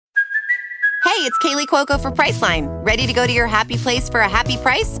it's Kaylee Cuoco for Priceline. Ready to go to your happy place for a happy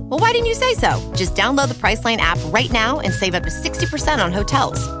price? Well, why didn't you say so? Just download the Priceline app right now and save up to 60% on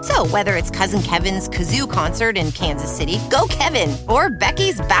hotels. So whether it's Cousin Kevin's Kazoo Concert in Kansas City, go Kevin, or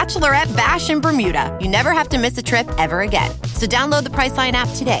Becky's Bachelorette Bash in Bermuda, you never have to miss a trip ever again. So download the Priceline app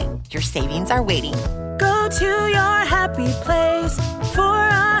today. Your savings are waiting. Go to your happy place for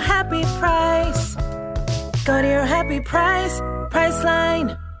a happy price. Go to your happy price,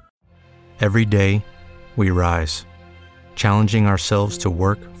 Priceline. Every day, we rise, challenging ourselves to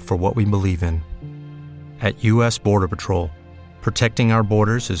work for what we believe in. At U.S. Border Patrol, protecting our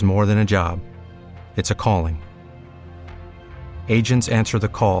borders is more than a job. It's a calling. Agents answer the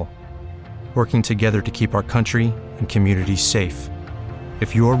call, working together to keep our country and communities safe.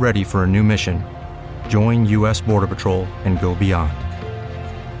 If you're ready for a new mission, join U.S. Border Patrol and go beyond.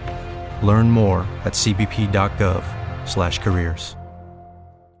 Learn more at cbp.gov/careers.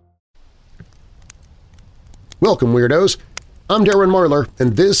 Welcome, Weirdos. I'm Darren Marlar,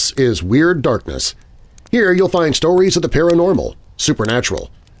 and this is Weird Darkness. Here you'll find stories of the paranormal, supernatural,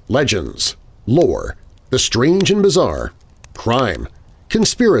 legends, lore, the strange and bizarre, crime,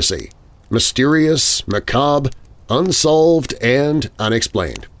 conspiracy, mysterious, macabre, unsolved, and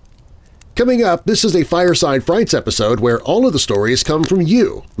unexplained. Coming up, this is a Fireside Frights episode where all of the stories come from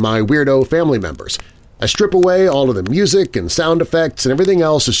you, my weirdo family members. I strip away all of the music and sound effects and everything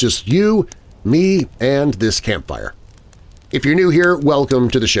else is just you, me, and this campfire. If you're new here, welcome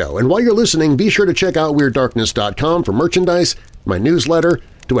to the show. And while you're listening, be sure to check out WeirdDarkness.com for merchandise, my newsletter,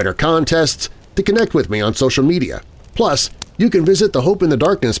 to enter contests, to connect with me on social media. Plus, you can visit the Hope in the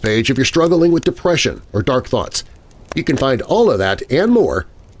Darkness page if you're struggling with depression or dark thoughts. You can find all of that and more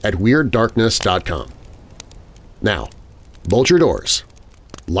at WeirdDarkness.com. Now, bolt your doors,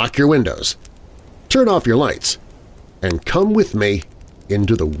 lock your windows, turn off your lights, and come with me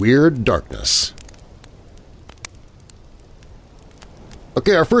into the Weird Darkness.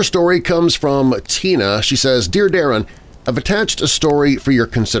 Okay, our first story comes from Tina. She says, "Dear Darren, I've attached a story for your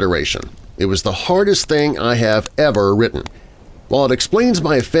consideration. It was the hardest thing I have ever written. While it explains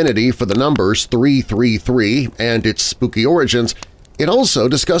my affinity for the numbers 333 and its spooky origins, it also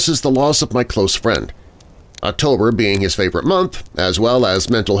discusses the loss of my close friend. October being his favorite month, as well as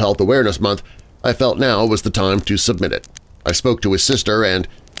Mental Health Awareness Month, I felt now was the time to submit it. I spoke to his sister, and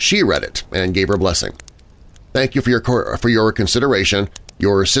she read it and gave her blessing. Thank you for your consideration.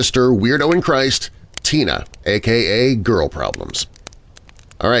 Your sister Weirdo in Christ, Tina, a.k.a. Girl Problems."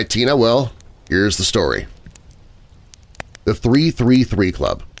 All right, Tina, well, here's the story. The 333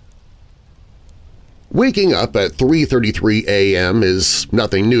 Club. Waking up at 3:33 a.m. is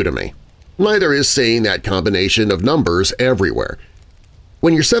nothing new to me. Neither is saying that combination of numbers everywhere.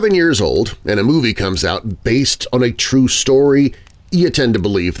 When you're 7 years old and a movie comes out based on a true story, you tend to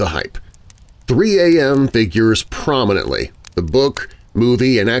believe the hype. 3 a.m. figures prominently. The book,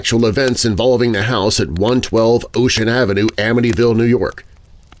 movie, and actual events involving the house at 112 Ocean Avenue, Amityville, New York.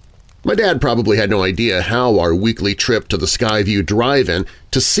 My dad probably had no idea how our weekly trip to the Skyview Drive-In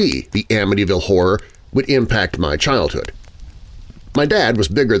to see the Amityville Horror would impact my childhood. My dad was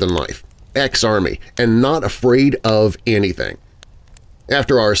bigger than life, ex-Army, and not afraid of anything.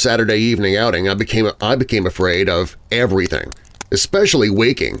 After our Saturday evening outing, I became afraid of everything, especially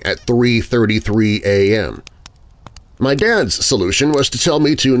waking at 3:33 a.m. My dad's solution was to tell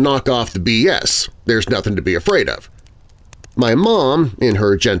me to knock off the BS. There's nothing to be afraid of. My mom, in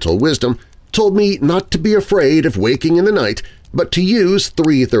her gentle wisdom, told me not to be afraid of waking in the night, but to use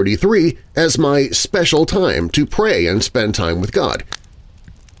 3:33 as my special time to pray and spend time with God.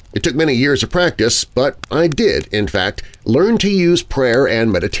 It took many years of practice, but I did, in fact, learn to use prayer and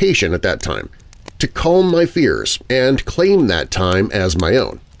meditation at that time, to calm my fears and claim that time as my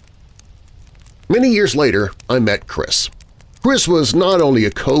own. Many years later, I met Chris. Chris was not only a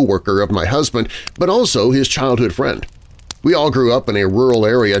co-worker of my husband, but also his childhood friend. We all grew up in a rural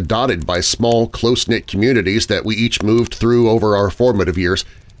area dotted by small, close-knit communities that we each moved through over our formative years.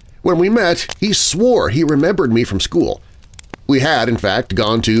 When we met, he swore he remembered me from school. We had, in fact,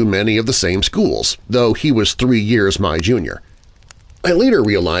 gone to many of the same schools, though he was 3 years my junior. I later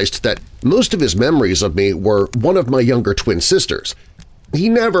realized that most of his memories of me were one of my younger twin sisters. He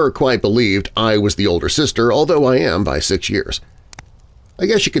never quite believed I was the older sister, although I am by 6 years. I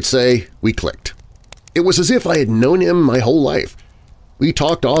guess you could say we clicked. It was as if I had known him my whole life. We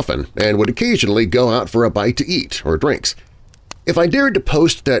talked often and would occasionally go out for a bite to eat or drinks. If I dared to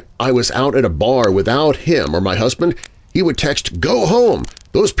post that I was out at a bar without him or my husband, he would text, "Go home!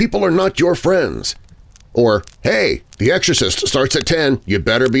 Those people are not your friends." Or, "Hey, The Exorcist starts at 10. You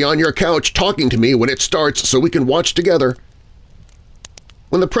better be on your couch talking to me when it starts so we can watch together."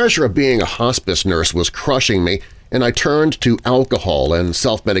 When the pressure of being a hospice nurse was crushing me and I turned to alcohol and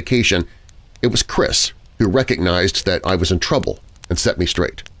self-medication, it was Chris who recognized that I was in trouble and set me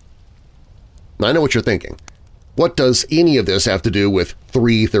straight. I know what you're thinking. What does any of this have to do with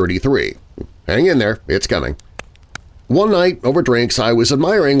 333? Hang in there, it's coming. One night, over drinks, I was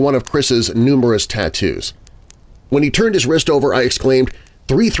admiring one of Chris's numerous tattoos. When he turned his wrist over, I exclaimed,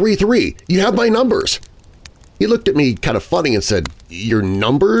 "333, you have my numbers!" He looked at me kind of funny and said, "Your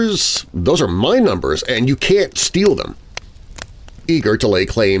numbers? Those are my numbers, and you can't steal them." Eager to lay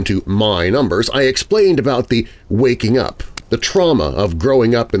claim to my numbers, I explained about the waking up, the trauma of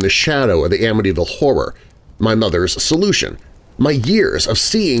growing up in the shadow of the Amityville Horror, my mother's solution, my years of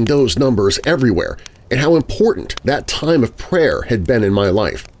seeing those numbers everywhere, and how important that time of prayer had been in my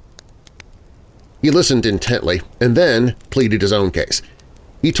life. He listened intently and then pleaded his own case.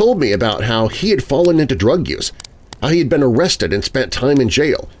 He told me about how he had fallen into drug use, how he had been arrested and spent time in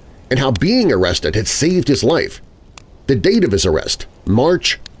jail, and how being arrested had saved his life. The date of his arrest,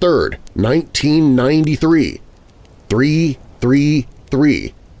 March 3rd, 1993.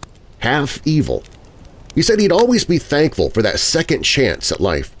 333. Half evil. He said he'd always be thankful for that second chance at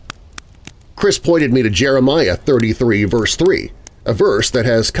life. Chris pointed me to Jeremiah 33, verse 3, a verse that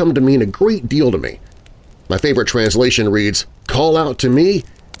has come to mean a great deal to me. My favorite translation reads, "Call out to me,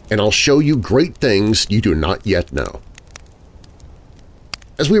 and I'll show you great things you do not yet know."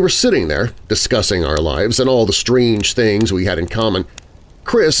 As we were sitting there, discussing our lives and all the strange things we had in common,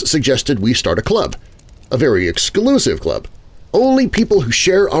 Chris suggested we start a club, a very exclusive club. Only people who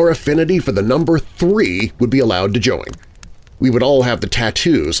share our affinity for the number 3 would be allowed to join. We would all have the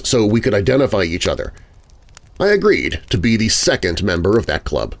tattoos so we could identify each other. I agreed to be the second member of that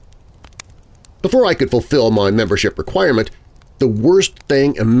club. Before I could fulfill my membership requirement, the worst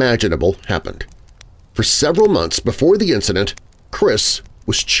thing imaginable happened. For several months before the incident, Chris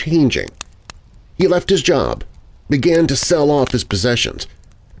was changing. He left his job, began to sell off his possessions,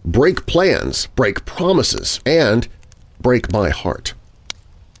 break plans, break promises, and break my heart.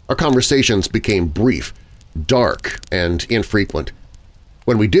 Our conversations became brief, dark, and infrequent.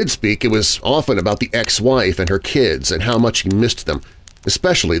 When we did speak, it was often about the ex-wife and her kids and how much he missed them,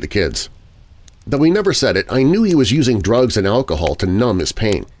 especially the kids. Though he never said it, I knew he was using drugs and alcohol to numb his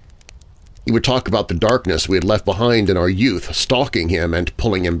pain. He would talk about the darkness we had left behind in our youth, stalking him and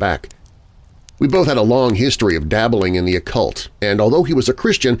pulling him back. We both had a long history of dabbling in the occult, and although he was a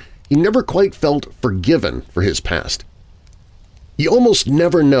Christian, he never quite felt forgiven for his past. You almost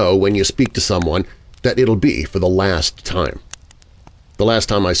never know when you speak to someone that it'll be for the last time. The last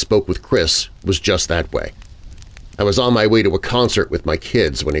time I spoke with Chris was just that way. I was on my way to a concert with my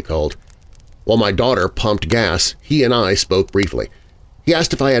kids when he called. While my daughter pumped gas, he and I spoke briefly. He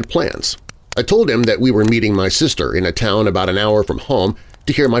asked if I had plans. I told him that we were meeting my sister in a town about an hour from home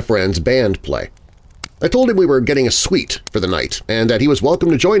to hear my friend's band play. I told him we were getting a suite for the night and that he was welcome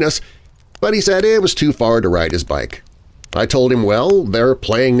to join us, but he said it was too far to ride his bike. I told him, well, they're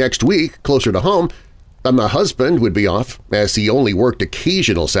playing next week, closer to home, that my husband would be off, as he only worked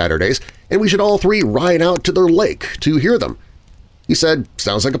occasional Saturdays, and we should all 3 ride out to their lake to hear them. He said,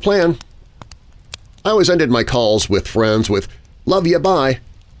 "Sounds like a plan." I always ended my calls with friends with, "Love ya, bye."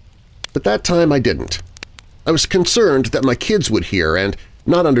 But that time I didn't. I was concerned that my kids would hear and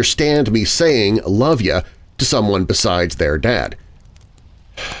not understand me saying "love ya" to someone besides their dad.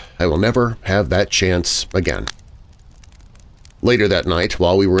 I will never have that chance again. Later that night,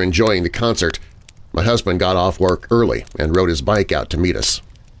 while we were enjoying the concert, my husband got off work early and rode his bike out to meet us.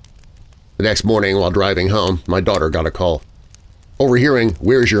 The next morning, while driving home, my daughter got a call. Overhearing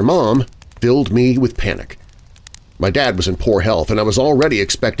 "Where's your mom?" filled me with panic. My dad was in poor health, and I was already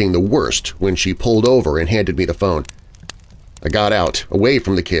expecting the worst when she pulled over and handed me the phone. I got out, away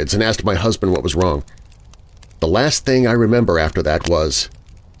from the kids, and asked my husband what was wrong. The last thing I remember after that was,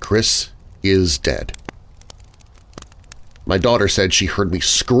 "Chris is dead." My daughter said she heard me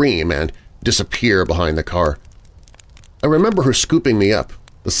scream and disappear behind the car. I remember her scooping me up,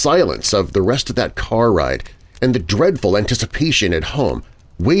 the silence of the rest of that car ride, and the dreadful anticipation at home,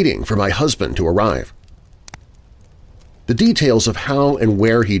 waiting for my husband to arrive. The details of how and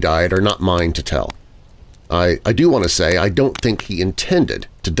where he died are not mine to tell. I do want to say I don't think he intended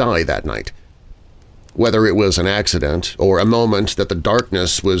to die that night. Whether it was an accident or a moment that the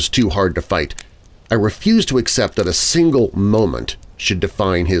darkness was too hard to fight, I refuse to accept that a single moment should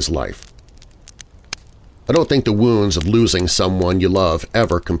define his life. I don't think the wounds of losing someone you love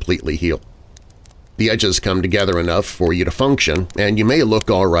ever completely heal. The edges come together enough for you to function, and you may look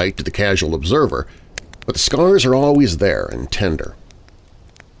all right to the casual observer, but the scars are always there and tender.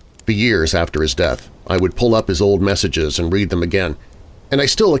 For years after his death, I would pull up his old messages and read them again. and I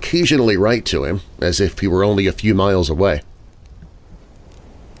still occasionally write to him as if he were only a few miles away.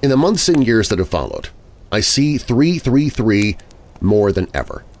 In the months and years that have followed, I see 333 more than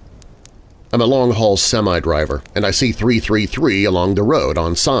ever. I'm a long-haul semi-driver, and I see 333 along the road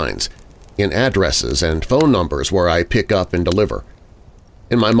on signs, in addresses and phone numbers where I pick up and deliver,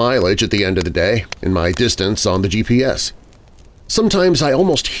 in my mileage at the end of the day, in my distance on the GPS. Sometimes I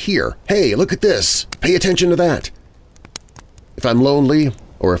almost hear, "Hey, look at this! Pay attention to that!" If I'm lonely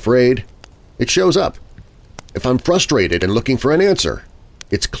or afraid, it shows up. If I'm frustrated and looking for an answer,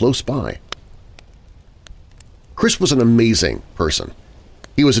 it's close by. Chris was an amazing person.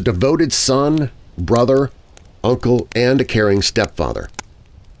 He was a devoted son, brother, uncle, and a caring stepfather.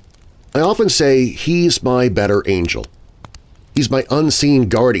 I often say he's my better angel. He's my unseen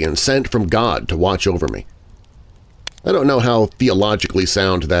guardian sent from God to watch over me. I don't know how theologically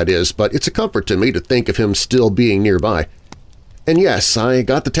sound that is, but it's a comfort to me to think of him still being nearby. And yes, I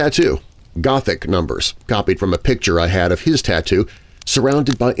got the tattoo, Gothic numbers, copied from a picture I had of his tattoo,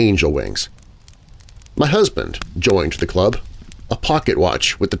 surrounded by angel wings. My husband joined the club, a pocket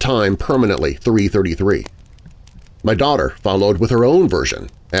watch with the time permanently 333. My daughter followed with her own version,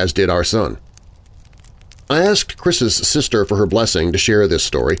 as did our son. I asked Chris's sister for her blessing to share this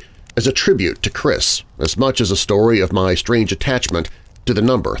story as a tribute to Chris, as much as a story of my strange attachment to the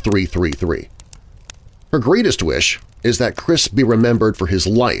number 333. Her greatest wish is that Chris be remembered for his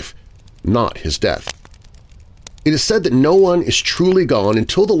life, not his death. It is said that no one is truly gone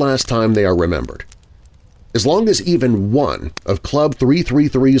until the last time they are remembered. As long as even one of Club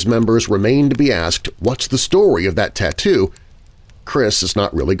 333's members remain to be asked what's the story of that tattoo, Chris is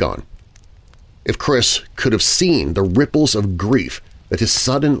not really gone. If Chris could have seen the ripples of grief that his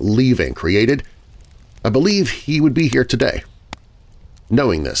sudden leaving created, I believe he would be here today.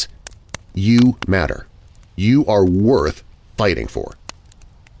 Knowing this, you matter. You are worth fighting for.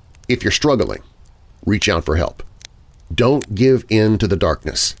 If you're struggling, reach out for help. Don't give in to the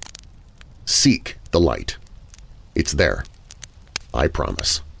darkness. Seek the light. It's there. I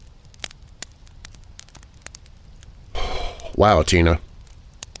promise. Wow, Tina.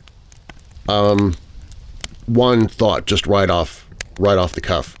 One thought just right off the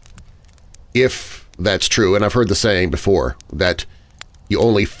cuff. If that's true, and I've heard the saying before, that you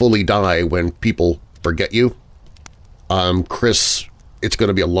only fully die when people forget you, Chris, it's going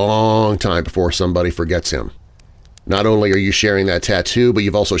to be a long time before somebody forgets him. Not only are you sharing that tattoo, but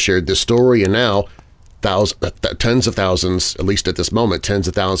you've also shared this story, and now tens of thousands, at least at this moment, tens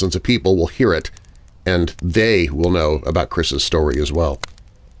of thousands of people will hear it, and they will know about Chris's story as well.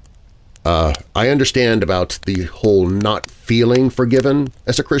 I understand about the whole not feeling forgiven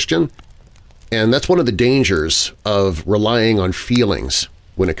as a Christian, and that's one of the dangers of relying on feelings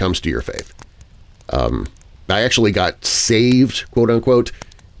when it comes to your faith. I actually got saved, quote-unquote,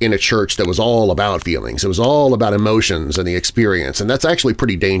 in a church that was all about feelings. It was all about emotions and the experience, and that's actually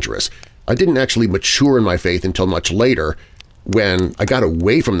pretty dangerous. I didn't actually mature in my faith until much later when I got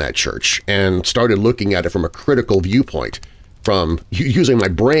away from that church and started looking at it from a critical viewpoint, from using my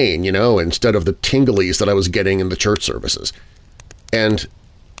brain, instead of the tinglies that I was getting in the church services. And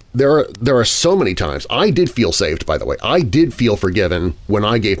there are so many times. I did feel saved, by the way. I did feel forgiven when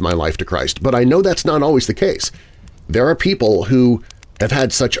I gave my life to Christ, but I know that's not always the case. There are people who have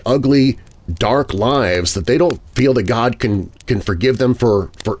had such ugly, dark lives that they don't feel that God can forgive them for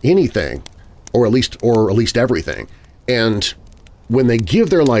anything, or at least everything. And when they give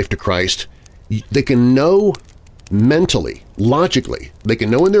their life to Christ, they can know mentally, logically, they can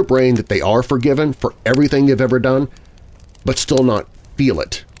know in their brain that they are forgiven for everything they've ever done, but still not feel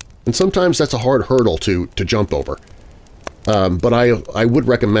it. And sometimes that's a hard hurdle to jump over. But I would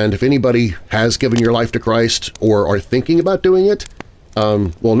recommend, if anybody has given your life to Christ or are thinking about doing it,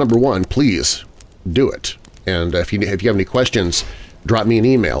 well, number one, please do it. And if you have any questions, drop me an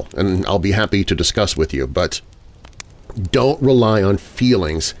email and I'll be happy to discuss with you. But don't rely on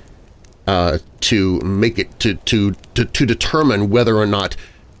feelings to make it to determine whether or not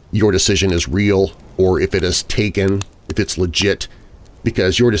your decision is real or if it is taken, if it's legit,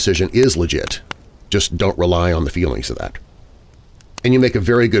 because your decision is legit. Just don't rely on the feelings of that. And you make a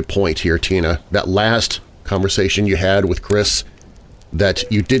very good point here, Tina. That last conversation you had with Chris, that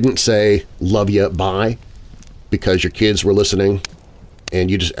you didn't say "love ya, bye" because your kids were listening, and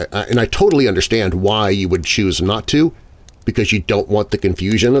and I totally understand why you would choose not to, because you don't want the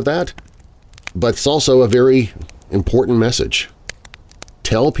confusion of that. But it's also a very important message.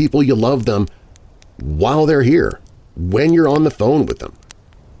 Tell people you love them while they're here, when you're on the phone with them.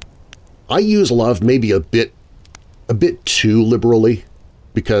 I use love maybe a bit too liberally,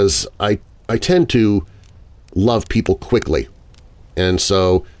 because I tend to love people quickly And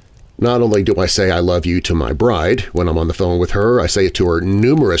so not only do I say I love you to my bride when I'm on the phone with her, I say it to her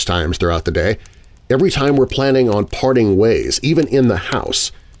numerous times throughout the day. Every time we're planning on parting ways, even in the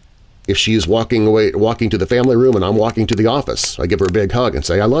house, if she's walking to the family room and I'm walking to the office, I give her a big hug and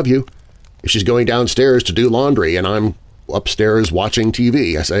say, I love you. If she's going downstairs to do laundry and I'm upstairs watching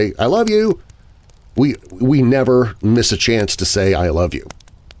TV, I say, I love you. We never miss a chance to say I love you.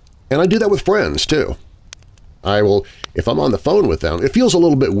 And I do that with friends too. I will, if I'm on the phone with them, it feels a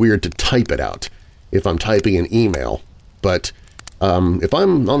little bit weird to type it out if I'm typing an email, but if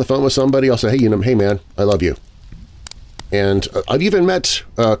I'm on the phone with somebody, I'll say, hey man, I love you. And I've even met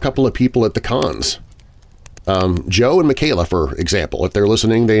a couple of people at the cons. Joe and Michaela, for example, if they're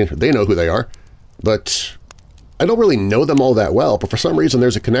listening, they know who they are, but I don't really know them all that well, but for some reason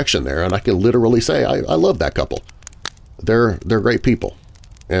there's a connection there, and I can literally say, I love that couple. They're great people.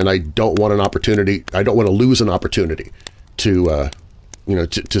 And I don't want to lose an opportunity to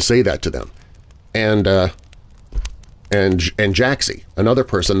say that to them. And Jaxie, another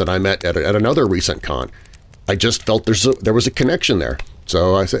person that I met at another recent con, I just felt there was a connection there.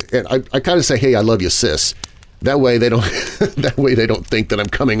 So I say, and I kind of say, hey, I love you, sis. That way they don't think that I'm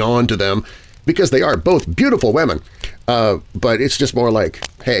coming on to them, because they are both beautiful women. But it's just more like,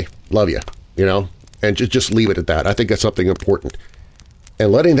 hey, love you, and just leave it at that. I think that's something important.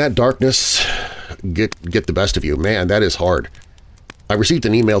 And letting that darkness get the best of you, man, that is hard. I received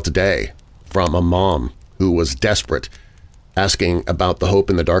an email today from a mom who was desperate, asking about the Hope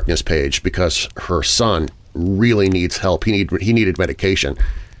in the Darkness page because her son really needs help. He needed medication.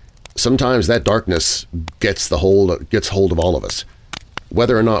 Sometimes that darkness gets hold of all of us.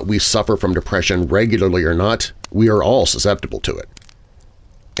 Whether or not we suffer from depression regularly or not, we are all susceptible to it.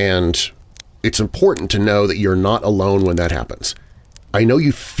 And it's important to know that you're not alone when that happens. I know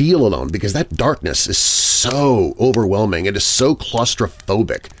you feel alone because that darkness is so overwhelming. It is so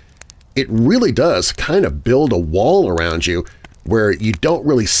claustrophobic. It really does kind of build a wall around you where you don't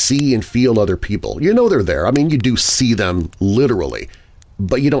really see and feel other people. You know they're there. I mean, you do see them literally,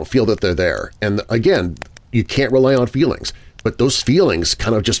 but you don't feel that they're there. And again, you can't rely on feelings, but those feelings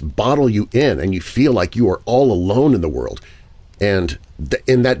kind of just bottle you in and you feel like you are all alone in the world. And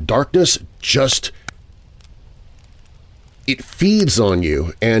in that darkness, it feeds on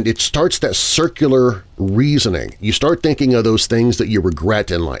you, and it starts that circular reasoning. You start thinking of those things that you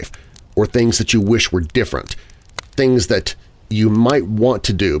regret in life, or things that you wish were different, things that you might want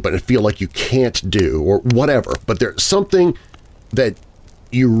to do but feel like you can't do, or whatever. But there's something that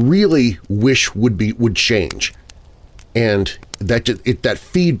you really wish would change, and that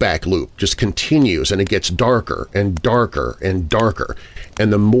feedback loop just continues, and it gets darker and darker and darker.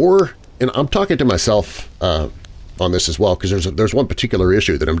 And the more, and I'm talking to myself on this as well, because there's one particular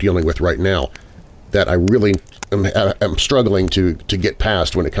issue that I'm dealing with right now that I really am struggling to get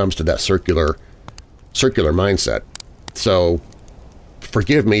past when it comes to that circular mindset. So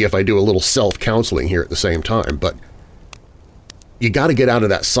forgive me if I do a little self-counseling here at the same time, but you got to get out of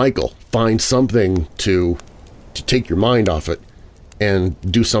that cycle. Find something to take your mind off it and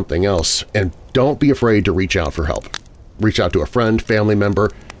do something else. And don't be afraid to reach out for help. Reach out to a friend, family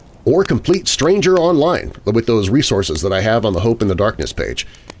member, or a complete stranger online with those resources that I have on the Hope in the Darkness page.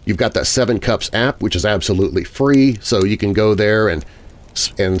 You've got that 7 Cups app, which is absolutely free, so you can go there and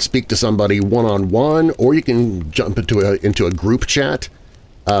speak to somebody one-on-one, or you can jump into a group chat.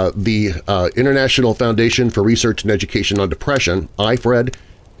 The International Foundation for Research and Education on Depression, IFRED,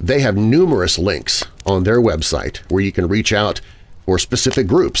 they have numerous links on their website where you can reach out for specific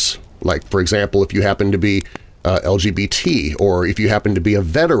groups. Like, for example, if you happen to be LGBT, or if you happen to be a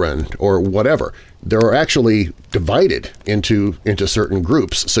veteran or whatever, they're actually divided into certain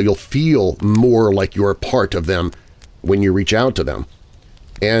groups, so you'll feel more like you're a part of them when you reach out to them.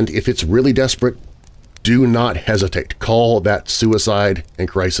 And if it's really desperate, do not hesitate. Call that Suicide and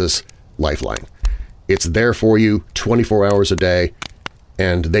Crisis Lifeline. It's there for you 24 hours a day,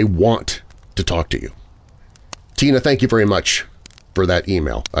 and they want to talk to you. Tina, thank you very much for that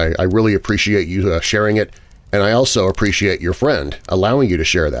email. I really appreciate you sharing it. And I also appreciate your friend allowing you to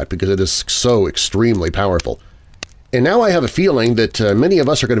share that, because it is so extremely powerful. And now I have a feeling that many of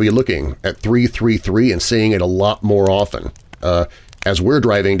us are going to be looking at 333 and seeing it a lot more often as we're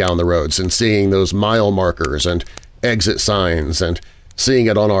driving down the roads and seeing those mile markers and exit signs and seeing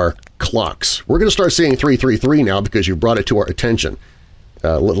it on our clocks. We're going to start seeing 333 now because you brought it to our attention.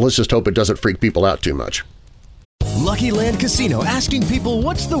 Let's just hope it doesn't freak people out too much. Lucky Land Casino, asking people,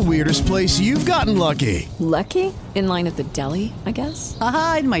 what's the weirdest place you've gotten lucky? Lucky? In line at the deli, I guess?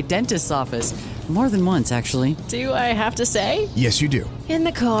 Aha, in my dentist's office. More than once, actually. Do I have to say? Yes, you do. In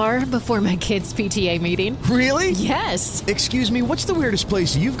the car before my kids' PTA meeting. Really? Yes. Excuse me, what's the weirdest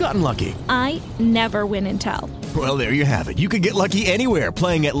place you've gotten lucky? I never win and tell. Well, there you have it. You can get lucky anywhere,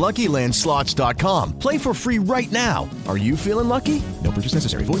 playing at LuckyLandSlots.com. Play for free right now. Are you feeling lucky? No purchase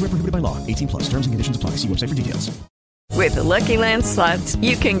necessary. Void where prohibited by law. 18+. Terms and conditions apply. See website for details. With the Lucky Land Slots,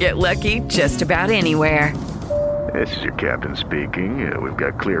 you can get lucky just about anywhere. This is your captain speaking. We've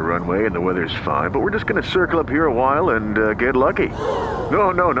got clear runway and the weather's fine, but we're just going to circle up here a while and get lucky.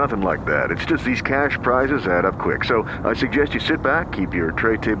 No, nothing like that. It's just these cash prizes add up quick. So I suggest you sit back, keep your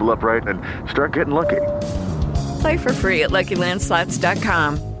tray table upright, and start getting lucky. Play for free at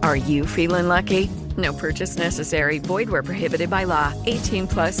LuckyLandSlots.com. Are you feeling lucky? No purchase necessary. Void where prohibited by law.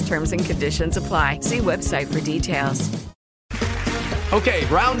 18+ terms and conditions apply. See website for details. Okay,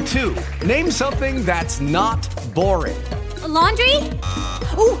 round two. Name something that's not boring. A laundry?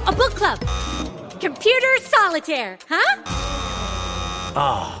 Ooh, a book club. Computer solitaire, huh?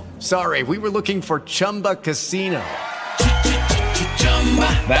 Ah, oh, sorry. We were looking for Chumba Casino.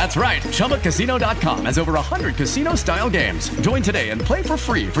 That's right. ChumbaCasino.com has over 100 casino-style games. Join today and play for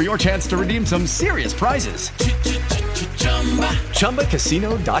free for your chance to redeem some serious prizes.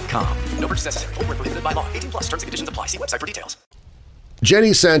 ChumbaCasino.com. No purchase necessary. Void where prohibited by law. 18+ terms and conditions apply. See website for details.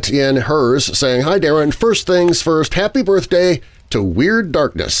 Jenny sent in hers saying, "Hi Darren, first things first, happy birthday to Weird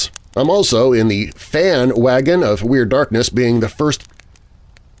Darkness. I'm also in the fan wagon of Weird Darkness, being a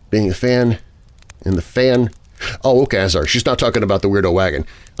fan in the fan. Oh, okay, sorry, she's not talking about the Weirdo Wagon.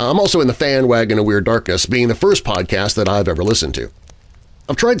 I'm also in the fan wagon of Weird Darkness, being the first podcast that I've ever listened to.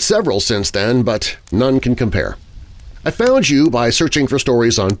 I've tried several since then, but none can compare. I found you by searching for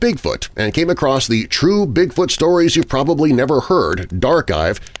stories on Bigfoot and came across the True Bigfoot Stories You've Probably Never Heard,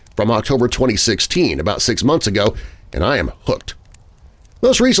 Darkive, from October 2016, about 6 months ago, and I am hooked.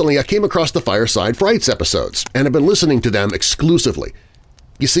 Most recently, I came across the Fireside Frights episodes and have been listening to them exclusively.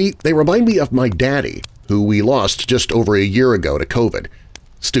 You see, they remind me of my daddy, who we lost just over a year ago to COVID.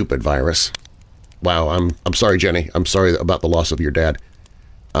 Stupid virus. Wow, I'm sorry, Jenny. I'm sorry about the loss of your dad.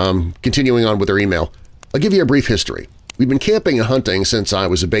 Continuing on with her email, I'll give you a brief history. We've been camping and hunting since I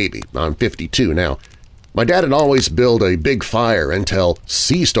was a baby. I'm 52 now. My dad had always built a big fire and tell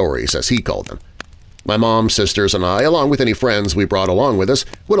sea stories, as he called them. My mom, sisters, and I, along with any friends we brought along with us,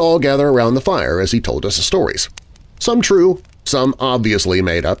 would all gather around the fire as he told us stories. Some true, some obviously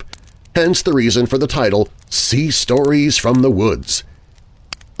made up, hence the reason for the title, Sea Stories from the Woods.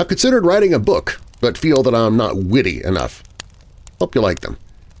 I've considered writing a book, but feel that I'm not witty enough. Hope you like them.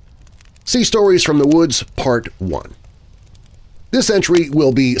 Sea Stories from the Woods, Part 1. This entry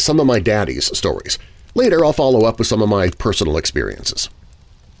will be some of my daddy's stories. Later, I'll follow up with some of my personal experiences.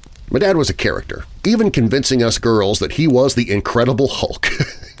 My dad was a character, even convincing us girls that he was the Incredible Hulk.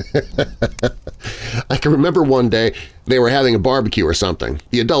 I can remember one day they were having a barbecue or something.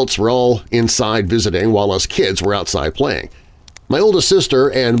 The adults were all inside visiting while us kids were outside playing. My oldest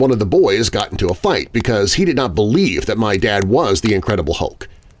sister and one of the boys got into a fight because he did not believe that my dad was the Incredible Hulk.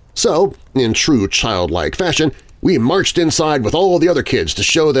 So, in true childlike fashion, we marched inside with all the other kids to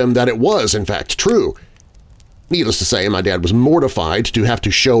show them that it was, in fact, true. Needless to say, my dad was mortified to have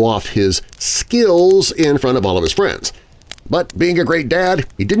to show off his skills in front of all of his friends. But being a great dad,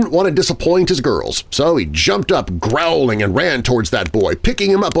 he didn't want to disappoint his girls, so he jumped up growling and ran towards that boy,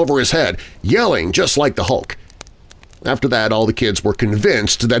 picking him up over his head, yelling just like the Hulk. After that, all the kids were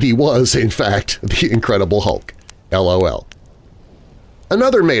convinced that he was, in fact, the Incredible Hulk. LOL.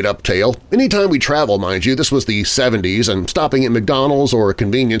 Another made-up tale. Anytime we travel, mind you, this was the 70s, and stopping at McDonald's or a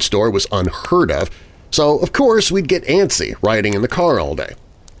convenience store was unheard of, so of course we'd get antsy riding in the car all day.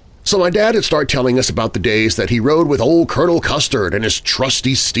 So my dad would start telling us about the days that he rode with old Colonel Custard and his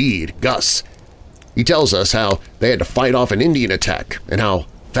trusty steed, Gus. He tells us how they had to fight off an Indian attack and how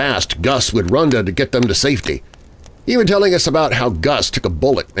fast Gus would run to get them to safety. Even telling us about how Gus took a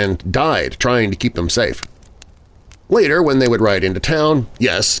bullet and died trying to keep them safe. Later, when they would ride into town,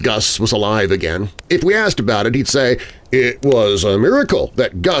 yes, Gus was alive again. If we asked about it, he'd say, "It was a miracle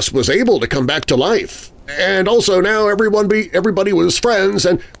that Gus was able to come back to life. And also now everybody was friends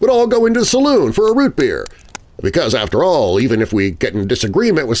and would all go into the saloon for a root beer. Because after all, even if we get in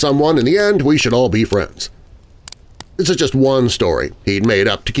disagreement with someone, in the end, we should all be friends." This is just one story he'd made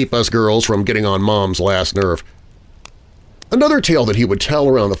up to keep us girls from getting on Mom's last nerve. Another tale that he would tell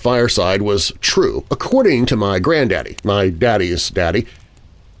around the fireside was true, according to my granddaddy, my daddy's daddy.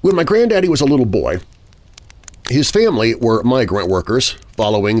 When my granddaddy was a little boy, his family were migrant workers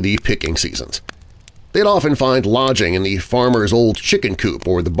following the picking seasons. They'd often find lodging in the farmer's old chicken coop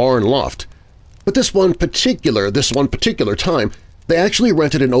or the barn loft. But this one particular time, They actually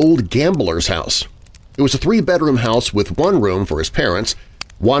rented an old gambler's house. It was a 3-bedroom house with 1 room for his parents,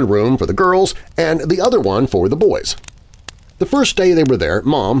 1 room for the girls, and the other one for the boys. The first day they were there,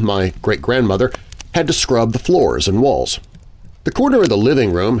 Mom, my great-grandmother, had to scrub the floors and walls. The corner of the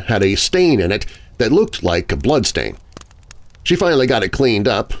living room had a stain in it that looked like a blood stain. She finally got it cleaned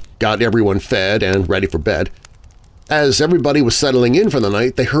up, got everyone fed and ready for bed. As everybody was settling in for the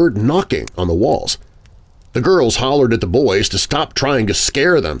night, they heard knocking on the walls. The girls hollered at the boys to stop trying to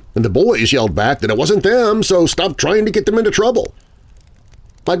scare them, and the boys yelled back that it wasn't them, so stop trying to get them into trouble.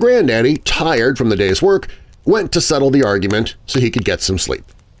 My granddaddy, tired from the day's work, went to settle the argument so he could get some sleep.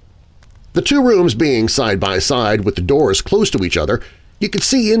 The 2 rooms being side by side with the doors close to each other, you could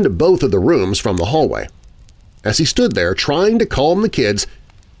see into both of the rooms from the hallway. As he stood there trying to calm the kids,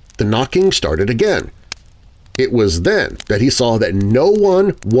 the knocking started again. It was then that he saw that no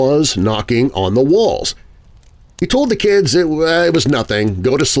one was knocking on the walls. He told the kids it was nothing,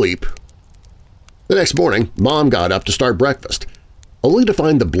 go to sleep. The next morning, Mom got up to start breakfast, only to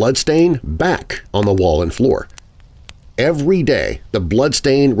find the bloodstain back on the wall and floor. Every day, the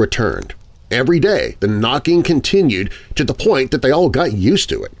bloodstain returned. Every day, the knocking continued to the point that they all got used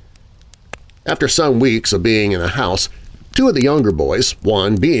to it. After some weeks of being in the house, 2 of the younger boys,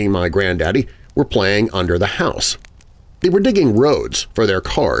 one being my granddaddy, were playing under the house. They were digging roads for their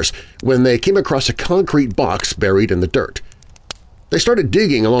cars when they came across a concrete box buried in the dirt. They started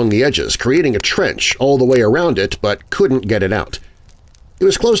digging along the edges, creating a trench all the way around it, but couldn't get it out. It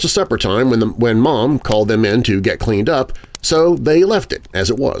was close to supper time when Mom called them in to get cleaned up, so they left it as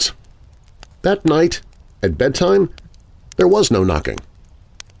it was. That night, at bedtime, there was no knocking.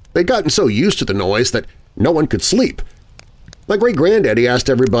 They'd gotten so used to the noise that no one could sleep. My great-granddaddy asked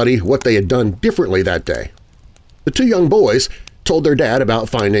everybody what they had done differently that day. The 2 young boys told their dad about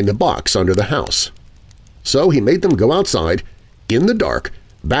finding the box under the house. So he made them go outside, in the dark,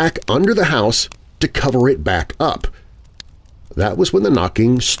 back under the house to cover it back up. That was when the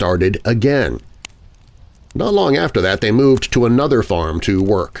knocking started again. Not long after that, they moved to another farm to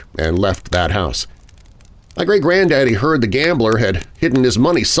work and left that house. My great-granddaddy heard the gambler had hidden his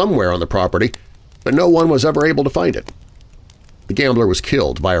money somewhere on the property, but no one was ever able to find it. The gambler was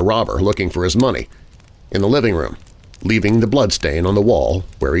killed by a robber looking for his money in the living room, leaving the bloodstain on the wall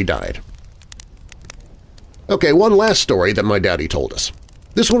where he died. Okay, one last story that my daddy told us.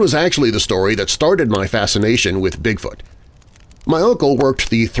 This one was actually the story that started my fascination with Bigfoot. My uncle worked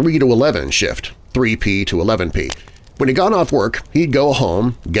the 3 to 11 shift, 3P to 11P. When he got off work, he'd go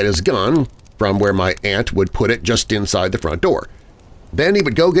home, get his gun from where my aunt would put it just inside the front door. Then he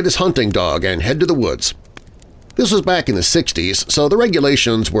would go get his hunting dog and head to the woods. This was back in the 60s, so the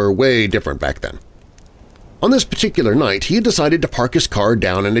regulations were way different back then. On this particular night, he had decided to park his car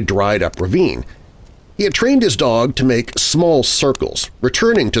down in a dried-up ravine. He had trained his dog to make small circles,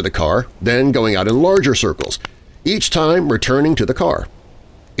 returning to the car, then going out in larger circles, each time returning to the car.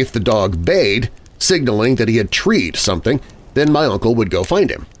 If the dog bayed, signaling that he had treed something, then my uncle would go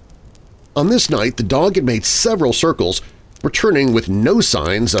find him. On this night, the dog had made several circles, returning with no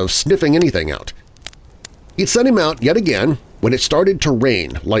signs of sniffing anything out. He'd sent him out yet again when it started to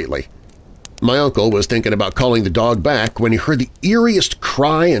rain lightly. My uncle was thinking about calling the dog back when he heard the eeriest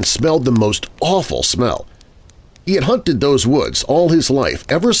cry and smelled the most awful smell. He had hunted those woods all his life,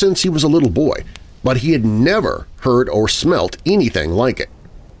 ever since he was a little boy, but he had never heard or smelt anything like it.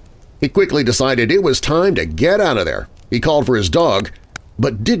 He quickly decided it was time to get out of there. He called for his dog,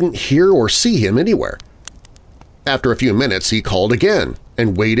 but didn't hear or see him anywhere. After a few minutes, he called again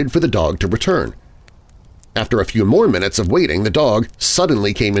and waited for the dog to return. After a few more minutes of waiting, the dog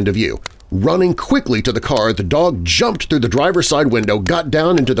suddenly came into view. Running quickly to the car, the dog jumped through the driver's side window, got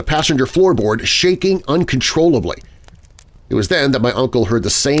down into the passenger floorboard, shaking uncontrollably. It was then that my uncle heard the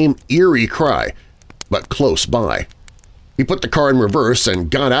same eerie cry, but close by. He put the car in reverse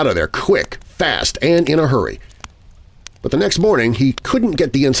and got out of there quick, fast, and in a hurry. But the next morning, he couldn't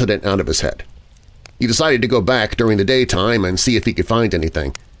get the incident out of his head. He decided to go back during the daytime and see if he could find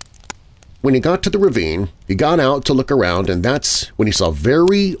anything. When he got to the ravine, he got out to look around, and that's when he saw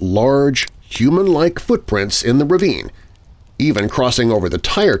very large, human-like footprints in the ravine, even crossing over the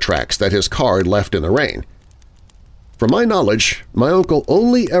tire tracks that his car had left in the rain. From my knowledge, my uncle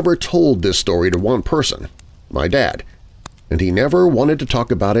only ever told this story to one person, my dad, and he never wanted to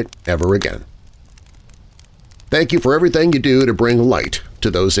talk about it ever again. Thank you for everything you do to bring light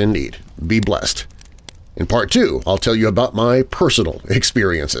to those in need. Be blessed. In Part 2, I'll tell you about my personal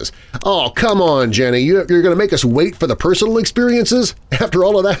experiences. Oh, come on, Jenny. You're going to make us wait for the personal experiences after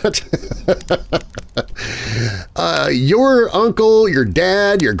all of that? Your uncle, your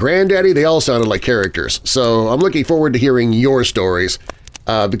dad, your granddaddy, they all sounded like characters. So I'm looking forward to hearing your stories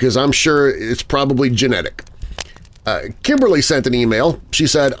because I'm sure it's probably genetic. Kimberly sent an email. She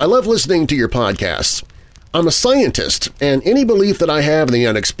said, I love listening to your podcasts. I'm a scientist, and any belief that I have in the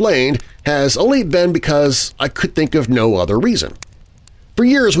unexplained has only been because I could think of no other reason. For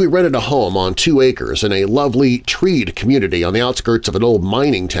years, we rented a home on 2 acres in a lovely treed community on the outskirts of an old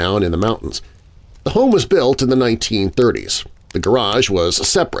mining town in the mountains. The home was built in the 1930s. The garage was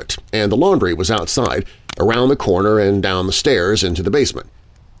separate, and the laundry was outside, around the corner and down the stairs into the basement.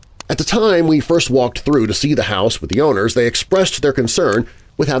 At the time we first walked through to see the house with the owners, they expressed their concern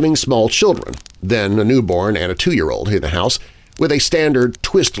with having small children, then a newborn and a 2-year-old in the house, with a standard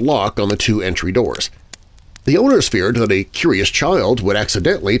twist lock on the 2 entry doors. The owners feared that a curious child would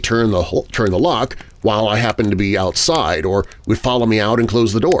accidentally turn the lock while I happened to be outside or would follow me out and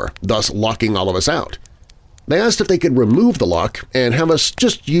close the door, thus locking all of us out. They asked if they could remove the lock and have us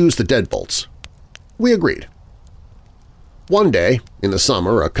just use the deadbolts. We agreed. One day, in the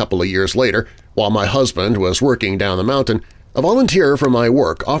summer a couple of years later, while my husband was working down the mountain, a volunteer from my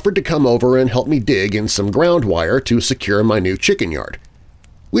work offered to come over and help me dig in some ground wire to secure my new chicken yard.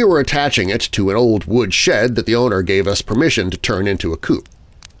 We were attaching it to an old wood shed that the owner gave us permission to turn into a coop.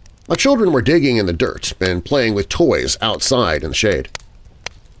 My children were digging in the dirt and playing with toys outside in the shade.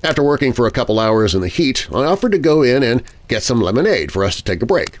 After working for a couple hours in the heat, I offered to go in and get some lemonade for us to take a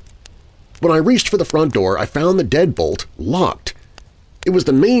break. When I reached for the front door, I found the deadbolt locked. It was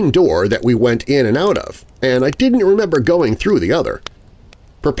the main door that we went in and out of, and I didn't remember going through the other.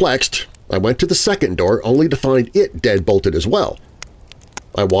 Perplexed, I went to the second door only to find it deadbolted as well.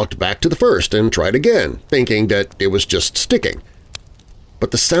 I walked back to the first and tried again, thinking that it was just sticking. But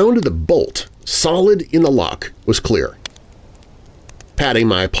the sound of the bolt, solid in the lock, was clear. Patting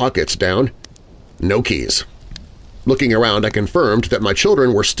my pockets down, no keys. Looking around, I confirmed that my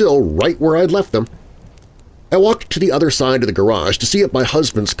children were still right where I'd left them. I walked to the other side of the garage to see if my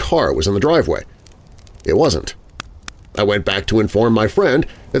husband's car was in the driveway. It wasn't. I went back to inform my friend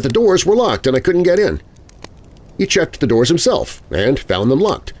that the doors were locked and I couldn't get in. He checked the doors himself and found them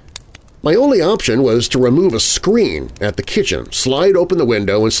locked. My only option was to remove a screen at the kitchen, slide open the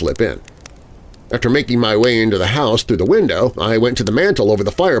window, and slip in. After making my way into the house through the window, I went to the mantel over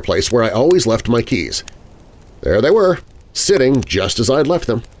the fireplace where I always left my keys. There they were, sitting just as I'd left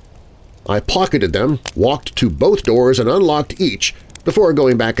them. I pocketed them, walked to both doors, and unlocked each before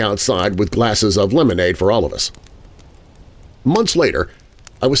going back outside with glasses of lemonade for all of us. Months later,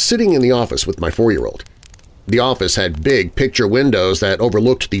 I was sitting in the office with my 4-year-old. The office had big picture windows that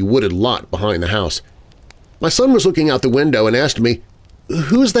overlooked the wooded lot behind the house. My son was looking out the window and asked me,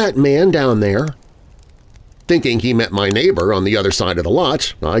 "Who's that man down there?" Thinking he meant my neighbor on the other side of the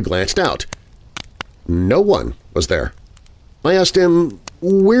lot, I glanced out. No one was there. I asked him,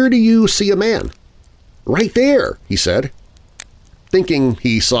 "Where do you see a man?" "Right there," he said. Thinking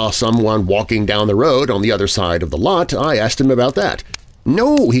he saw someone walking down the road on the other side of the lot, I asked him about that.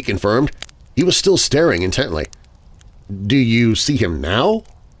 "No," he confirmed. He was still staring intently. "Do you see him now?"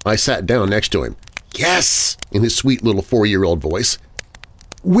 I sat down next to him. "Yes," in his sweet little 4-year-old voice.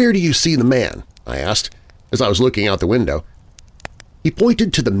 "Where do you see the man?" I asked, as I was looking out the window. He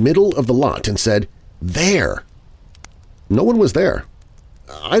pointed to the middle of the lot and said, "There." No one was there.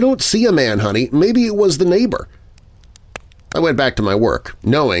 "I don't see a man, honey. Maybe it was the neighbor." I went back to my work,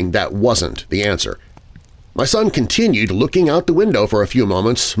 knowing that wasn't the answer. My son continued looking out the window for a few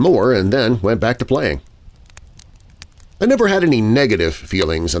moments more and then went back to playing. I never had any negative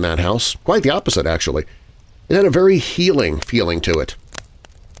feelings in that house, quite the opposite, actually. It had a very healing feeling to it.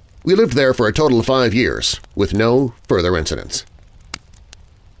 We lived there for a total of 5 years, with no further incidents.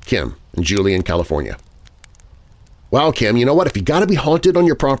 Kim in Julian, California. Wow, Kim, you know what? If you gotta be haunted on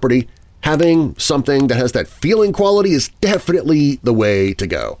your property, having something that has that feeling quality is definitely the way to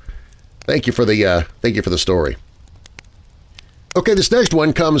go. Thank you for the story. Okay, this next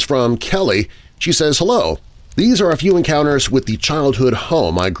one comes from Kelly. She says, "Hello. These are a few encounters with the childhood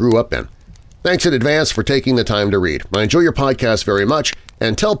home I grew up in. Thanks in advance for taking the time to read. I enjoy your podcast very much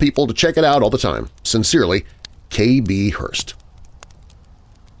and tell people to check it out all the time. Sincerely, K.B. Hurst."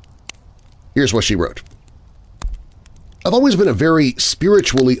 Here's what she wrote. "I've always been a very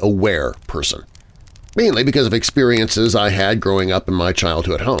spiritually aware person, mainly because of experiences I had growing up in my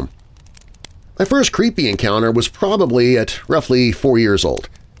childhood home. My first creepy encounter was probably at roughly 4 years old.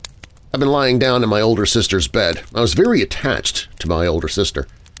 I've been lying down in my older sister's bed. I was very attached to my older sister.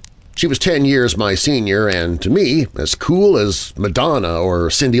 She was 10 years my senior and, to me, as cool as Madonna or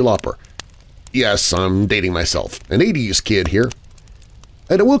Cyndi Lauper. Yes, I'm dating myself, an 80s kid here.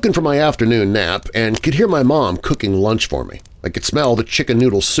 I'd awoken from my afternoon nap and could hear my mom cooking lunch for me. I could smell the chicken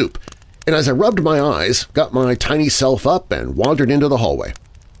noodle soup, and as I rubbed my eyes, got my tiny self up and wandered into the hallway.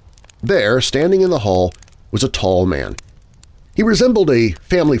 There, standing in the hall, was a tall man. He resembled a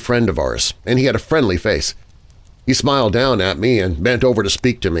family friend of ours, and he had a friendly face. He smiled down at me and bent over to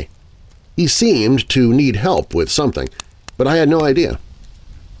speak to me. He seemed to need help with something, but I had no idea.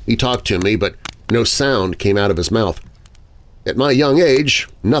 He talked to me, but no sound came out of his mouth. At my young age,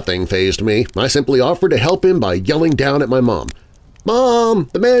 nothing fazed me. I simply offered to help him by yelling down at my mom. "Mom,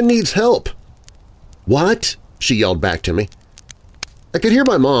 the man needs help!" "What?" she yelled back to me. I could hear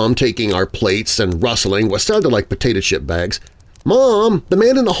my mom taking our plates and rustling what sounded like potato chip bags. "Mom, the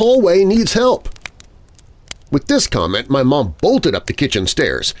man in the hallway needs help!" With this comment, my mom bolted up the kitchen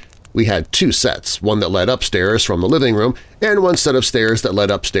stairs. We had two sets, one that led upstairs from the living room and one set of stairs that led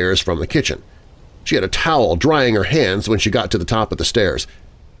upstairs from the kitchen. She had a towel drying her hands when she got to the top of the stairs.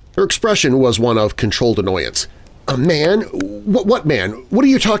 Her expression was one of controlled annoyance. "A man? What man? What are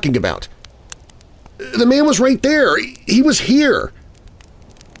you talking about?" "The man was right there. He was here."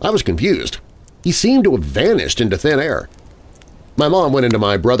 I was confused. He seemed to have vanished into thin air. My mom went into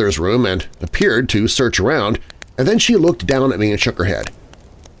my brother's room and appeared to search around, and then she looked down at me and shook her head.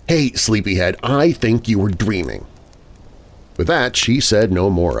 "Hey, sleepyhead, I think you were dreaming." With that, she said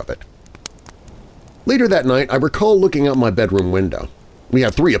no more of it. Later that night, I recall looking out my bedroom window. We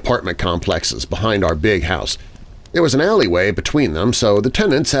have 3 apartment complexes behind our big house. There was an alleyway between them, so the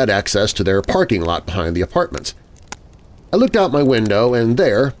tenants had access to their parking lot behind the apartments. I looked out my window, and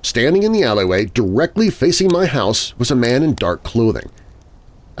there, standing in the alleyway directly facing my house, was a man in dark clothing.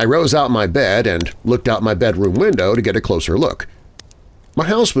 I rose out my bed and looked out my bedroom window to get a closer look. My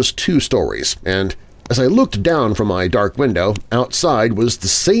house was 2 stories, and as I looked down from my dark window, outside was the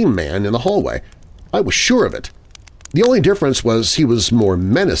same man in the hallway. I was sure of it. The only difference was he was more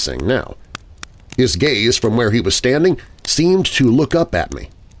menacing now. His gaze from where he was standing seemed to look up at me.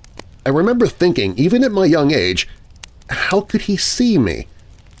 I remember thinking, even at my young age, how could he see me?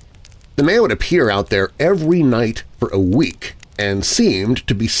 The man would appear out there every night for a week and seemed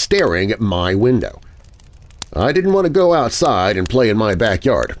to be staring at my window. I didn't want to go outside and play in my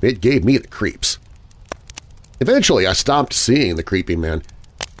backyard. It gave me the creeps. Eventually, I stopped seeing the creepy man.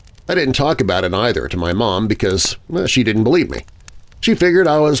 I didn't talk about it either to my mom because she didn't believe me. She figured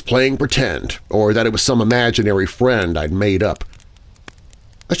I was playing pretend or that it was some imaginary friend I'd made up.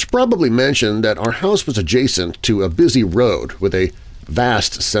 I should probably mention that our house was adjacent to a busy road with a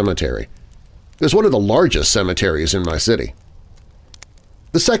vast cemetery. It was one of the largest cemeteries in my city.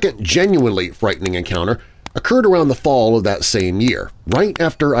 The second genuinely frightening encounter occurred around the fall of that same year, right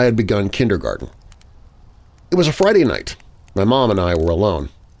after I had begun kindergarten. It was a Friday night. My mom and I were alone.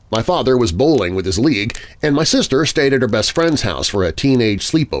 My father was bowling with his league, and my sister stayed at her best friend's house for a teenage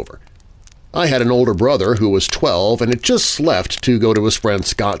sleepover. I had an older brother who was 12 and had just left to go to his friend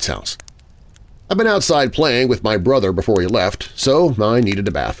Scott's house. I'd been outside playing with my brother before he left, so I needed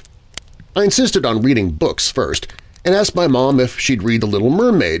a bath. I insisted on reading books first and asked my mom if she'd read The Little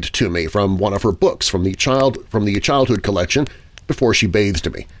Mermaid to me from one of her books from the childhood collection before she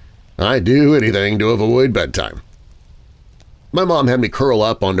bathed me. I'd do anything to avoid bedtime. My mom had me curl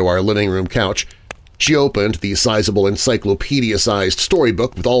up onto our living room couch. She opened the sizable encyclopedia-sized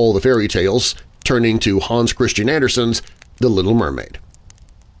storybook with all the fairy tales, turning to Hans Christian Andersen's The Little Mermaid.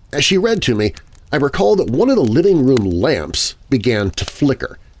 As she read to me, I recall that one of the living room lamps began to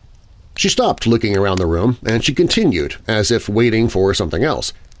flicker. She stopped looking around the room, and she continued, as if waiting for something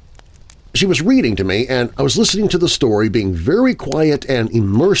else. She was reading to me, and I was listening to the story being very quiet and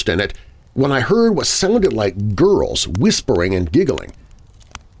immersed in it when I heard what sounded like girls whispering and giggling.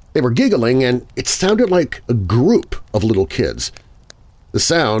 They were giggling, and it sounded like a group of little kids. The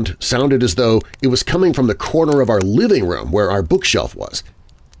sound sounded as though it was coming from the corner of our living room where our bookshelf was.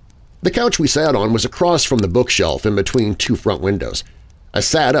 The couch we sat on was across from the bookshelf in between 2 front windows. I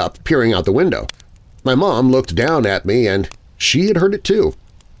sat up, peering out the window. My mom looked down at me, and she had heard it too.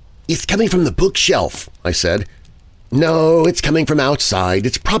 "It's coming from the bookshelf," I said. "No, it's coming from outside.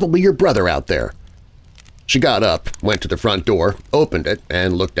 It's probably your brother out there." She got up, went to the front door, opened it,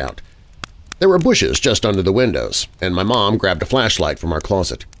 and looked out. There were bushes just under the windows, and my mom grabbed a flashlight from our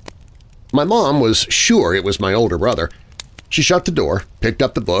closet. My mom was sure it was my older brother. She shut the door, picked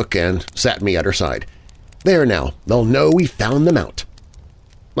up the book, and sat me at her side. "There now, they'll know we found them out."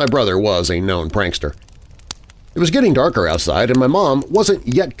 My brother was a known prankster. It was getting darker outside, and my mom wasn't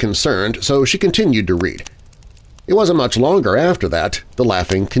yet concerned, so she continued to read. It wasn't much longer after that the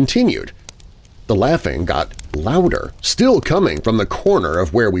laughing continued. The laughing got louder, still coming from the corner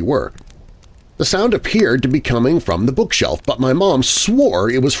of where we were. The sound appeared to be coming from the bookshelf, but my mom swore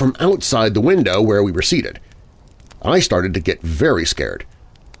it was from outside the window where we were seated. I started to get very scared.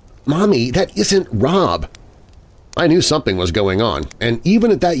 "Mommy, that isn't Rob." I knew something was going on, and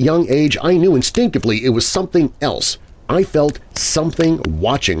even at that young age I knew instinctively it was something else. I felt something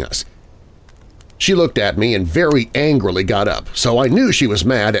watching us. She looked at me and very angrily got up, so I knew she was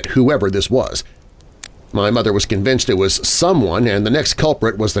mad at whoever this was. My mother was convinced it was someone, and the next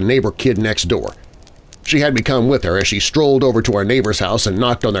culprit was the neighbor kid next door. She had me come with her as she strolled over to our neighbor's house and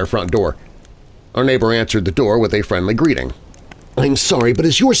knocked on their front door. Our neighbor answered the door with a friendly greeting. "I'm sorry, but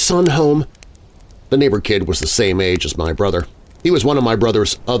is your son home?" The neighbor kid was the same age as my brother. He was one of my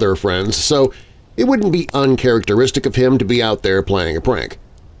brother's other friends, so it wouldn't be uncharacteristic of him to be out there playing a prank.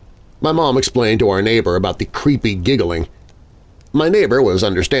 My mom explained to our neighbor about the creepy giggling. My neighbor was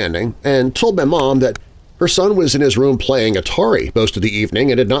understanding and told my mom that her son was in his room playing Atari most of the evening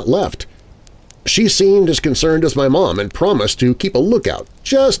and had not left. She seemed as concerned as my mom and promised to keep a lookout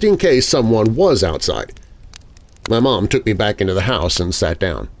just in case someone was outside. My mom took me back into the house and sat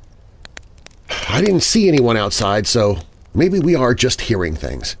down. "I didn't see anyone outside, so maybe we are just hearing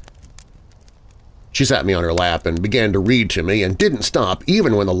things." She sat me on her lap and began to read to me and didn't stop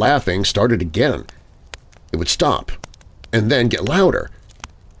even when the laughing started again. It would stop and then get louder.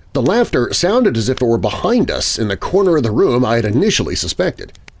 The laughter sounded as if it were behind us in the corner of the room I had initially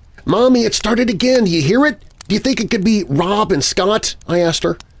suspected. "Mommy, it started again. Do you hear it? Do you think it could be Rob and Scott?" I asked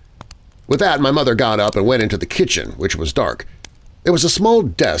her. With that, my mother got up and went into the kitchen, which was dark. There was a small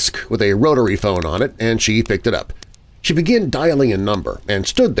desk with a rotary phone on it, and she picked it up. She began dialing a number and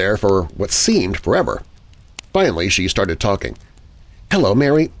stood there for what seemed forever. Finally, she started talking. "Hello,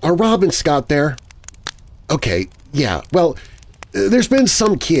 Mary. Are Rob and Scott there?" "Okay, yeah, well, there's been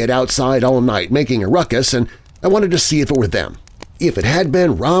some kid outside all night making a ruckus, and I wanted to see if it were them. If it had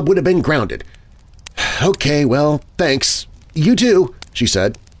been, Rob would have been grounded." "Okay, well, thanks. You too," she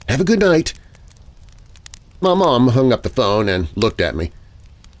said. "Have a good night." My mom hung up the phone and looked at me.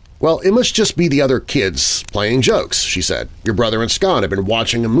 "Well, it must just be the other kids playing jokes," she said. "Your brother and Scott have been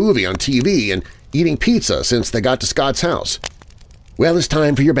watching a movie on TV and eating pizza since they got to Scott's house." "Well, it's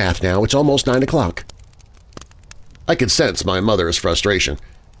time for your bath now. It's almost 9 o'clock. I could sense my mother's frustration,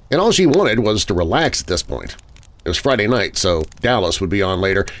 and all she wanted was to relax at this point. It was Friday night, so Dallas would be on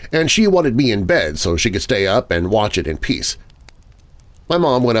later, and she wanted me in bed so she could stay up and watch it in peace. My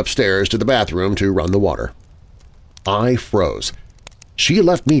mom went upstairs to the bathroom to run the water. I froze. She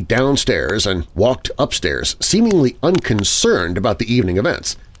left me downstairs and walked upstairs, seemingly unconcerned about the evening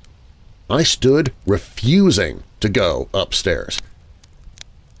events. I stood refusing to go upstairs.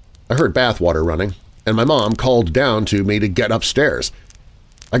 I heard bathwater running, and my mom called down to me to get upstairs.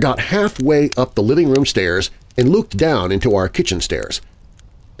 I got halfway up the living room stairs and looked down into our kitchen stairs.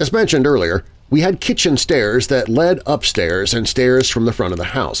 As mentioned earlier, we had kitchen stairs that led upstairs and stairs from the front of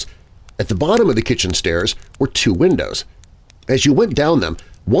the house. At the bottom of the kitchen stairs were 2 windows. As you went down them,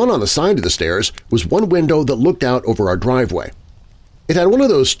 one on the side of the stairs was one window that looked out over our driveway. It had one of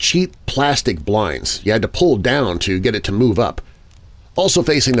those cheap plastic blinds you had to pull down to get it to move up. Also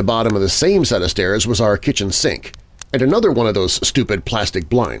facing the bottom of the same set of stairs was our kitchen sink, and another one of those stupid plastic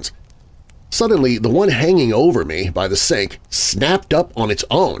blinds. Suddenly, the one hanging over me by the sink snapped up on its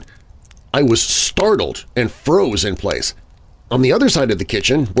own. I was startled and froze in place. On the other side of the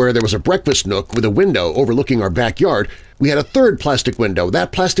kitchen, where there was a breakfast nook with a window overlooking our backyard, we had a third plastic window.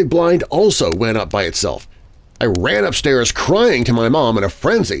 That plastic blind also went up by itself. I ran upstairs crying to my mom in a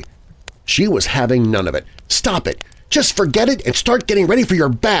frenzy. She was having none of it. "Stop it! Just forget it and start getting ready for your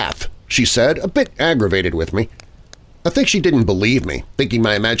bath," she said, a bit aggravated with me. I think she didn't believe me, thinking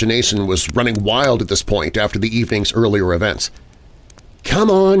my imagination was running wild at this point after the evening's earlier events.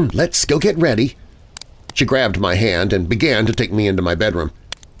 "Come on, let's go get ready." She grabbed my hand and began to take me into my bedroom.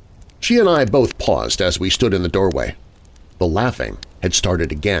 She and I both paused as we stood in the doorway. The laughing had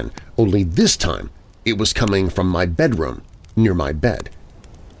started again, only this time it was coming from my bedroom, near my bed.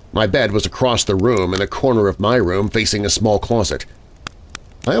 My bed was across the room in a corner of my room facing a small closet.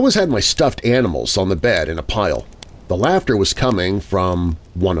 I always had my stuffed animals on the bed in a pile. The laughter was coming from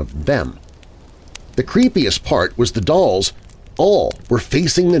one of them. The creepiest part was the dolls all were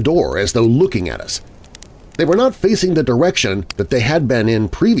facing the door as though looking at us. They were not facing the direction that they had been in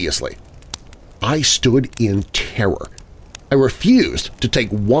previously. I stood in terror. I refused to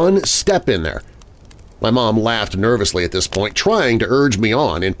take one step in there. My mom laughed nervously at this point, trying to urge me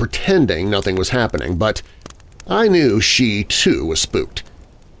on and pretending nothing was happening, but I knew she too was spooked.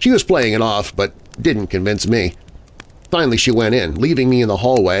 She was playing it off, but didn't convince me. Finally, she went in, leaving me in the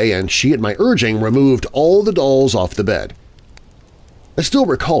hallway, and she, at my urging, removed all the dolls off the bed. I still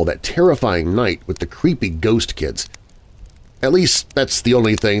recall that terrifying night with the creepy ghost kids. At least that's the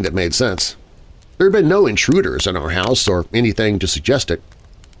only thing that made sense. There had been no intruders in our house or anything to suggest it.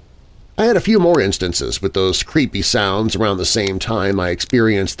 I had a few more instances with those creepy sounds around the same time I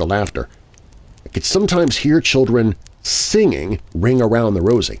experienced the laughter. I could sometimes hear children singing Ring Around the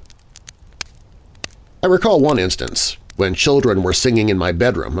Rosie. I recall one instance when children were singing in my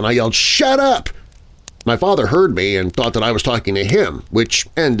bedroom and I yelled, "Shut up!" My father heard me and thought that I was talking to him, which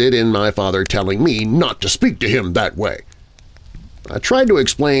ended in my father telling me not to speak to him that way. I tried to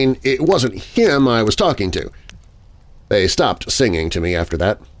explain it wasn't him I was talking to. They stopped singing to me after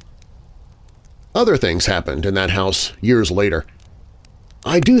that. Other things happened in that house years later.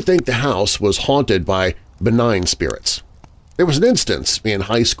 I do think the house was haunted by benign spirits. There was an instance in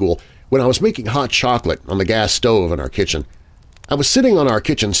high school when I was making hot chocolate on the gas stove in our kitchen. I was sitting on our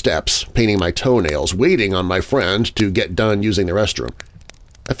kitchen steps, painting my toenails, waiting on my friend to get done using the restroom.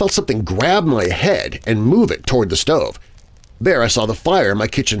 I felt something grab my head and move it toward the stove. There I saw the fire my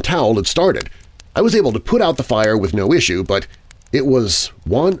kitchen towel had started. I was able to put out the fire with no issue, but it was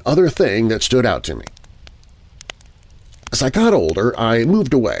one other thing that stood out to me. As I got older, I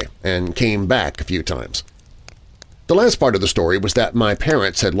moved away and came back a few times. The last part of the story was that my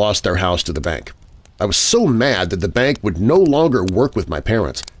parents had lost their house to the bank. I was so mad that the bank would no longer work with my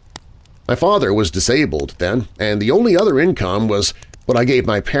parents. My father was disabled then, and the only other income was what I gave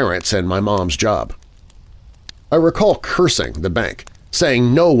my parents and my mom's job. I recall cursing the bank,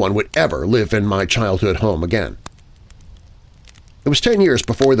 saying no one would ever live in my childhood home again. It was 10 years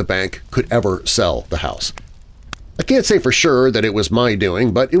before the bank could ever sell the house. I can't say for sure that it was my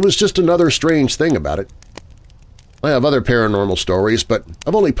doing, but it was just another strange thing about it. I have other paranormal stories, but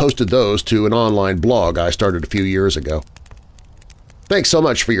I've only posted those to an online blog I started a few years ago. Thanks so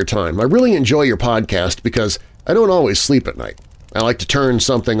much for your time. I really enjoy your podcast because I don't always sleep at night. I like to turn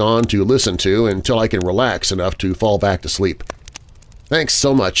something on to listen to until I can relax enough to fall back to sleep. Thanks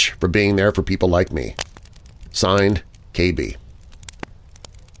so much for being there for people like me. Signed, KB.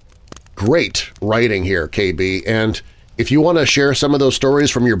 Great writing here, KB, and if you want to share some of those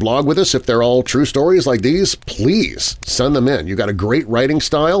stories from your blog with us, if they're all true stories like these, please send them in. You've got a great writing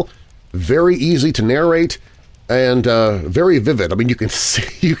style, very easy to narrate, and very vivid. I mean, you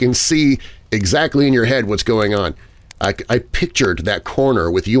can see exactly in your head what's going on. I pictured that corner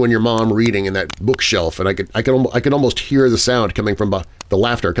with you and your mom reading in that bookshelf, and I could almost hear the sound coming from the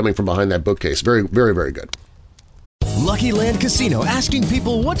laughter coming from behind that bookcase. Very, very, very good. Lucky Land Casino, asking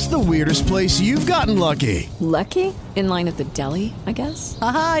people, what's the weirdest place you've gotten lucky? Lucky? In line at the deli, I guess?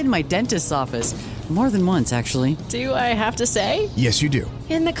 Aha, in my dentist's office. More than once, actually. Do I have to say? Yes, you do.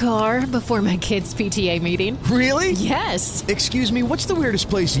 In the car before my kids' PTA meeting. Really? Yes. Excuse me, what's the weirdest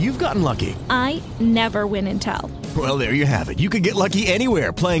place you've gotten lucky? I never win and tell. Well, there you have it. You can get lucky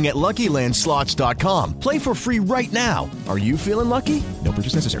anywhere, playing at LuckyLandSlots.com. Play for free right now. Are you feeling lucky? No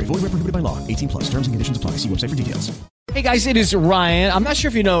purchase necessary. Void where prohibited by law. 18+. Terms and conditions apply. See website for details. Hey guys, it is Ryan. I'm not sure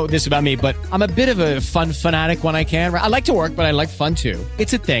if you know this about me, but I'm a bit of a fun fanatic when I can. I like to work, but I like fun too.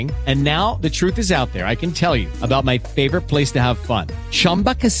 It's a thing. And now the truth is out there. I can tell you about my favorite place to have fun.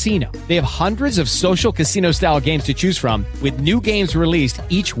 Chumba Casino. They have hundreds of social casino style games to choose from with new games released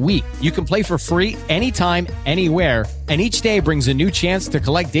each week. You can play for free anytime, anywhere. And each day brings a new chance to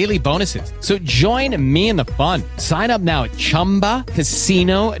collect daily bonuses. So join me in the fun. Sign up now at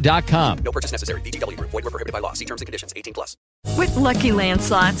ChumbaCasino.com. No purchase necessary. VGW Group. Void where prohibited by law. See terms and conditions. 18+. With Lucky Land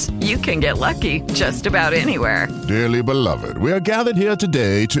Slots, you can get lucky just about anywhere. Dearly beloved, we are gathered here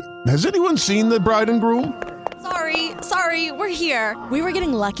today to... Has anyone seen the bride and groom? Sorry, we're here. We were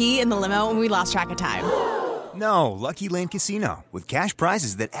getting lucky in the limo and we lost track of time. No, Lucky Land Casino, with cash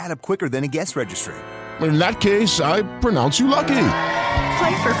prizes that add up quicker than a guest registry. In that case, I pronounce you lucky.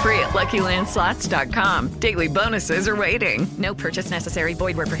 Play for free at LuckyLandSlots.com. Daily bonuses are waiting. No purchase necessary.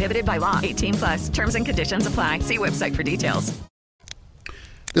 Void where prohibited by law. 18+. Terms and conditions apply. See website for details.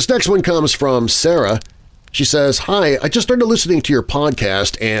 This next one comes from Sarah. She says, "Hi, I just started listening to your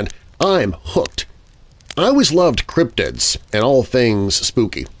podcast and I'm hooked. I always loved cryptids and all things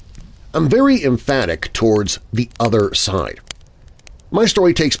spooky. I'm very emphatic towards the other side. My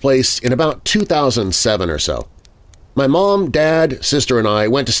story takes place in about 2007 or so. My mom, dad, sister, and I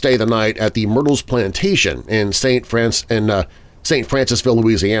went to stay the night at the Myrtles Plantation in St. Francisville,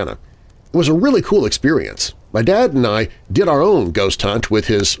 Louisiana. It was a really cool experience. My dad and I did our own ghost hunt with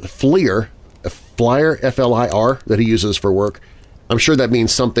his FLIR, F-L-I-R, that he uses for work. I'm sure that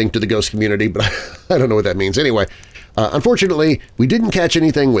means something to the ghost community, but I don't know what that means. Anyway, unfortunately, we didn't catch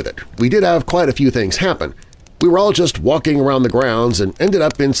anything with it. We did have quite a few things happen. We were all just walking around the grounds and ended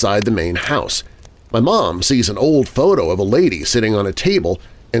up inside the main house. My mom sees an old photo of a lady sitting on a table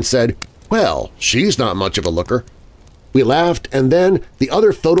and said, "Well, she's not much of a looker." We laughed, and then the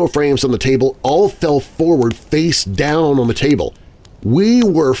other photo frames on the table all fell forward face down on the table. We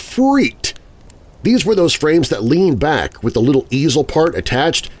were freaked. These were those frames that lean back with the little easel part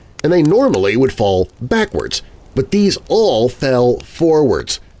attached, and they normally would fall backwards, but these all fell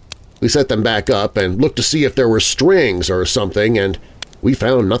forwards. We set them back up and looked to see if there were strings or something, and we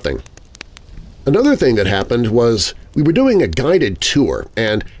found nothing. Another thing that happened was we were doing a guided tour,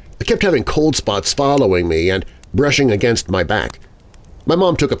 and I kept having cold spots following me and brushing against my back. My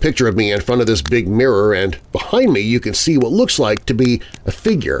mom took a picture of me in front of this big mirror, and behind me you can see what looks like to be a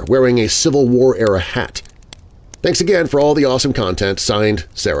figure wearing a Civil War-era hat. Thanks again for all the awesome content. Signed,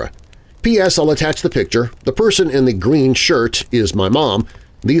 Sarah. P.S. I'll attach the picture. The person in the green shirt is my mom.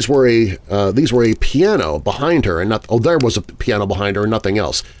 These were a piano behind her, and there was a piano behind her and nothing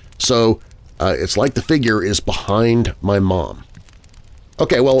else. So it's like the figure is behind my mom.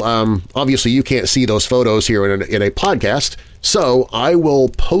 Okay, well, obviously you can't see those photos here in a podcast, so I will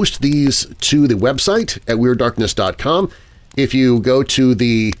post these to the website at WeirdDarkness.com. If you go to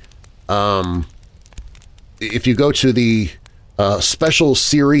the special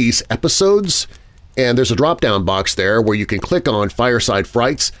series episodes, and there's a drop-down box there where you can click on Fireside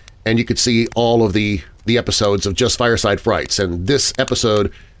Frights, and you can see all of the episodes of just Fireside Frights. And this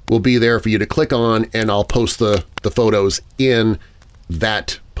episode will be there for you to click on, and I'll post the photos in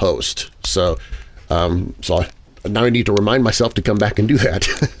that post. So now I need to remind myself to come back and do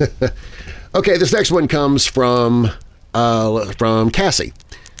that. Okay, this next one comes from Cassie.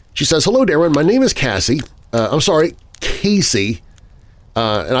 She says, "Hello, Darren. My name is Cassie. Casey.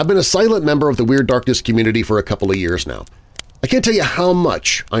 And I've been a silent member of the Weird Darkness community for a couple of years now. I can't tell you how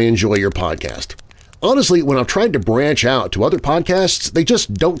much I enjoy your podcast. Honestly, when I've tried to branch out to other podcasts, they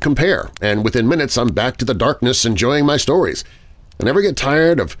just don't compare, and within minutes I'm back to the darkness enjoying my stories. I never get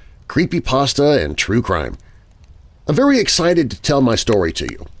tired of creepypasta and true crime. I'm very excited to tell my story to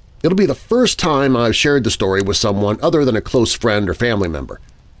you. It'll be the first time I've shared the story with someone other than a close friend or family member.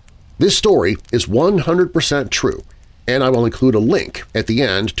 This story is 100% true, and I will include a link at the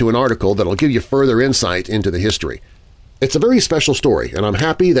end to an article that'll give you further insight into the history. It's a very special story, and I'm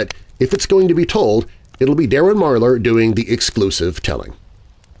happy that if it's going to be told, it'll be Darren Marlar doing the exclusive telling.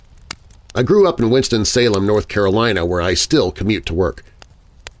 I grew up in Winston-Salem, North Carolina, where I still commute to work.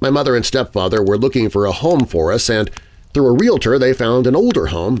 My mother and stepfather were looking for a home for us, and through a realtor they found an older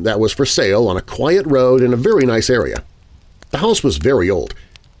home that was for sale on a quiet road in a very nice area. The house was very old.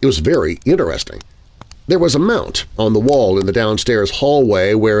 It was very interesting. There was a mount on the wall in the downstairs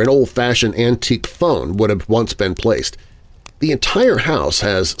hallway where an old-fashioned antique phone would have once been placed. The entire house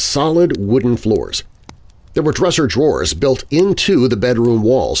has solid wooden floors. There were dresser drawers built into the bedroom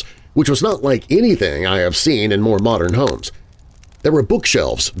walls, which was not like anything I have seen in more modern homes. There were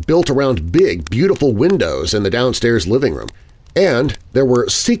bookshelves built around big, beautiful windows in the downstairs living room, and there were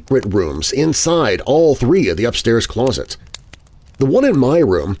secret rooms inside all three of the upstairs closets. The one in my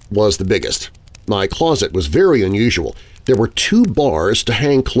room was the biggest. My closet was very unusual. There were 2 bars to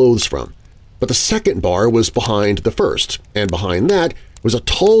hang clothes from, but the second bar was behind the first, and behind that was a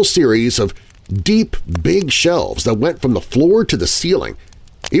tall series of deep, big shelves that went from the floor to the ceiling.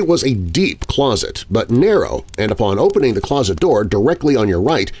 It was a deep closet, but narrow, and upon opening the closet door directly on your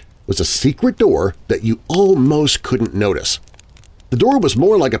right was a secret door that you almost couldn't notice. The door was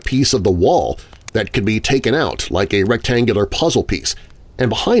more like a piece of the wall that could be taken out like a rectangular puzzle piece, and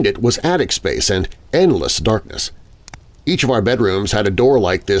behind it was attic space and endless darkness. Each of our bedrooms had a door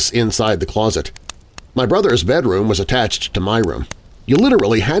like this inside the closet. My brother's bedroom was attached to my room. You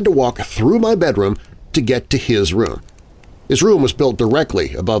literally had to walk through my bedroom to get to his room. His room was built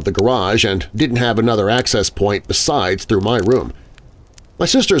directly above the garage and didn't have another access point besides through my room. My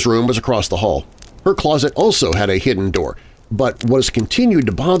sister's room was across the hall. Her closet also had a hidden door, but what has continued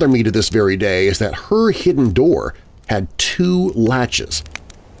to bother me to this very day is that her hidden door had 2 latches.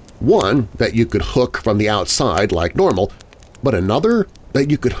 One that you could hook from the outside like normal, but another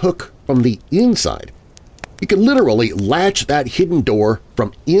that you could hook from the inside. You could literally latch that hidden door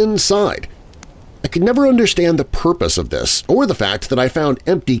from inside. I could never understand the purpose of this or the fact that I found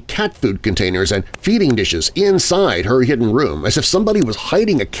empty cat food containers and feeding dishes inside her hidden room, as if somebody was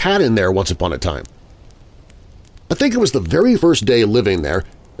hiding a cat in there once upon a time. I think it was the very first day living there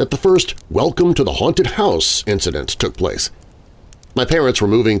that the first "Welcome to the Haunted House" incident took place. My parents were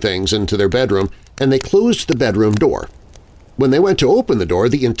moving things into their bedroom, and they closed the bedroom door. When they went to open the door,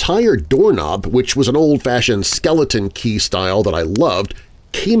 the entire doorknob, which was an old-fashioned skeleton key style that I loved,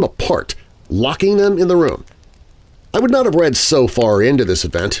 came apart, locking them in the room. I would not have read so far into this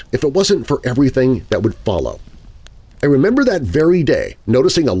event if it wasn't for everything that would follow. I remember that very day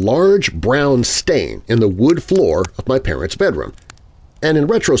noticing a large brown stain in the wood floor of my parents' bedroom. And in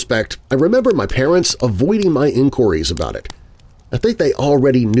retrospect, I remember my parents avoiding my inquiries about it. I think they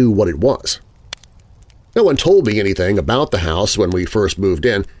already knew what it was. No one told me anything about the house when we first moved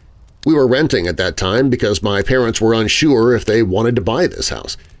in. We were renting at that time because my parents were unsure if they wanted to buy this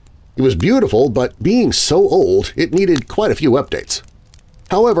house. It was beautiful, but being so old, it needed quite a few updates.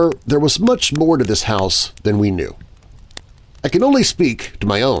 However, there was much more to this house than we knew. I can only speak to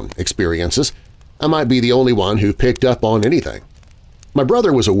my own experiences. I might be the only one who picked up on anything. My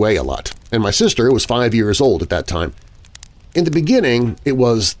brother was away a lot, and my sister was 5 years old at that time. In the beginning, it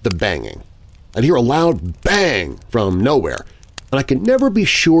was the banging. I'd hear a loud bang from nowhere, and I could never be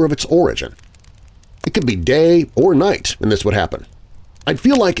sure of its origin. It could be day or night, and this would happen. I'd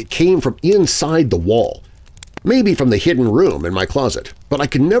feel like it came from inside the wall, maybe from the hidden room in my closet, but I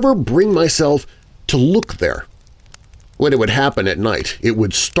could never bring myself to look there. When it would happen at night, it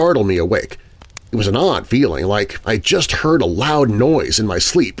would startle me awake. It was an odd feeling, like I just heard a loud noise in my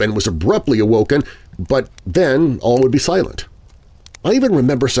sleep and was abruptly awoken, but then all would be silent. I even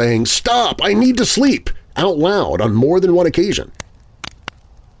remember saying, "Stop! I need to sleep!" out loud on more than one occasion.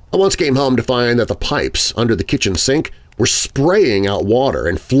 I once came home to find that the pipes under the kitchen sink were spraying out water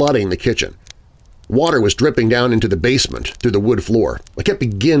and flooding the kitchen. Water was dripping down into the basement through the wood floor. I can't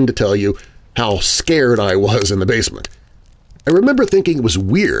begin to tell you how scared I was in the basement. I remember thinking it was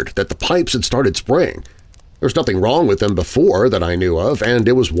weird that the pipes had started spraying. There was nothing wrong with them before that I knew of, and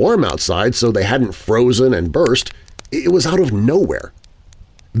it was warm outside, so they hadn't frozen and burst. It was out of nowhere.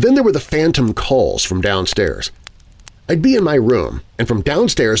 Then there were the phantom calls from downstairs. I'd be in my room, and from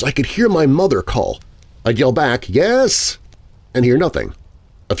downstairs I could hear my mother call. I'd yell back, "Yes," and hear nothing.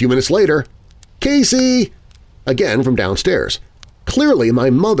 A few minutes later, "Casey!" again from downstairs. Clearly my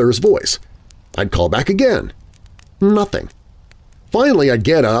mother's voice. I'd call back again. Nothing. Finally, I'd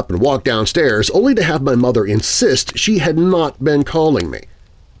get up and walk downstairs only to have my mother insist she had not been calling me.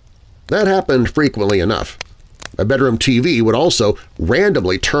 That happened frequently enough. My bedroom TV would also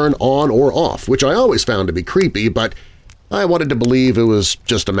randomly turn on or off, which I always found to be creepy, but I wanted to believe it was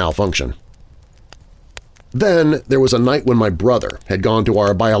just a malfunction. Then there was a night when my brother had gone to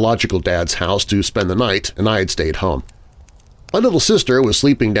our biological dad's house to spend the night and I had stayed home. My little sister was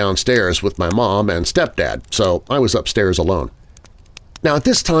sleeping downstairs with my mom and stepdad, so I was upstairs alone. Now at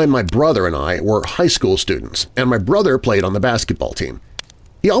this time my brother and I were high school students, and my brother played on the basketball team.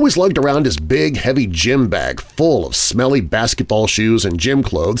 He always lugged around his big, heavy gym bag full of smelly basketball shoes and gym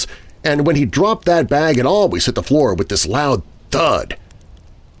clothes, and when he dropped that bag it always hit the floor with this loud thud.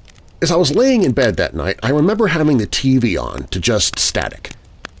 As I was laying in bed that night, I remember having the TV on to just static.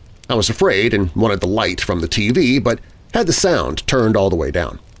 I was afraid and wanted the light from the TV, but had the sound turned all the way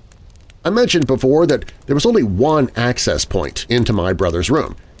down. I mentioned before that there was only one access point into my brother's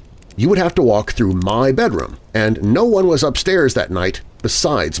room. You would have to walk through my bedroom, and no one was upstairs that night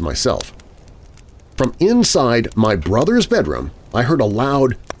besides myself. From inside my brother's bedroom, I heard a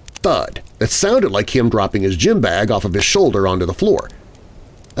loud thud that sounded like him dropping his gym bag off of his shoulder onto the floor.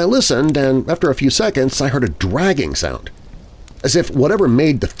 I listened, and after a few seconds I heard a dragging sound, as if whatever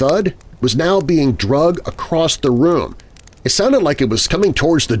made the thud was now being dragged across the room. It sounded like it was coming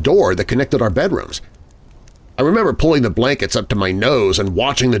towards the door that connected our bedrooms. I remember pulling the blankets up to my nose and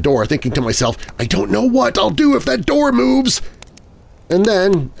watching the door, thinking to myself, "I don't know what I'll do if that door moves." And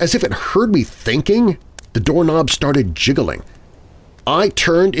then, as if it heard me thinking, the doorknob started jiggling. I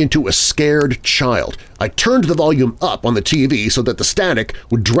turned into a scared child. I turned the volume up on the TV so that the static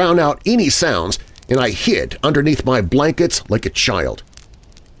would drown out any sounds, and I hid underneath my blankets like a child.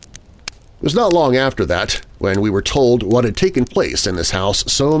 It was not long after that when we were told what had taken place in this house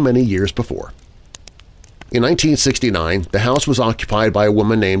so many years before. In 1969, the house was occupied by a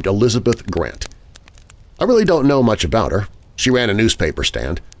woman named Elizabeth Grant. I really don't know much about her. She ran a newspaper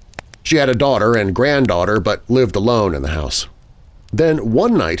stand. She had a daughter and granddaughter but lived alone in the house. Then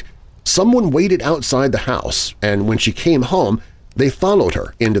one night, someone waited outside the house, and when she came home, they followed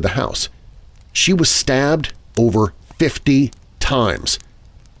her into the house. She was stabbed over 50 times.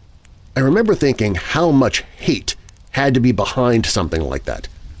 I remember thinking how much hate had to be behind something like that.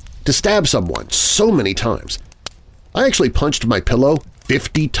 To stab someone so many times. I actually punched my pillow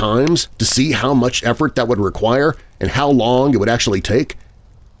 50 times to see how much effort that would require and how long it would actually take.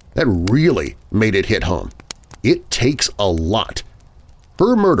 That really made it hit home. It takes a lot.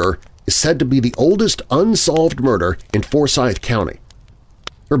 Her murder is said to be the oldest unsolved murder in Forsyth County.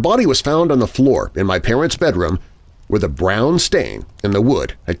 Her body was found on the floor in my parents' bedroom where the brown stain in the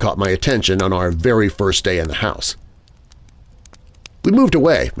wood had caught my attention on our very first day in the house. We moved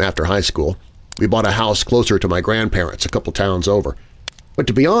away after high school. We bought a house closer to my grandparents a couple towns over. But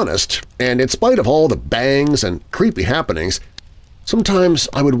to be honest, and in spite of all the bangs and creepy happenings, sometimes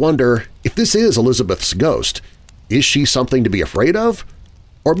I would wonder if this is Elizabeth's ghost. Is she something to be afraid of?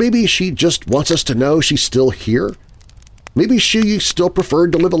 Or maybe she just wants us to know she's still here? Maybe she still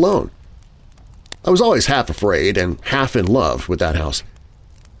preferred to live alone. I was always half afraid and half in love with that house.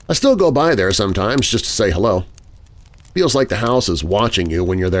 I still go by there sometimes just to say hello. Feels like the house is watching you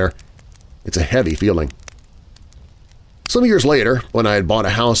when you're there. It's a heavy feeling. Some years later, when I had bought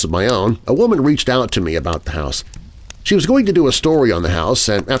a house of my own, a woman reached out to me about the house. She was going to do a story on the house,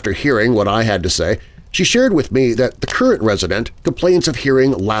 and after hearing what I had to say, she shared with me that the current resident complains of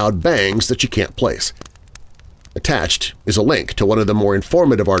hearing loud bangs that she can't place. Attached is a link to one of the more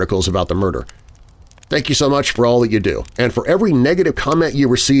informative articles about the murder. Thank you so much for all that you do, and for every negative comment you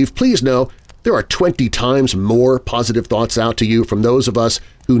receive, please know there are 20 times more positive thoughts out to you from those of us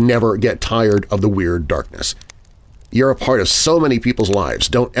who never get tired of the weird darkness. You're a part of so many people's lives.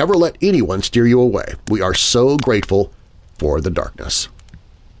 Don't ever let anyone steer you away. We are so grateful for the darkness.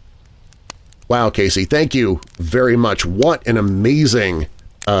 Wow, Casey, thank you very much. What an amazing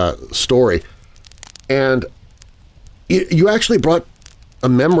story. And you actually brought a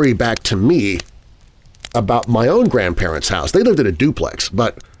memory back to me about my own grandparents' house. They lived in a duplex,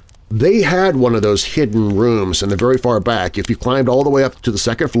 but they had one of those hidden rooms in the very far back. If you climbed all the way up to the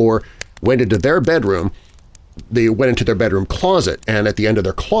second floor, went into their bedroom, they went into their bedroom closet, and at the end of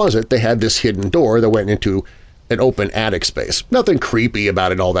their closet, they had this hidden door that went into an open attic space. Nothing creepy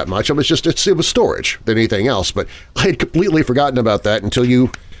about it all that much. It was storage than anything else, but I had completely forgotten about that until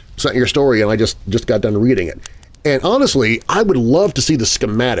you sent your story, and I just got done reading it. And honestly, I would love to see the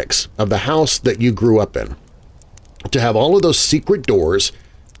schematics of the house that you grew up in. To have all of those secret doors,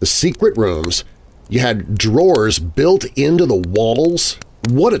 the secret rooms, you had drawers built into the walls.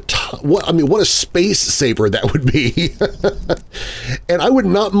 What a space saver that would be. And I would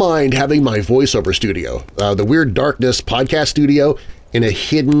not mind having my voiceover studio, the Weird Darkness podcast studio, in a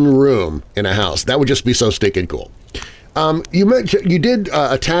hidden room in a house. That would just be so stinking cool. You did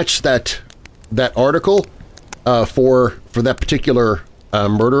attach that article for that particular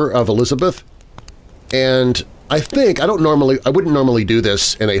murder of Elizabeth, and I wouldn't normally do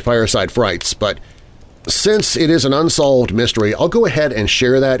this in a Fireside Frights, but since it is an unsolved mystery, I'll go ahead and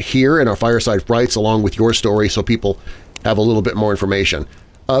share that here in our Fireside Frights along with your story so people have a little bit more information.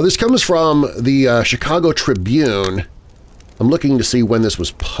 This comes from the Chicago Tribune. I'm looking to see when this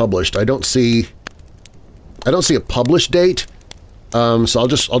was published. I don't see a published date, so I'll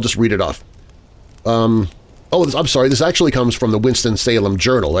just read it off. I'm sorry, this actually comes from the Winston-Salem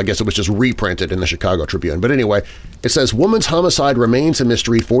Journal. I guess it was just reprinted in the Chicago Tribune. But anyway, it says, "Woman's homicide remains a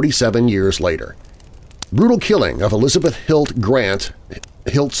mystery 47 years later. Brutal killing of Elizabeth Hiltz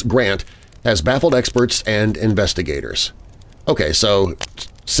Grant has baffled experts and investigators." Okay, so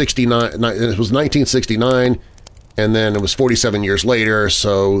it was 1969, and then it was 47 years later,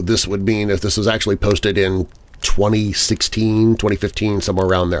 so this would mean if this was actually posted in 2016, 2015, somewhere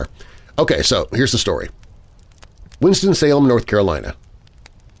around there. Okay, so here's the story. Winston-Salem, North Carolina.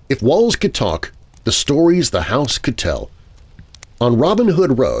 If walls could talk, the stories the house could tell. On Robin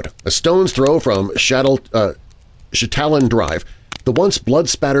Hood Road, a stone's throw from Chatelaine Drive, the once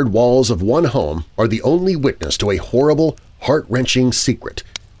blood-spattered walls of one home are the only witness to a horrible, heart-wrenching secret,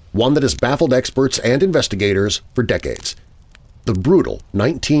 one that has baffled experts and investigators for decades. The brutal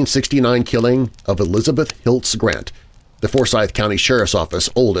 1969 killing of Elizabeth Hiltz Grant, the Forsyth County Sheriff's Office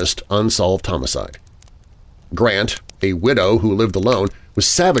oldest unsolved homicide. Grant, a widow who lived alone, was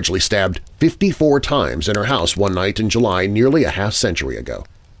savagely stabbed 54 times in her house one night in July nearly a half-century ago.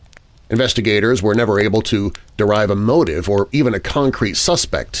 Investigators were never able to derive a motive or even a concrete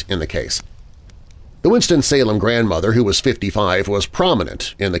suspect in the case. The Winston-Salem grandmother, who was 55, was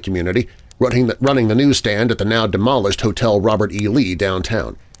prominent in the community, running the newsstand at the now-demolished Hotel Robert E. Lee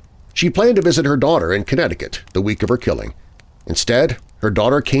downtown. She planned to visit her daughter in Connecticut the week of her killing. Instead, her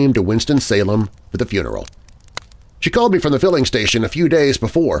daughter came to Winston-Salem for the funeral. "She called me from the filling station a few days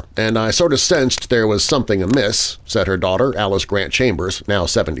before, and I sort of sensed there was something amiss," said her daughter, Alice Grant Chambers, now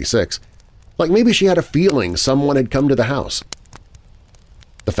 76. "Like maybe she had a feeling someone had come to the house."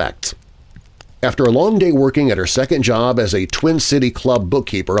 The facts. After a long day working at her second job as a Twin City Club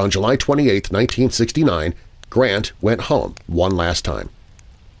bookkeeper on July 28, 1969, Grant went home one last time.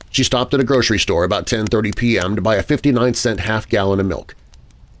 She stopped at a grocery store about 10:30 p.m. to buy a 59-cent half-gallon of milk.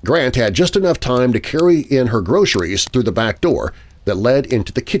 Grant had just enough time to carry in her groceries through the back door that led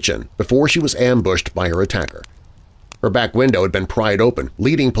into the kitchen before she was ambushed by her attacker. Her back window had been pried open,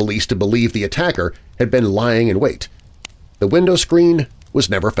 leading police to believe the attacker had been lying in wait. The window screen was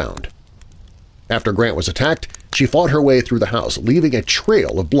never found. After Grant was attacked, she fought her way through the house, leaving a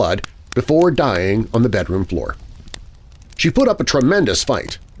trail of blood before dying on the bedroom floor. She put up a tremendous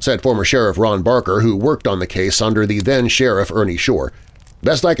fight, said former Sheriff Ron Barker, who worked on the case under the then-Sheriff Ernie Shore.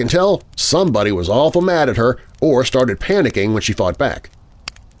 Best I can tell, somebody was awful mad at her or started panicking when she fought back.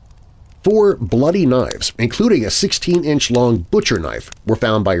 4 bloody knives, including a 16-inch-long butcher knife, were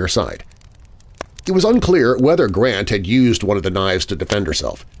found by her side. It was unclear whether Grant had used one of the knives to defend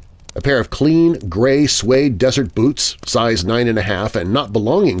herself. A pair of clean, gray suede desert boots, size 9.5 and not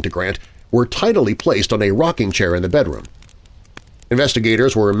belonging to Grant, were tidily placed on a rocking chair in the bedroom.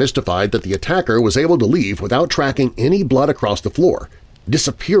 Investigators were mystified that the attacker was able to leave without tracking any blood across the floor,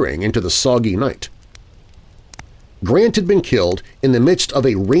 disappearing into the soggy night. Grant had been killed in the midst of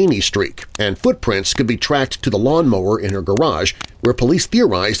a rainy streak, and footprints could be tracked to the lawnmower in her garage, where police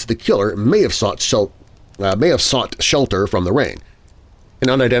theorized the killer may have sought shelter from the rain. An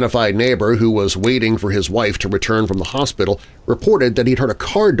unidentified neighbor who was waiting for his wife to return from the hospital reported that he'd heard a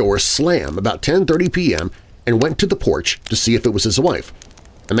car door slam about 10:30 p.m. and went to the porch to see if it was his wife.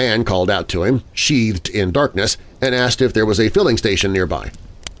 A man called out to him, sheathed in darkness, and asked if there was a filling station nearby.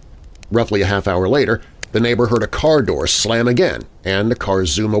 Roughly a half hour later, the neighbor heard a car door slam again and the car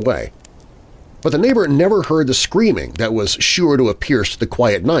zoom away. But the neighbor never heard the screaming that was sure to have pierced the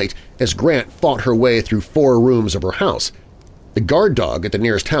quiet night as Grant fought her way through 4 rooms of her house. The guard dog at the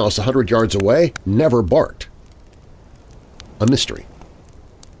nearest house 100 yards away never barked. A mystery.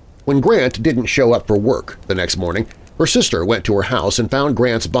 When Grant didn't show up for work the next morning, her sister went to her house and found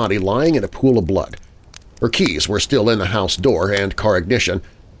Grant's body lying in a pool of blood. Her keys were still in the house door and car ignition,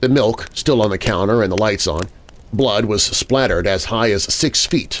 the milk still on the counter and the lights on. Blood was splattered as high as 6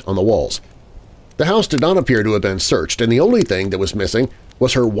 feet on the walls. The house did not appear to have been searched, and the only thing that was missing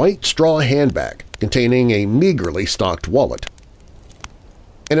was her white straw handbag containing a meagerly stocked wallet.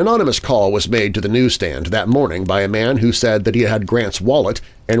 An anonymous call was made to the newsstand that morning by a man who said that he had Grant's wallet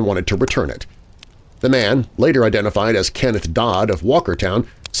and wanted to return it. The man, later identified as Kenneth Dodd of Walkertown,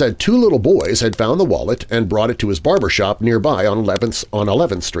 said 2 little boys had found the wallet and brought it to his barbershop nearby on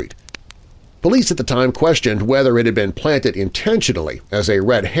 11th Street. Police at the time questioned whether it had been planted intentionally as a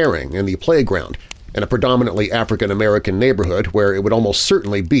red herring in the playground in a predominantly African-American neighborhood where it would almost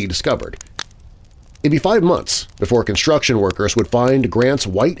certainly be discovered. It'd be 5 months before construction workers would find Grant's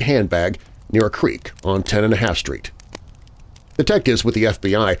white handbag near a creek on 10.5 Street. Detectives with the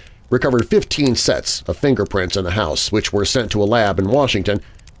FBI recovered 15 sets of fingerprints in the house, which were sent to a lab in Washington,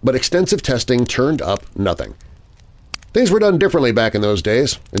 but extensive testing turned up nothing. Things were done differently back in those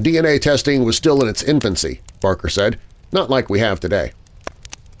days, and DNA testing was still in its infancy, Barker said, not like we have today.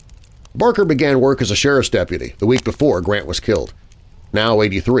 Barker began work as a sheriff's deputy the week before Grant was killed. Now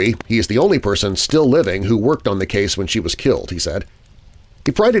 83, he is the only person still living who worked on the case when she was killed, he said.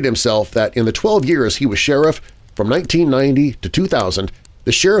 He prided himself that in the 12 years he was sheriff, from 1990 to 2000,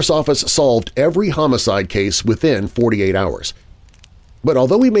 the sheriff's office solved every homicide case within 48 hours. But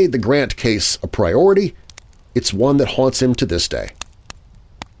although he made the Grant case a priority, it's one that haunts him to this day.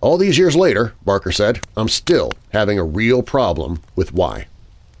 All these years later, Barker said, I'm still having a real problem with why.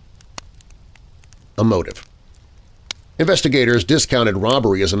 A motive. Investigators discounted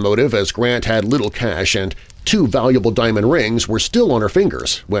robbery as a motive as Grant had little cash and 2 valuable diamond rings were still on her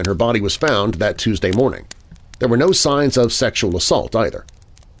fingers when her body was found that Tuesday morning. There were no signs of sexual assault either.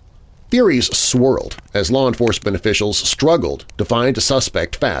 Theories swirled as law enforcement officials struggled to find a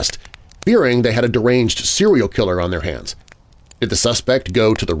suspect fast, fearing they had a deranged serial killer on their hands. Did the suspect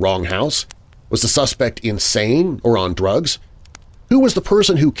go to the wrong house? Was the suspect insane or on drugs? Who was the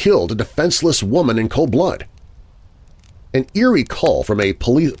person who killed a defenseless woman in cold blood? An eerie call from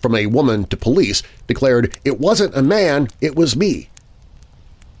a woman to police declared, "It wasn't a man, it was me."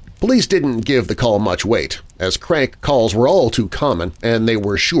 Police didn't give the call much weight, as crank calls were all too common and they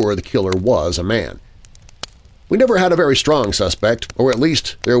were sure the killer was a man. "We never had a very strong suspect, or at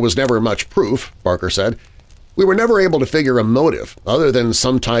least there was never much proof," Barker said. "We were never able to figure a motive other than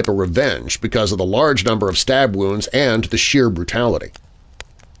some type of revenge because of the large number of stab wounds and the sheer brutality."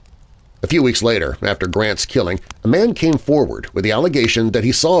 A few weeks later, after Grant's killing, a man came forward with the allegation that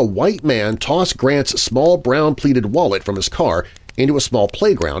he saw a white man toss Grant's small brown pleated wallet from his car into a small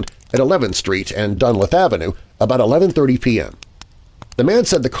playground at 11th Street and Dunleth Avenue about 11:30 p.m. The man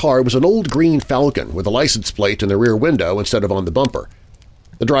said the car was an old green Falcon with a license plate in the rear window instead of on the bumper.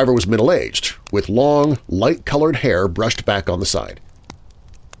 The driver was middle-aged, with long, light-colored hair brushed back on the side.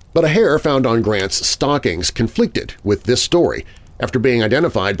 But a hair found on Grant's stockings conflicted with this story after being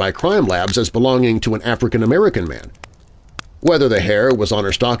identified by crime labs as belonging to an African-American man. Whether the hair was on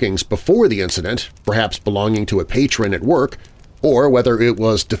her stockings before the incident, perhaps belonging to a patron at work, or whether it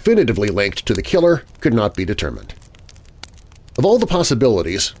was definitively linked to the killer could not be determined. Of all the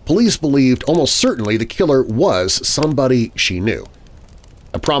possibilities, police believed almost certainly the killer was somebody she knew.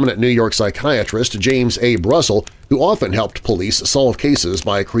 A prominent New York psychiatrist, James A. Russell, who often helped police solve cases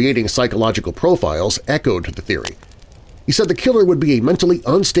by creating psychological profiles, echoed the theory. He said the killer would be a mentally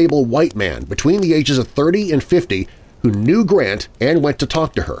unstable white man between the ages of 30 and 50 who knew Grant and went to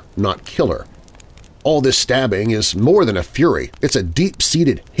talk to her, not kill her. All this stabbing is more than a fury, it's a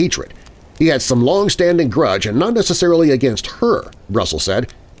deep-seated hatred. He had some long-standing grudge and not necessarily against her, Russell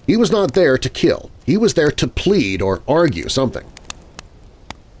said. He was not there to kill, he was there to plead or argue something.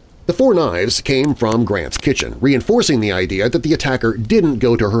 The 4 knives came from Grant's kitchen, reinforcing the idea that the attacker didn't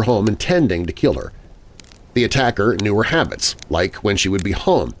go to her home intending to kill her. The attacker knew her habits, like when she would be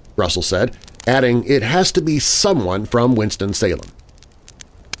home, Russell said, adding, "It has to be someone from Winston-Salem."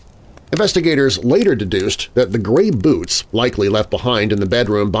 Investigators later deduced that the gray boots, likely left behind in the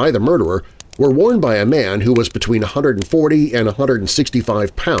bedroom by the murderer, were worn by a man who was between 140 and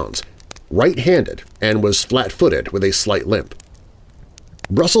 165 pounds, right-handed, and was flat-footed with a slight limp.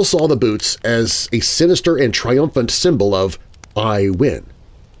 Russell saw the boots as a sinister and triumphant symbol of "I win."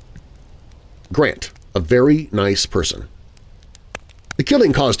 Grant, a very nice person. The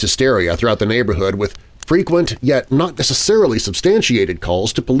killing caused hysteria throughout the neighborhood with frequent yet not necessarily substantiated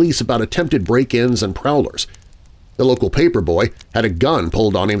calls to police about attempted break-ins and prowlers. The local paper boy had a gun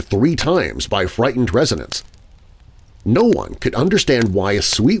pulled on him 3 times by frightened residents. No one could understand why a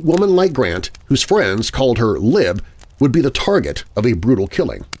sweet woman like Grant, whose friends called her Lib, would be the target of a brutal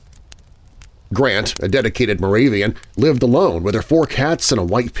killing. Grant, a dedicated Moravian, lived alone with her 4 cats and a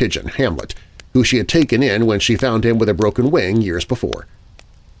white pigeon, Hamlet, who she had taken in when she found him with a broken wing years before.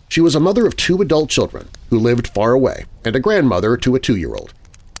 She was a mother of 2 adult children who lived far away and a grandmother to a 2-year-old.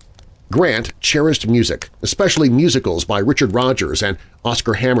 Grant cherished music, especially musicals by Richard Rodgers and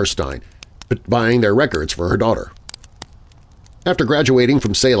Oscar Hammerstein, buying their records for her daughter. After graduating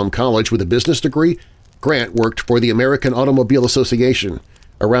from Salem College with a business degree, Grant worked for the American Automobile Association,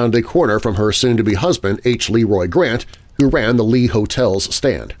 around a corner from her soon-to-be husband H. Leroy Grant, who ran the Lee Hotel's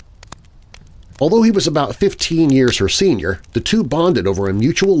stand. Although he was about 15 years her senior, the two bonded over a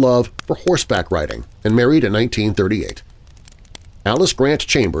mutual love for horseback riding and married in 1938. Alice Grant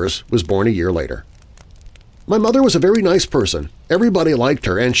Chambers was born a year later. "My mother was a very nice person. Everybody liked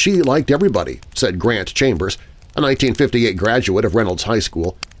her, and she liked everybody," said Grant Chambers, a 1958 graduate of Reynolds High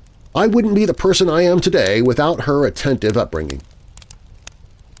School. "I wouldn't be the person I am today without her attentive upbringing."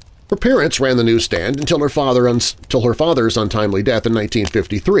 Her parents ran the newsstand until her father's untimely death in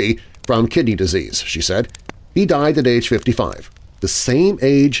 1953 from kidney disease, she said. He died at age 55, the same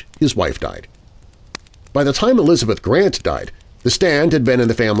age his wife died. By the time Elizabeth Grant died, the stand had been in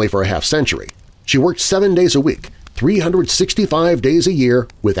the family for a half-century. She worked 7 days a week, 365 days a year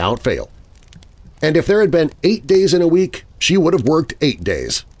without fail. And if there had been 8 days in a week, she would have worked 8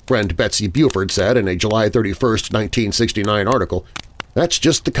 days, friend Betsy Buford said in a July 31, 1969 article. That's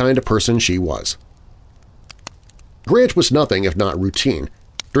just the kind of person she was. Grant was nothing if not routine,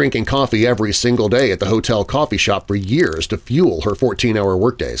 drinking coffee every single day at the hotel coffee shop for years to fuel her 14-hour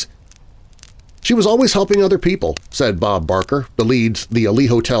workdays. "She was always helping other people," said Bob Barker, the Lee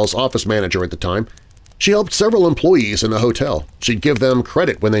Hotel's office manager at the time. "She helped several employees in the hotel. She'd give them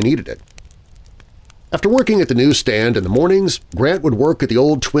credit when they needed it." After working at the newsstand in the mornings, Grant would work at the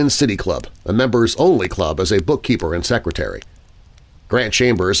old Twin City Club, a members-only club, as a bookkeeper and secretary. Grant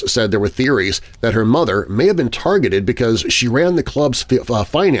Chambers said there were theories that her mother may have been targeted because she ran the club's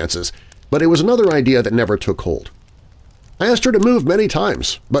finances, but it was another idea that never took hold. "I asked her to move many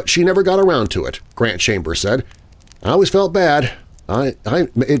times, but she never got around to it," Grant Chambers said. "I always felt bad.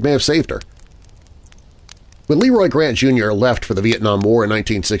 It may have saved her." When Leroy Grant Jr. left for the Vietnam War in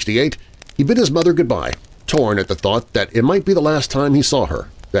 1968, he bid his mother goodbye, torn at the thought that it might be the last time he saw her,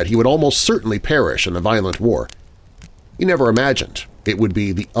 that he would almost certainly perish in the violent war. He never imagined it would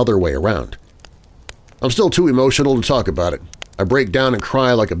be the other way around. "I'm still too emotional to talk about it. I break down and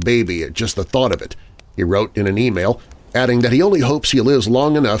cry like a baby at just the thought of it," he wrote in an email, adding that he only hopes he lives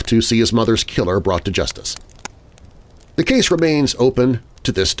long enough to see his mother's killer brought to justice. The case remains open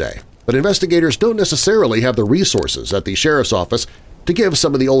to this day, but investigators don't necessarily have the resources at the sheriff's office to give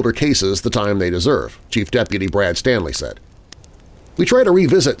some of the older cases the time they deserve, Chief Deputy Brad Stanley said. "We try to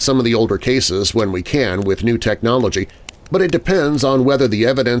revisit some of the older cases when we can with new technology, but it depends on whether the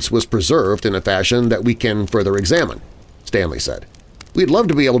evidence was preserved in a fashion that we can further examine," Stanley said. "We'd love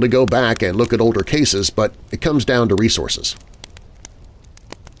to be able to go back and look at older cases, but it comes down to resources."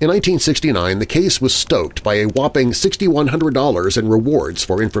 In 1969, the case was stoked by a whopping $6,100 in rewards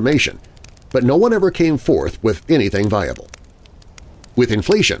for information, but no one ever came forth with anything viable. With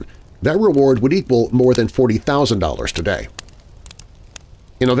inflation, that reward would equal more than $40,000 today.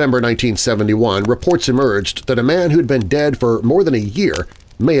 In November 1971, reports emerged that a man who'd been dead for more than a year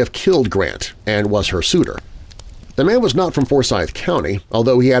may have killed Grant and was her suitor. The man was not from Forsyth County,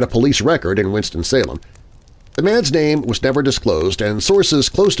 although he had a police record in Winston-Salem. The man's name was never disclosed, and sources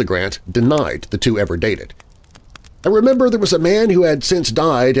close to Grant denied the two ever dated. "I remember there was a man who had since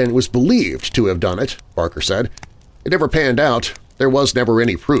died and was believed to have done it," Barker said. "It never panned out. There was never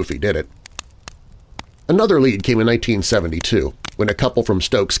any proof he did it." Another lead came in 1972, when a couple from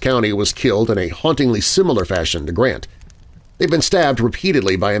Stokes County was killed in a hauntingly similar fashion to Grant. They'd been stabbed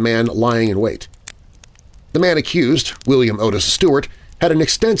repeatedly by a man lying in wait. The man accused, William Otis Stewart, had an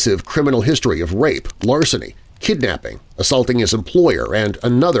extensive criminal history of rape, larceny, kidnapping, assaulting his employer, and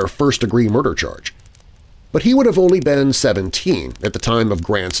another first-degree murder charge. But he would have only been 17 at the time of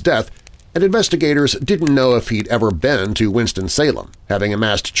Grant's death, and investigators didn't know if he'd ever been to Winston-Salem, having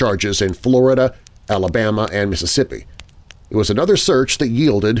amassed charges in Florida, Alabama, and Mississippi. It was another search that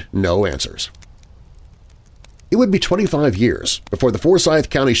yielded no answers. It would be 25 years before the Forsyth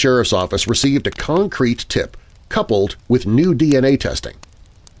County Sheriff's Office received a concrete tip coupled with new DNA testing.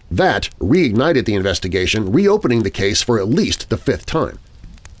 That reignited the investigation, reopening the case for at least the 5th time.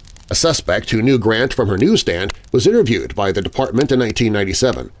 A suspect who knew Grant from her newsstand was interviewed by the department in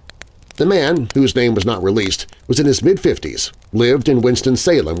 1997. The man, whose name was not released, was in his mid-50s, lived in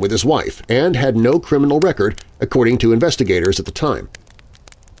Winston-Salem with his wife, and had no criminal record, according to investigators at the time.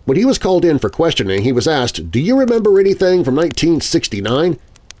 When he was called in for questioning, he was asked, "Do you remember anything from 1969?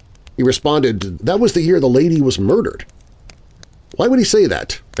 He responded, "That was the year the lady was murdered." "Why would he say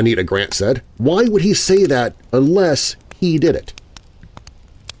that?" Anita Grant said. "Why would he say that unless he did it?"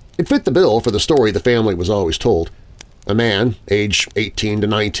 It fit the bill for the story the family was always told. A man, age 18 to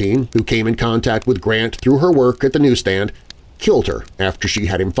 19, who came in contact with Grant through her work at the newsstand, killed her after she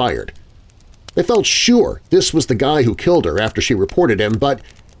had him fired. They felt sure this was the guy who killed her after she reported him, but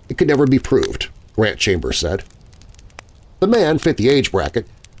it could never be proved, Grant Chambers said. The man fit the age bracket,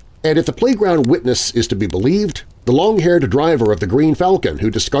 and if the playground witness is to be believed, the long-haired driver of the Green Falcon who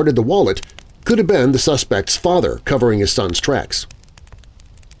discarded the wallet could have been the suspect's father covering his son's tracks.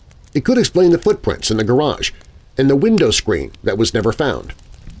 It could explain the footprints in the garage and the window screen that was never found.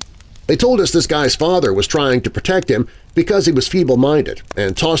 They told us this guy's father was trying to protect him because he was feeble-minded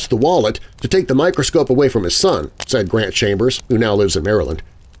and tossed the wallet to take the microscope away from his son, said Grant Chambers, who now lives in Maryland.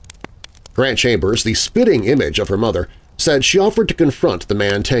 Grant Chambers, the spitting image of her mother, said she offered to confront the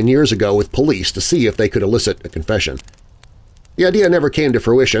man 10 years ago with police to see if they could elicit a confession. The idea never came to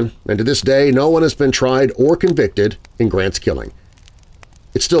fruition, and to this day no one has been tried or convicted in Grant's killing.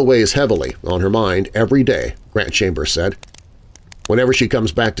 It still weighs heavily on her mind every day, Grant Chambers said. Whenever she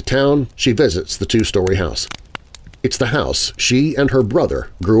comes back to town, she visits the 2-story house. It's the house she and her brother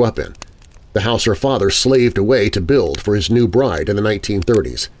grew up in, the house her father slaved away to build for his new bride in the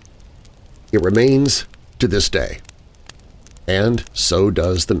 1930s. It remains to this day. And so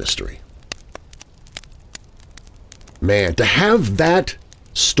does the mystery. Man, to have that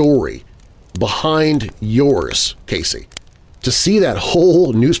story behind yours, Casey, to see that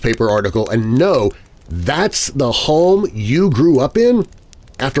whole newspaper article and know that's the home you grew up in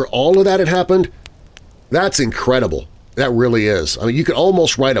after all of that had happened, that's incredible. That really is. I mean, you could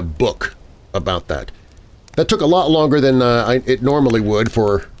almost write a book about that. That took a lot longer than it normally would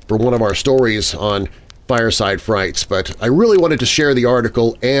for one of our stories on Fireside Frights, but I really wanted to share the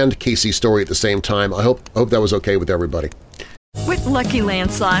article and Casey's story at the same time. I hope that was okay with everybody. With Lucky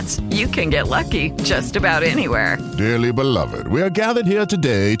Land Slots, you can get lucky just about anywhere. Dearly beloved, we are gathered here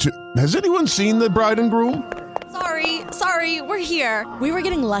today to... Has anyone seen the bride and groom? Sorry, we're here. We were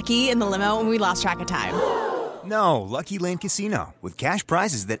getting lucky in the limo and we lost track of time. No, Lucky Land Casino, with cash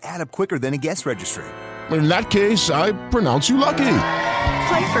prizes that add up quicker than a guest registry. In that case, I pronounce you lucky.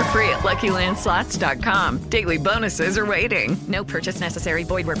 Play for free at LuckyLandSlots.com. Daily bonuses are waiting. No purchase necessary.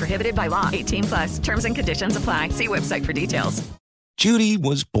 Void where prohibited by law. 18+. Terms and conditions apply. See website for details. Judy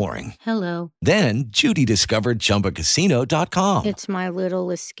was boring. Hello. Then Judy discovered ChumbaCasino.com. It's my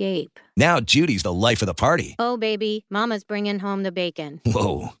little escape. Now Judy's the life of the party. Oh, baby, mama's bringing home the bacon.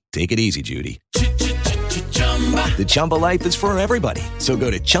 Whoa, take it easy, Judy. The Chumba life is for everybody. So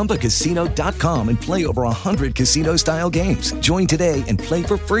go to ChumbaCasino.com and play over 100 casino-style games. Join today and play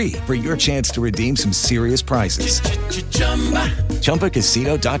for free for your chance to redeem some serious prizes.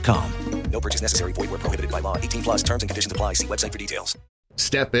 ChumbaCasino.com. No purchase necessary. Void where prohibited by law. 18+. Terms and conditions apply. See website for details.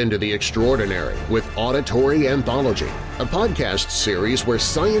 Step into the extraordinary with Auditory Anthology, a podcast series where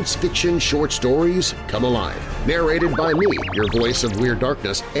science fiction short stories come alive. Narrated by me, your voice of Weird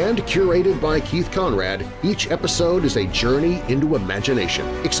Darkness, and curated by Keith Conrad, each episode is a journey into imagination.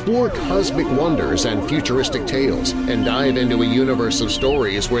 Explore cosmic wonders and futuristic tales, and dive into a universe of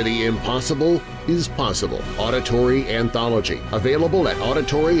stories where the impossible is possible. Auditory Anthology, available at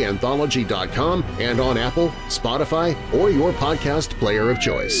auditoryanthology.com and on Apple, Spotify, or your podcast player of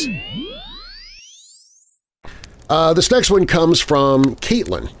choice. This next one comes from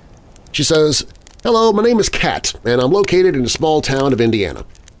Caitlin. She says, "Hello, my name is Kat, and I'm located in a small town of Indiana,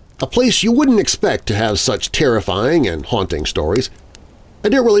 a place you wouldn't expect to have such terrifying and haunting stories. I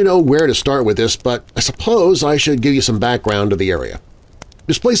didn't really know where to start with this, but I suppose I should give you some background to the area.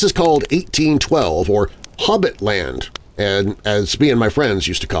 This place is called 1812, or Hobbit Land, and as me and my friends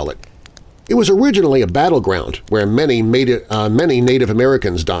used to call it. It was originally a battleground where many Native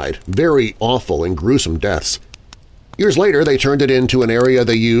Americans died, very awful and gruesome deaths. Years later, they turned it into an area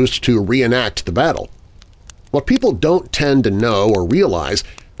they used to reenact the battle. What people don't tend to know or realize,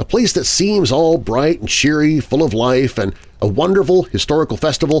 a place that seems all bright and cheery, full of life, and a wonderful historical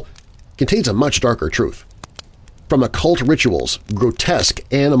festival contains a much darker truth. From occult rituals, grotesque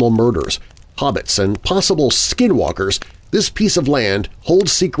animal murders, hobbits, and possible skinwalkers, this piece of land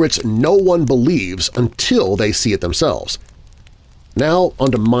holds secrets no one believes until they see it themselves. Now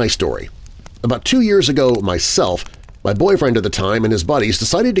onto my story. About 2 years ago myself, my boyfriend at the time and his buddies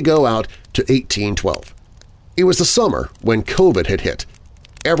decided to go out to 1812. It was the summer when COVID had hit.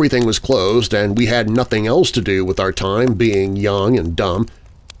 Everything was closed and we had nothing else to do with our time, being young and dumb.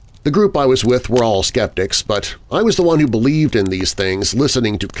 The group I was with were all skeptics, but I was the one who believed in these things,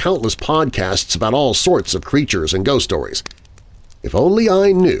 listening to countless podcasts about all sorts of creatures and ghost stories. If only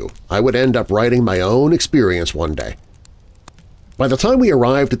I knew I would end up writing my own experience one day. By the time we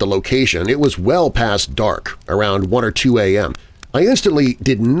arrived at the location, it was well past dark, around 1 or 2 a.m. I instantly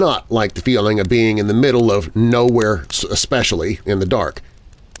did not like the feeling of being in the middle of nowhere, especially in the dark.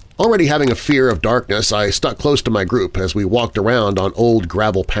 Already having a fear of darkness, I stuck close to my group as we walked around on old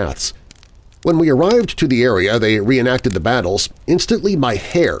gravel paths. When we arrived to the area they reenacted the battles, instantly my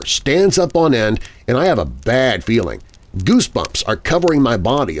hair stands up on end and I have a bad feeling. Goosebumps are covering my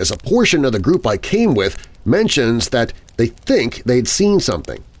body as a portion of the group I came with mentions that they think they'd seen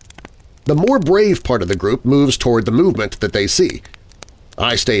something. The more brave part of the group moves toward the movement that they see.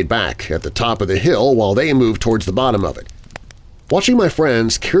 I stayed back at the top of the hill while they moved towards the bottom of it. Watching my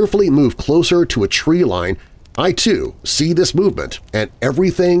friends carefully move closer to a tree line, I too see this movement and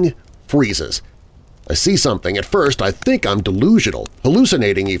everything freezes. I see something. At first I think I'm delusional,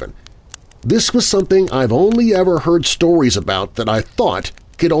 hallucinating even. This was something I've only ever heard stories about that I thought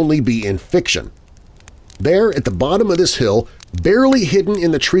could only be in fiction. There at the bottom of this hill, barely hidden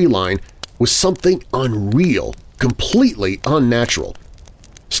in the tree line, was something unreal, completely unnatural.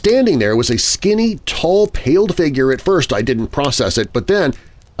 Standing there was a skinny, tall, paled figure. At first I didn't process it, but then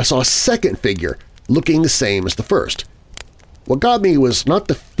I saw a second figure looking the same as the first. What got me was not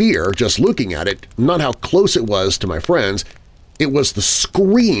the fear just looking at it, not how close it was to my friends, it was the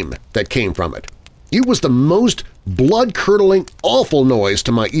scream that came from it. It was the most blood-curdling, awful noise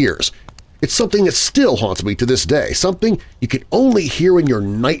to my ears. It's something that still haunts me to this day, something you can only hear in your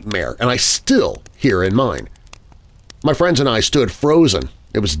nightmare, and I still hear in mine. My friends and I stood frozen.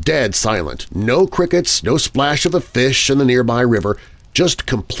 It was dead silent. No crickets, no splash of a fish in the nearby river, just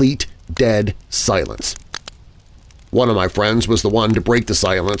complete dead silence. One of my friends was the one to break the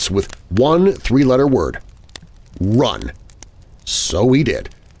silence with one 3-letter word: run. So we did.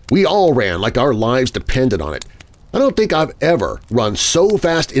 We all ran like our lives depended on it. I don't think I've ever run so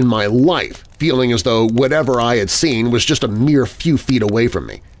fast in my life, feeling as though whatever I had seen was just a mere few feet away from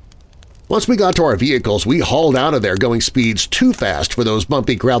me. Once we got to our vehicles, we hauled out of there going speeds too fast for those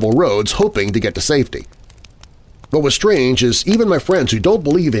bumpy gravel roads, hoping to get to safety. What was strange is even my friends who don't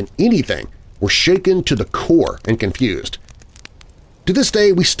believe in anything were shaken to the core and confused. To this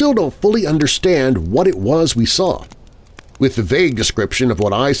day, we still don't fully understand what it was we saw. With the vague description of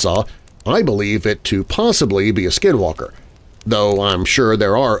what I saw, I believe it to possibly be a skinwalker, though I'm sure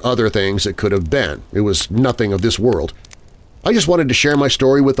there are other things it could have been. It was nothing of this world. I just wanted to share my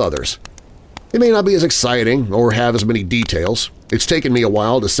story with others. It may not be as exciting or have as many details. It's taken me a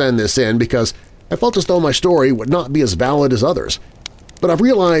while to send this in because I felt as though my story would not be as valid as others. But I've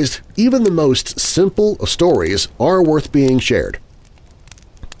realized even the most simple of stories are worth being shared.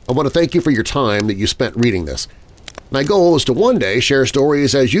 I want to thank you for your time that you spent reading this. My goal is to one day share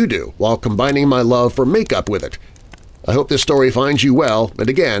stories as you do while combining my love for makeup with it. I hope this story finds you well, and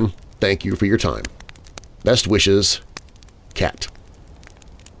again, thank you for your time. Best wishes, Kat.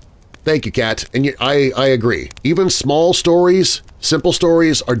 Thank you, Kat. And I agree. Even small stories, simple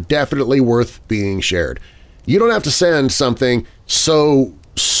stories, are definitely worth being shared. You don't have to send something so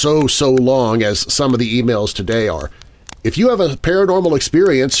long as some of the emails today are. If you have a paranormal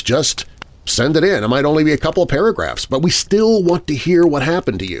experience, just send it in. It might only be a couple of paragraphs, but we still want to hear what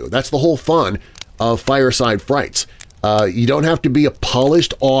happened to you. That's the whole fun of Fireside Frights. You don't have to be a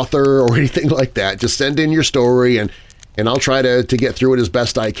polished author or anything like that. Just send in your story and I'll try to get through it as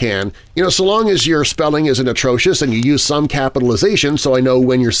best I can. You know, so long as your spelling isn't atrocious and you use some capitalization so I know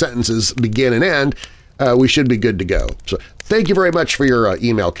when your sentences begin and end, we should be good to go. So thank you very much for your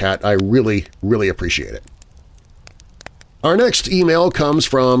email, Kat. I really, really appreciate it. Our next email comes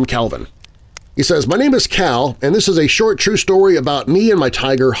from Calvin. He says, "My name is Cal, and this is a short true story about me and my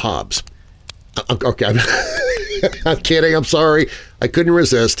tiger Hobbs." Okay, I'm kidding. I'm sorry. I couldn't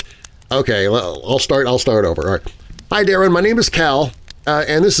resist. Okay, I'll start over. All right. Hi, Darren. My name is Cal,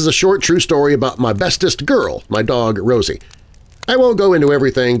 and this is a short true story about my bestest girl, my dog Rosie. I won't go into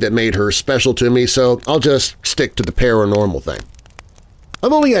everything that made her special to me, so I'll just stick to the paranormal thing.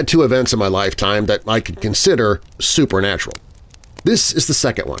 I've only had 2 events in my lifetime that I could consider supernatural. This is the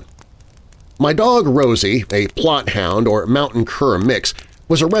second one. My dog Rosie, a Plott hound or mountain cur mix,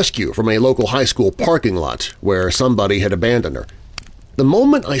 was a rescue from a local high school parking lot where somebody had abandoned her. The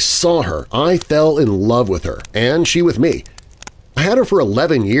moment I saw her, I fell in love with her, and she with me. I had her for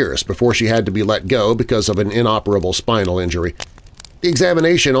 11 years before she had to be let go because of an inoperable spinal injury. The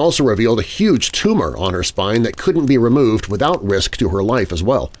examination also revealed a huge tumor on her spine that couldn't be removed without risk to her life as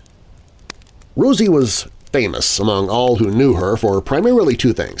well. Rosie was famous among all who knew her for primarily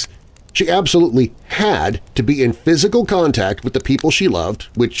 2 things. She absolutely had to be in physical contact with the people she loved,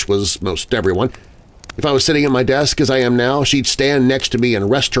 which was most everyone. If I was sitting at my desk as I am now, she'd stand next to me and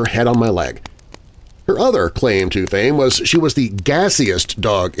rest her head on my leg. Her other claim to fame was she was the gassiest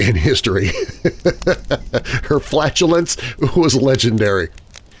dog in history. Her flatulence was legendary.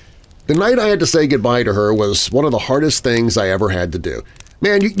 The night I had to say goodbye to her was one of the hardest things I ever had to do.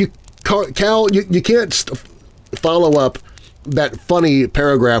 Man, Cal, you can't follow up that funny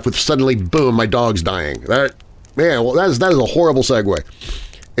paragraph with suddenly, boom, my dog's dying. That is a horrible segue.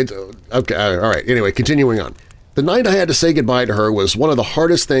 Okay, all right, anyway, continuing on. The night I had to say goodbye to her was one of the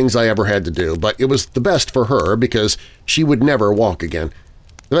hardest things I ever had to do, but it was the best for her because she would never walk again.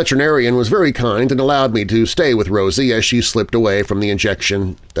 The veterinarian was very kind and allowed me to stay with Rosie as she slipped away from the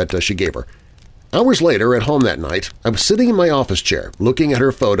injection that she gave her. Hours later, at home that night, I was sitting in my office chair looking at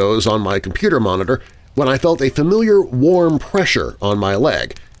her photos on my computer monitor when I felt a familiar warm pressure on my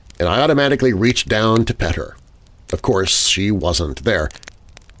leg, and I automatically reached down to pet her. Of course, she wasn't there.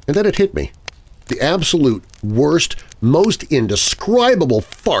 And then it hit me. The absolute worst, most indescribable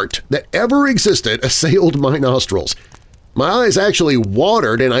fart that ever existed assailed my nostrils. My eyes actually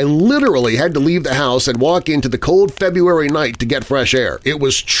watered and I literally had to leave the house and walk into the cold February night to get fresh air. It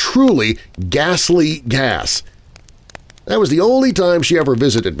was truly ghastly gas. That was the only time she ever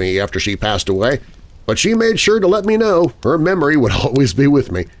visited me after she passed away, but she made sure to let me know her memory would always be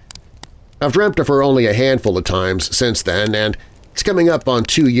with me. I've dreamt of her only a handful of times since then, and it's coming up on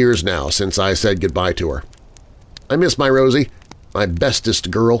 2 years now since I said goodbye to her. I miss my Rosie, my bestest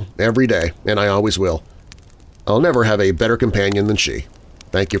girl, every day, and I always will. I'll never have a better companion than she.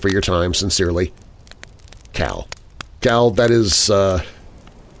 Thank you for your time. Sincerely, Cal. Cal, that is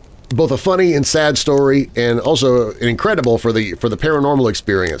both a funny and sad story and also incredible for the paranormal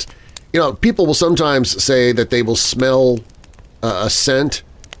experience. You know, people will sometimes say that they will smell a scent.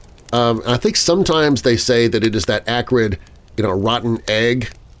 I think sometimes they say that it is that acrid, rotten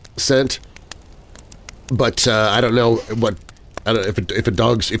egg scent. But I don't know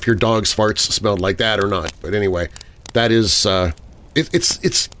if your dog's farts smelled like that or not. But anyway, that is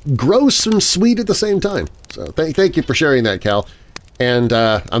it's gross and sweet at the same time. So thank you for sharing that, Cal, and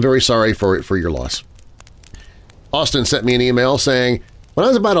I'm very sorry for your loss. Austin sent me an email saying, when I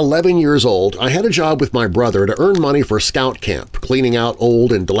was about 11 years old, I had a job with my brother to earn money for scout camp, cleaning out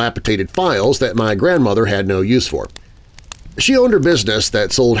old and dilapidated files that my grandmother had no use for. She owned her business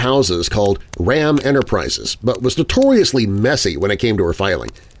that sold houses called Ram Enterprises, but was notoriously messy when it came to her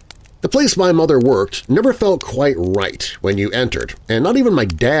filing. The place my mother worked never felt quite right when you entered, and not even my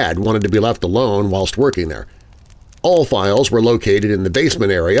dad wanted to be left alone whilst working there. All files were located in the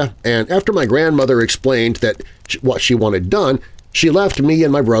basement area, and after my grandmother explained what she wanted done, she left me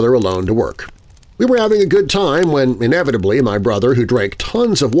and my brother alone to work. We were having a good time when, inevitably, my brother, who drank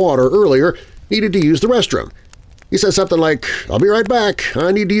tons of water earlier, needed to use the restroom. He said something like, "I'll be right back,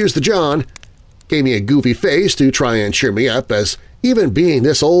 I need to use the John," gave me a goofy face to try and cheer me up, as even being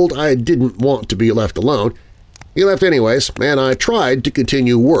this old, I didn't want to be left alone. He left anyways, and I tried to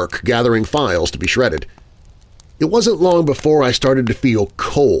continue work gathering files to be shredded. It wasn't long before I started to feel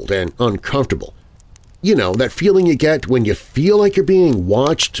cold and uncomfortable. You know, that feeling you get when you feel like you're being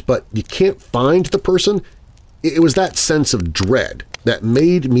watched but you can't find the person? It was that sense of dread that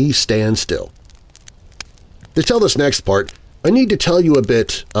made me stand still. To tell this next part, I need to tell you a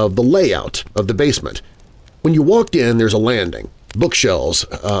bit of the layout of the basement. When you walked in, there's a landing, bookshelves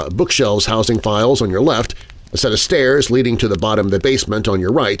housing files on your left, a set of stairs leading to the bottom of the basement on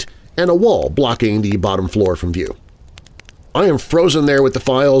your right, and a wall blocking the bottom floor from view. I am frozen there with the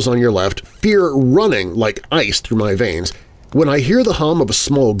files on your left, fear running like ice through my veins, when I hear the hum of a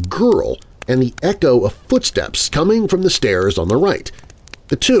small girl and the echo of footsteps coming from the stairs on the right.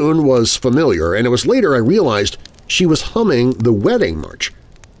 The tune was familiar, and it was later I realized she was humming the wedding march.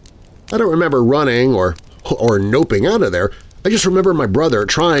 I don't remember running or noping out of there. I just remember my brother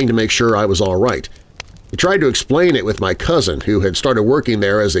trying to make sure I was all right. He tried to explain it with my cousin, who had started working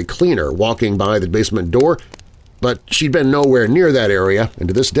there as a cleaner walking by the basement door, but she'd been nowhere near that area, and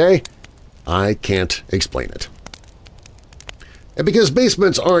to this day, I can't explain it. And because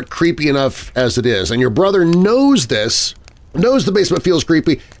basements aren't creepy enough as it is, and your brother knows this, knows the basement feels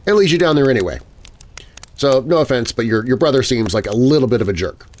creepy, and leads you down there anyway. So, no offense, but your brother seems like a little bit of a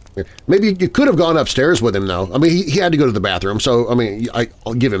jerk. Maybe you could have gone upstairs with him, though. I mean, he had to go to the bathroom, so, I mean,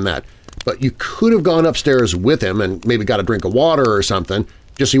 I'll give him that. But you could have gone upstairs with him and maybe got a drink of water or something,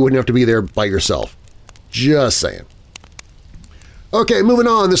 just so you wouldn't have to be there by yourself. Just saying. Okay, moving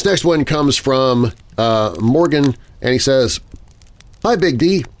on. This next one comes from Morgan, and he says, "Hi, Big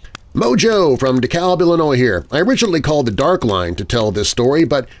D. Mojo from DeKalb, Illinois here. I originally called the Dark Line to tell this story,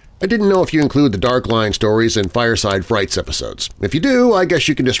 but I didn't know if you include the Dark Line stories in Fireside Frights episodes. If you do, I guess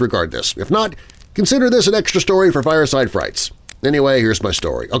you can disregard this. If not, consider this an extra story for Fireside Frights. Anyway, here's my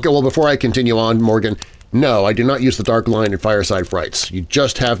story." Okay, well, before I continue on, Morgan, no, I do not use the Dark Line in Fireside Frights. You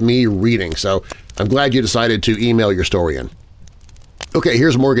just have me reading, so I'm glad you decided to email your story in. Okay,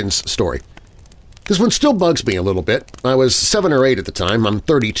 here's Morgan's story. This one still bugs me a little bit. I was 7 or 8 at the time. I'm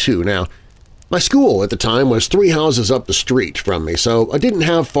 32 now. My school at the time was 3 houses up the street from me, so I didn't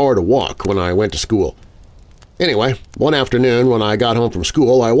have far to walk when I went to school. Anyway, one afternoon when I got home from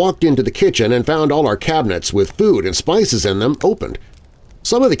school, I walked into the kitchen and found all our cabinets with food and spices in them opened.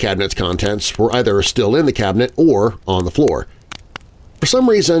 Some of the cabinet's contents were either still in the cabinet or on the floor. For some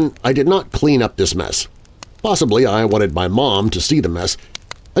reason, I did not clean up this mess. Possibly I wanted my mom to see the mess.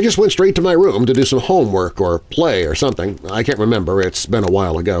 I just went straight to my room to do some homework or play or something. I can't remember. It's been a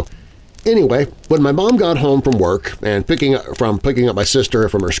while ago. Anyway, when my mom got home from work and picking up my sister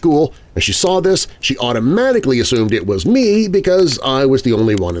from her school, and she saw this, she automatically assumed it was me because I was the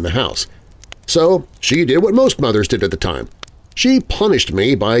only one in the house. So she did what most mothers did at the time. She punished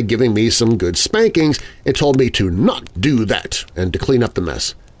me by giving me some good spankings and told me to not do that and to clean up the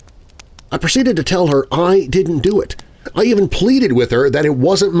mess. I proceeded to tell her I didn't do it. I even pleaded with her that it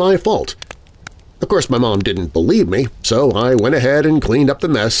wasn't my fault. Of course, my mom didn't believe me, so I went ahead and cleaned up the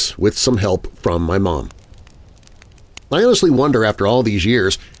mess with some help from my mom. I honestly wonder after all these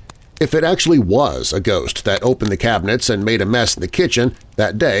years if it actually was a ghost that opened the cabinets and made a mess in the kitchen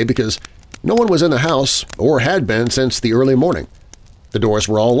that day because no one was in the house or had been since the early morning. The doors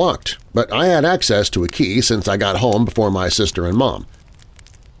were all locked, but I had access to a key since I got home before my sister and mom.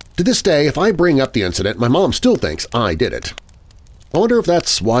 To this day, if I bring up the incident, my mom still thinks I did it. I wonder if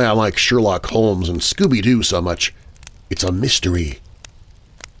that's why I like Sherlock Holmes and Scooby-Doo so much. It's a mystery.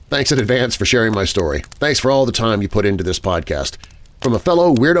 Thanks in advance for sharing my story. Thanks for all the time you put into this podcast. From a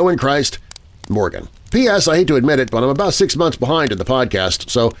fellow weirdo in Christ, Morgan. P.S. I hate to admit it, but I'm about 6 months behind in the podcast,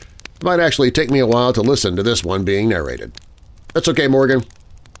 so it might actually take me a while to listen to this one being narrated. That's okay, Morgan.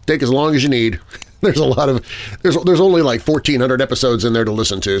 Take as long as you need. There's only like 1,400 episodes in there to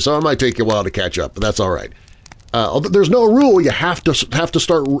listen to, so it might take you a while to catch up, but that's all right. There's no rule you have to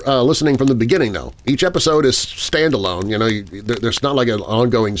start listening from the beginning, though. Each episode is standalone. You know, there's not like an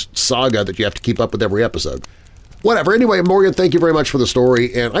ongoing saga that you have to keep up with every episode. Whatever. Anyway, Morgan, thank you very much for the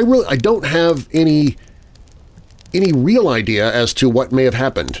story, and I don't have any real idea as to what may have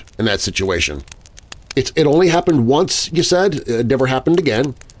happened in that situation. It only happened once, you said. It never happened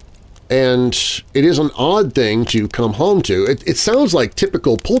again. And it is an odd thing to come home to. It sounds like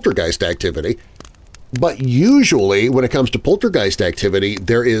typical poltergeist activity, but usually when it comes to poltergeist activity,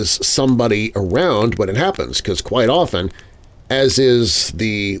 there is somebody around when it happens, because quite often, as is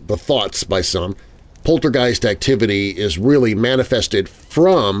the thoughts by some, poltergeist activity is really manifested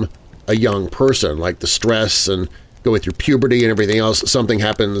from a young person, like the stress and going through puberty and everything else. Something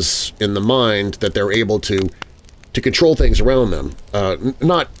happens in the mind that they're able to control things around them.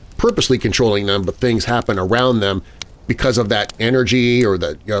 Not purposely controlling them, but things happen around them because of that energy or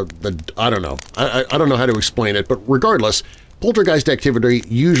the I don't know. I don't know how to explain it, but regardless, poltergeist activity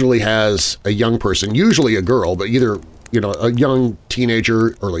usually has a young person, usually a girl, but either a young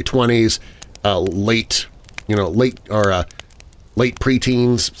teenager, early 20s, late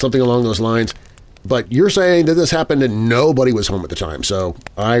preteens, something along those lines. But you're saying that this happened and nobody was home at the time, so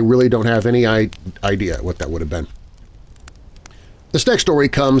I really don't have any idea what that would have been. This next story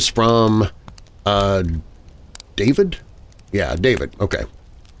comes from David? Yeah, David. Okay.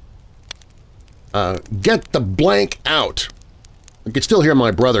 Get the blank out. I could still hear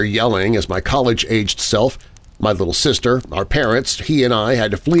my brother yelling as my college-aged self, my little sister, our parents, he and I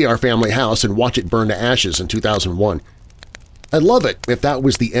had to flee our family house and watch it burn to ashes in 2001. I'd love it if that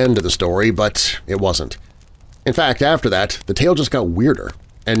was the end of the story, but it wasn't. In fact, after that, the tale just got weirder.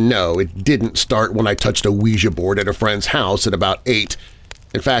 And no, it didn't start when I touched a Ouija board at a friend's house at about 8.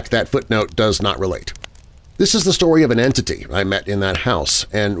 In fact, that footnote does not relate. This is the story of an entity I met in that house,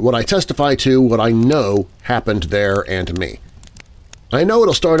 and what I testify to, what I know happened there and to me. I know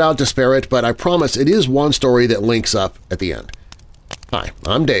it'll start out disparate, but I promise it is one story that links up at the end. Hi,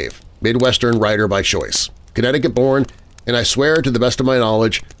 I'm Dave, Midwestern writer by choice, Connecticut-born, and I swear to the best of my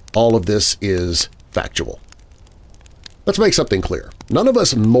knowledge, all of this is factual. Let's make something clear. None of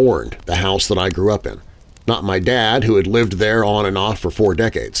us mourned the house that I grew up in. Not my dad, who had lived there on and off for 4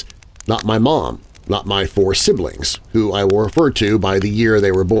 decades. Not my mom. Not my 4 siblings, who I will refer to by the year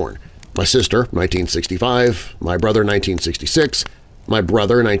they were born. My sister, 1965, my brother, 1966, my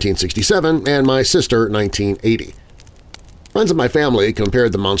brother, 1967, and my sister, 1980. Friends of my family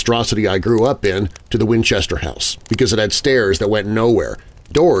compared the monstrosity I grew up in to the Winchester House because it had stairs that went nowhere,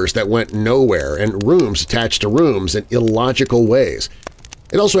 doors that went nowhere, and rooms attached to rooms in illogical ways.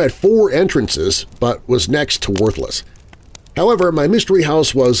 It also had 4 entrances but was next to worthless. However, my mystery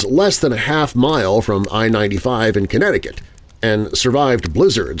house was less than a half-mile from I-95 in Connecticut and survived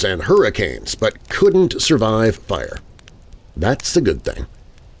blizzards and hurricanes but couldn't survive fire. That's a good thing.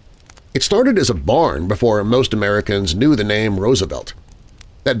 It started as a barn before most Americans knew the name Roosevelt.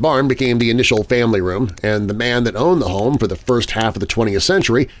 That barn became the initial family room, and the man that owned the home for the first half of the 20th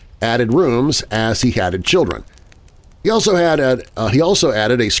century added rooms as he added children. He also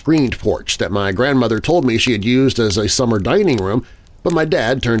added a screened porch that my grandmother told me she had used as a summer dining room, but my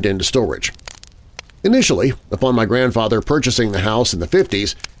dad turned into storage. Initially, upon my grandfather purchasing the house in the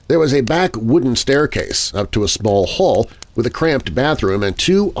 50s, there was a back wooden staircase up to a small hall with a cramped bathroom and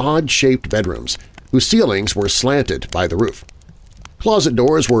 2 odd-shaped bedrooms, whose ceilings were slanted by the roof. Closet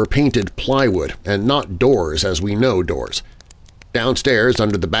doors were painted plywood and not doors as we know doors. Downstairs,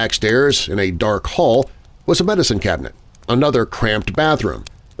 under the back stairs, in a dark hall, was a medicine cabinet, another cramped bathroom,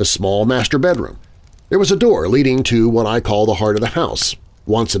 a small master bedroom. There was a door leading to what I call the heart of the house,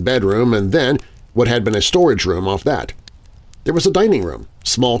 once a bedroom and then what had been a storage room off that. There was a dining room,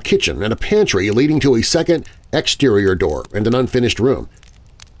 small kitchen, and a pantry leading to a second exterior door and an unfinished room.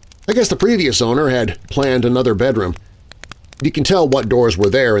 I guess the previous owner had planned another bedroom. You can tell what doors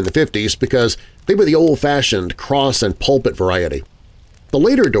were there in the 50s because they were the old-fashioned cross and pulpit variety. The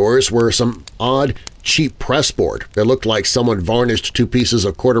later doors were some odd, cheap pressboard that looked like someone varnished 2 pieces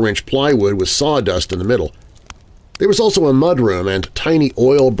of 1/4-inch plywood with sawdust in the middle. There was also a mudroom and tiny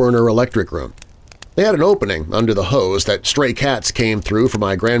oil burner electric room. They had an opening under the hose that stray cats came through for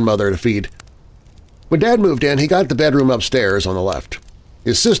my grandmother to feed. When Dad moved in, he got the bedroom upstairs on the left.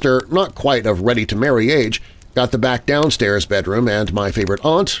 His sister, not quite of ready-to-marry age, got the back downstairs bedroom, and my favorite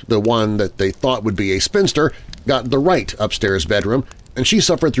aunt, the one that they thought would be a spinster, got the right upstairs bedroom, and she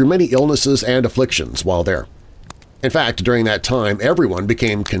suffered through many illnesses and afflictions while there. In fact, during that time, everyone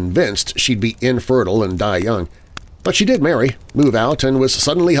became convinced she'd be infertile and die young. But she did marry, move out, and was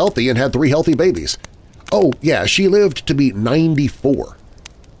suddenly healthy and had 3 healthy babies. Oh, yeah, she lived to be 94.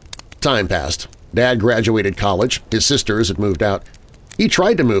 Time passed. Dad graduated college. His sisters had moved out. He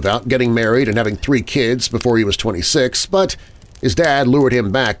tried to move out, getting married and having 3 kids before he was 26, but his dad lured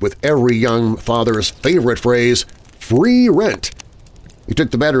him back with every young father's favorite phrase, free rent. He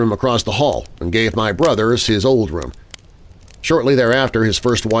took the bedroom across the hall and gave my brothers his old room. Shortly thereafter, his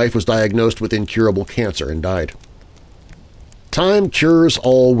first wife was diagnosed with incurable cancer and died. Time cures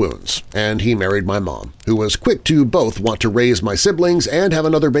all wounds, and he married my mom, who was quick to both want to raise my siblings and have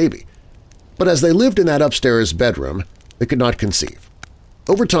another baby. But as they lived in that upstairs bedroom, they could not conceive.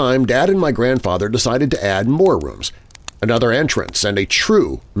 Over time, Dad and my grandfather decided to add more rooms, another entrance, and a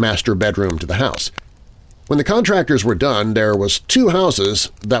true master bedroom to the house. When the contractors were done, there was 2 houses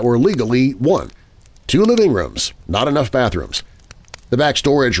that were legally 1, 2 living rooms, not enough bathrooms. The back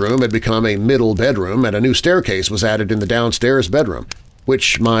storage room had become a middle bedroom, and a new staircase was added in the downstairs bedroom.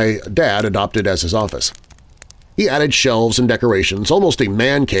 which my dad adopted as his office. He added shelves and decorations, almost a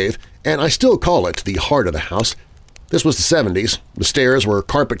man cave, and I still call it the heart of the house. This was the 70s. The stairs were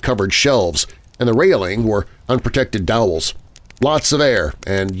carpet-covered shelves, and the railing were unprotected dowels. Lots of air,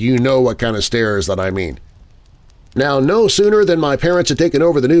 and you know what kind of stairs that I mean. Now, no sooner than my parents had taken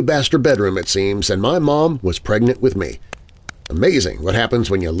over the new master bedroom, it seems, and my mom was pregnant with me. Amazing what happens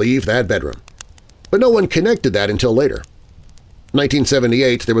when you leave that bedroom. But no one connected that until later.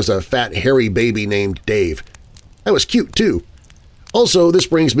 1978, there was a fat, hairy baby named Dave. That was cute, too. Also, this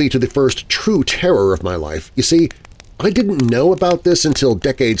brings me to the first true terror of my life. You see, I didn't know about this until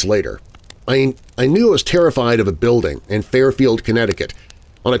decades later. I knew I was terrified of a building in Fairfield, Connecticut,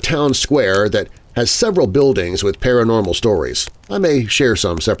 on a town square that has several buildings with paranormal stories. I may share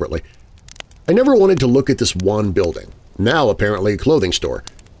some separately. I never wanted to look at this one building, now apparently a clothing store.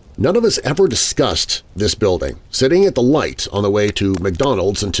 None of us ever discussed this building, sitting at the light on the way to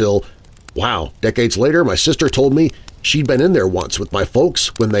McDonald's until, wow, decades later my sister told me she'd been in there once with my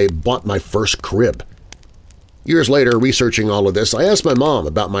folks when they bought my first crib. Years later, researching all of this, I asked my mom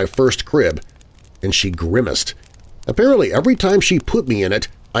about my first crib, and she grimaced. Apparently, every time she put me in it,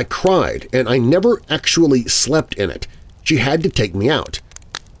 I cried, and I never actually slept in it. She had to take me out.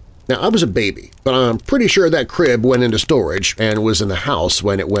 Now, I was a baby, but I'm pretty sure that crib went into storage and was in the house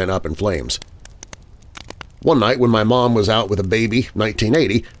when it went up in flames. One night when my mom was out with a baby,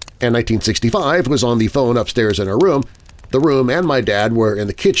 1980, and 1965 was on the phone upstairs in her room, the room and my dad were in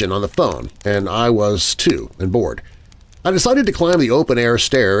the kitchen on the phone, and I was too, and bored. I decided to climb the open-air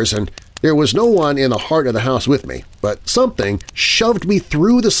stairs, and there was no one in the heart of the house with me, but something shoved me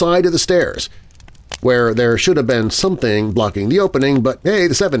through the side of the stairs, where there should have been something blocking the opening, but hey,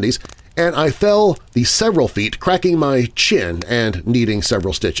 the 70s, and I fell the several feet, cracking my chin and needing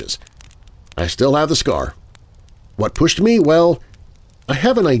several stitches. I still have the scar. What pushed me? Well, I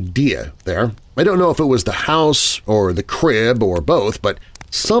have an idea there. I don't know if it was the house or the crib or both, but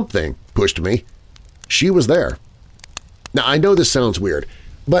something pushed me. She was there. Now, I know this sounds weird,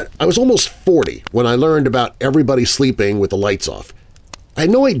 but I was almost 40 when I learned about everybody sleeping with the lights off. I had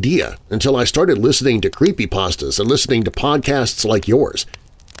no idea until I started listening to creepypastas and listening to podcasts like yours.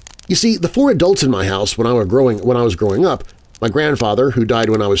 You see, the 4 adults in my house when I was growing up, my grandfather, who died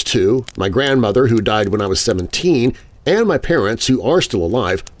when I was 2, my grandmother, who died when I was 17, and my parents, who are still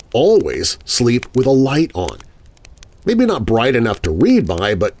alive, always sleep with a light on. Maybe not bright enough to read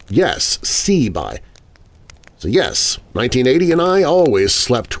by, but yes, see by. So yes, 1980 and I always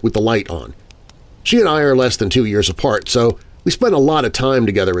slept with the light on. She and I are less than 2 years apart, so we spent a lot of time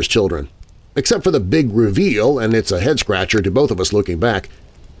together as children. Except for the big reveal, and it's a head-scratcher to both of us looking back.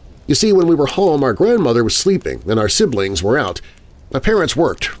 You see, when we were home, our grandmother was sleeping and our siblings were out. My parents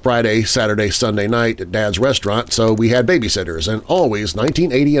worked Friday, Saturday, Sunday night at Dad's restaurant, so we had babysitters, and always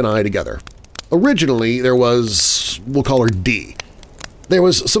 1980 and I together. Originally, there was, we'll call her D. There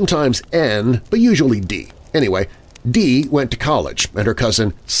was sometimes N, but usually D. Anyway, D went to college, and her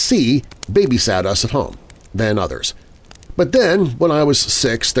cousin C babysat us at home, then others. But then, when I was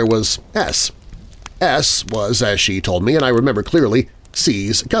 6, there was S. S was, as she told me, and I remember clearly,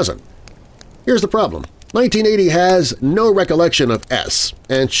 C's cousin. Here's the problem. 1980 has no recollection of S,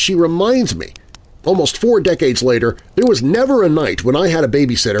 and she reminds me, almost 4 decades later, there was never a night when I had a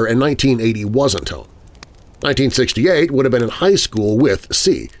babysitter and 1980 wasn't home. 1968 would have been in high school with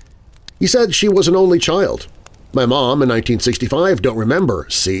C. He said she was an only child. My mom in 1965 don't remember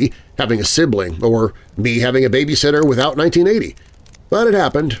C having a sibling or me having a babysitter without 1980. But it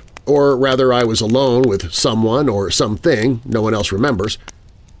happened, or rather I was alone with someone or something no one else remembers.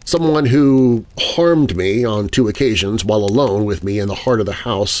 Someone who harmed me on 2 occasions while alone with me in the heart of the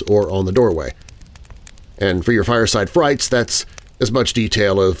house or on the doorway. And for your Fireside Frights, that's as much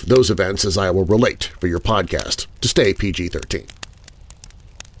detail of those events as I will relate for your podcast, to stay PG-13.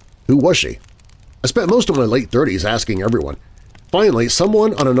 Who was she? I spent most of my late 30s asking everyone. Finally,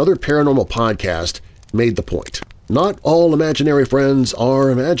 someone on another paranormal podcast made the point. Not all imaginary friends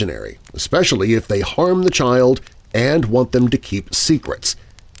are imaginary, especially if they harm the child and want them to keep secrets.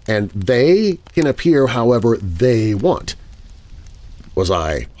 And they can appear however they want. Was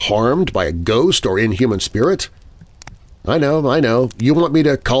I harmed by a ghost or inhuman spirit? I know. You want me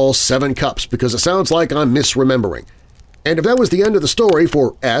to call 7 Cups because it sounds like I'm misremembering. And if that was the end of the story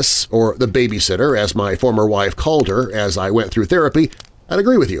for S, or the babysitter, as my former wife called her as I went through therapy, I'd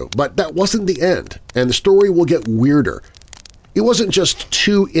agree with you, but that wasn't the end, and the story will get weirder. It wasn't just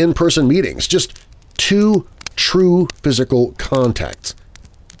 2 in-person meetings, just 2 true physical contacts.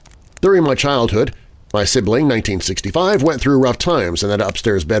 During my childhood, my sibling, 1965, went through rough times in that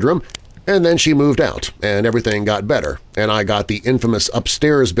upstairs bedroom. And then she moved out, and everything got better, and I got the infamous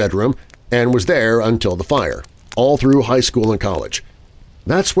upstairs bedroom and was there until the fire, all through high school and college.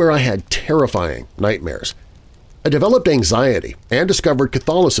 That's where I had terrifying nightmares. I developed anxiety and discovered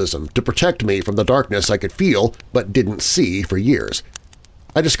Catholicism to protect me from the darkness I could feel but didn't see for years.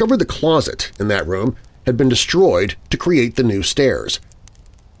 I discovered the closet in that room had been destroyed to create the new stairs.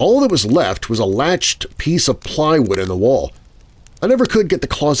 All that was left was a latched piece of plywood in the wall. I never could get the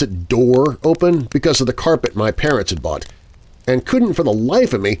closet door open because of the carpet my parents had bought, and couldn't for the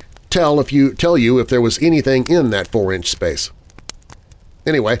life of me tell you if there was anything in that 4-inch space.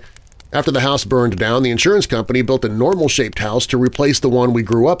 Anyway, after the house burned down, the insurance company built a normal-shaped house to replace the one we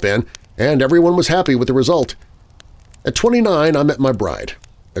grew up in, and everyone was happy with the result. At 29, I met my bride.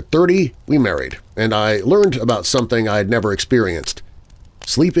 At 30, we married, and I learned about something I had never experienced –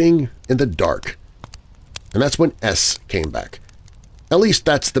 sleeping in the dark. And that's when S came back. At least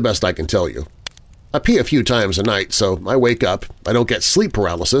that's the best I can tell you. I pee a few times a night, so I wake up, I don't get sleep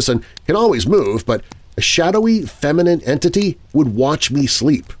paralysis and can always move, but a shadowy feminine entity would watch me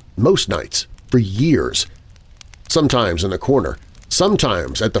sleep most nights for years. Sometimes in the corner,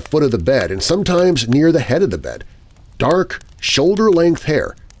 sometimes at the foot of the bed, and sometimes near the head of the bed. Dark, shoulder-length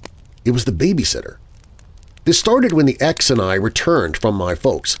hair. It was the babysitter. This started when the ex and I returned from my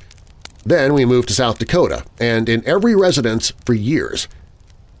folks. Then we moved to South Dakota, and in every residence for years.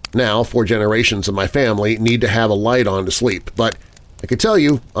 Now 4 generations of my family need to have a light on to sleep, but I can tell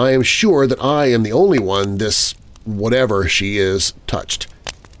you I am sure that I am the only one this whatever she is touched.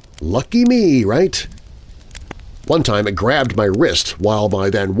 Lucky me, right? One time it grabbed my wrist while my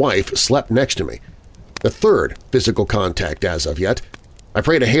then-wife slept next to me. The 3rd physical contact as of yet. I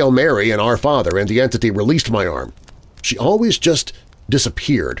prayed a Hail Mary and Our Father, and the entity released my arm. She always just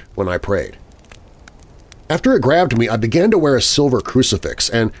disappeared when I prayed. After it grabbed me, I began to wear a silver crucifix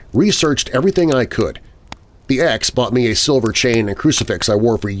and researched everything I could. The ex bought me a silver chain and crucifix I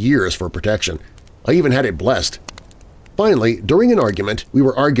wore for years for protection. I even had it blessed. Finally, during an argument, we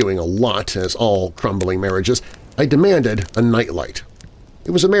were arguing a lot, as all crumbling marriages, I demanded a nightlight.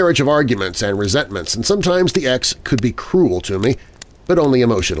 It was a marriage of arguments and resentments, and sometimes the ex could be cruel to me, but only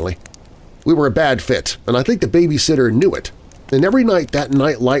emotionally. We were a bad fit, and I think the babysitter knew it. And every night that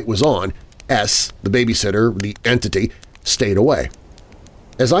night light was on, S, the babysitter, the entity, stayed away.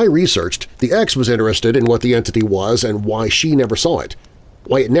 As I researched, the ex was interested in what the entity was and why she never saw it,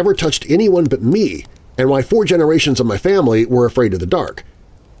 why it never touched anyone but me, and why 4 generations of my family were afraid of the dark.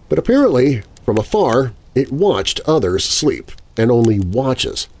 But apparently, from afar, it watched others sleep, and only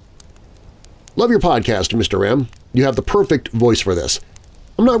watches. Love your podcast, Mr. M. You have the perfect voice for this.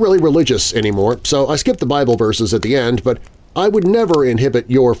 I'm not really religious anymore, so I skip the Bible verses at the end, but I would never inhibit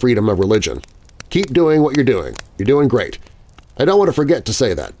your freedom of religion. Keep doing what you're doing. You're doing great. I don't want to forget to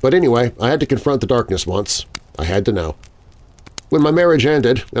say that, but anyway, I had to confront the darkness once. I had to know. When my marriage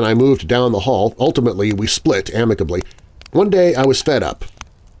ended and I moved down the hall, ultimately we split amicably. One day I was fed up.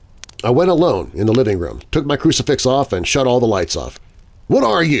 I went alone in the living room, took my crucifix off, and shut all the lights off. "What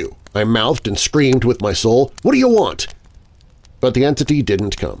are you?" I mouthed and screamed with my soul. "What do you want?" But the entity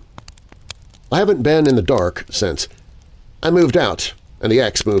didn't come. I haven't been in the dark since. I moved out, and the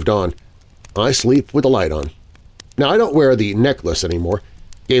ex moved on. I sleep with the light on. Now, I don't wear the necklace anymore.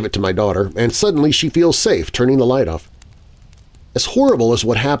 Gave it to my daughter, and suddenly she feels safe turning the light off. As horrible as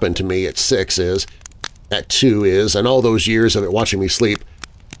what happened to me at 6 is, at 2 is, and all those years of it watching me sleep,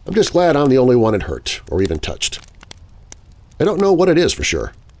 I'm just glad I'm the only one it hurt or even touched. I don't know what it is for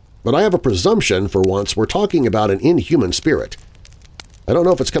sure, but I have a presumption for once we're talking about an inhuman spirit. I don't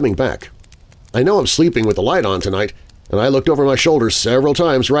know if it's coming back. I know I'm sleeping with the light on tonight, and I looked over my shoulder several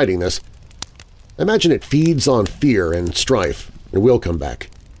times writing this. I imagine it feeds on fear and strife and will come back.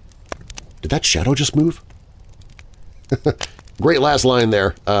 Did that shadow just move? Great last line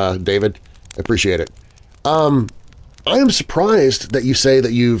there, David. I appreciate it. I am surprised that you say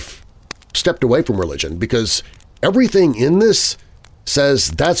that you've stepped away from religion, because everything in this says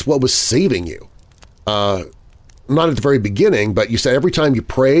that's what was saving you. Not at the very beginning, but you said every time you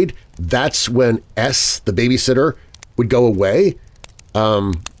prayed, that's when S, the babysitter, would go away.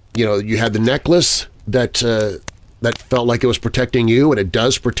 You had the necklace that felt like it was protecting you, and it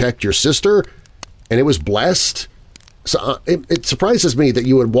does protect your sister, and it was blessed. So it surprises me that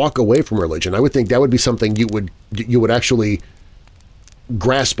you would walk away from religion. I would think that would be something you would actually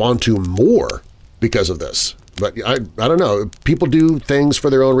grasp onto more because of this. But I don't know. People do things for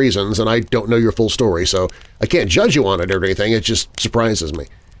their own reasons, and I don't know your full story, so I can't judge you on it or anything. It just surprises me.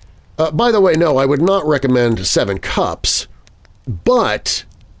 By the way, no, I would not recommend 7 Cups, but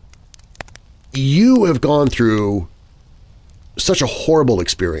you have gone through such a horrible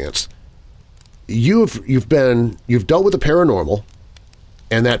experience you've dealt with the paranormal,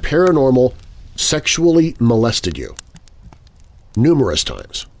 and that paranormal sexually molested you numerous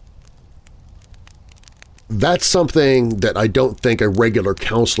times. That's something that I don't think a regular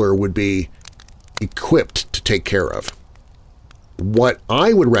counselor would be equipped to take care of. What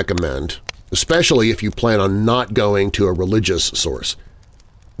I would recommend, especially if you plan on not going to a religious source,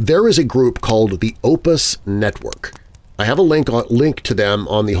 there is a group called the Opus Network. I have a link to them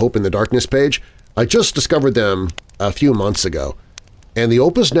on the Hope in the Darkness page. I just discovered them a few months ago, and the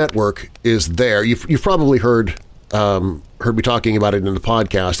Opus Network is there. You've probably heard me talking about it in the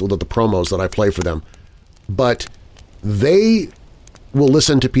podcast with the promos that I play for them. But they will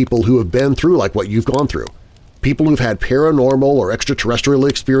listen to people who have been through like what you've gone through, people who've had paranormal or extraterrestrial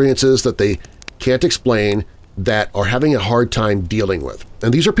experiences that they can't explain, that are having a hard time dealing with.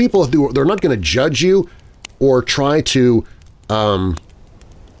 And these are people who they're not going to judge you or try to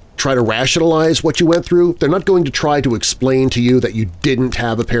rationalize what you went through. They're not going to try to explain to you that you didn't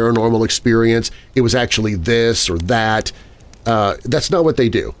have a paranormal experience, it was actually this or that. That's not what they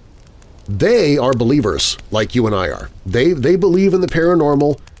do. They are believers like you and I are. They believe in the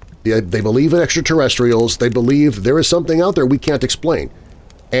paranormal, they believe in extraterrestrials, they believe there is something out there we can't explain.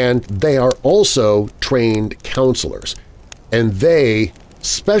 And they are also trained counselors. And they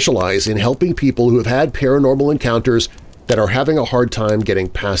specialize in helping people who have had paranormal encounters that are having a hard time getting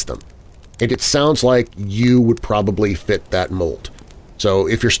past them. And it sounds like you would probably fit that mold. So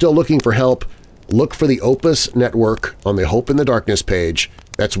if you're still looking for help, look for the Opus Network on the Hope in the Darkness page.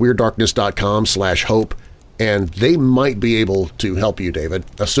 That's WeirdDarkness.com/hope, and they might be able to help you, David,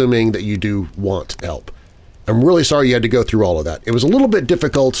 assuming that you do want help. I'm really sorry you had to go through all of that. It was a little bit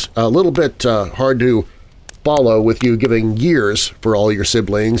difficult, a little bit hard to follow with you giving years for all your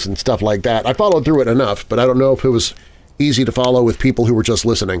siblings and stuff like that. I followed through it enough, but I don't know if it was easy to follow with people who were just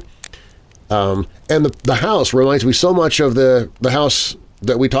listening. And the house reminds me so much of the house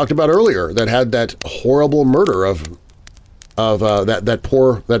that we talked about earlier that had that horrible murder of that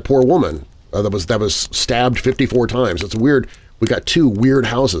poor woman that was stabbed 54 times. It's weird. We got two weird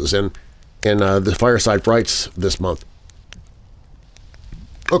houses in the Fireside Frights this month.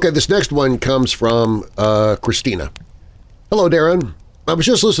 Okay, this next one comes from Christina. Hello, Darren. I was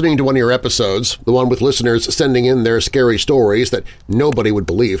just listening to one of your episodes, the one with listeners sending in their scary stories that nobody would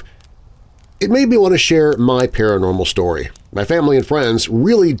believe. It made me want to share my paranormal story. My family and friends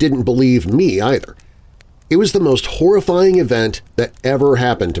really didn't believe me either. It was the most horrifying event that ever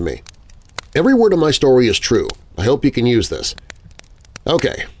happened to me. Every word of my story is true. I hope you can use this.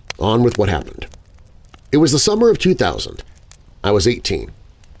 Okay, on with what happened. It was the summer of 2000. I was 18.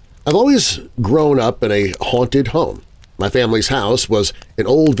 I've always grown up in a haunted home. My family's house was an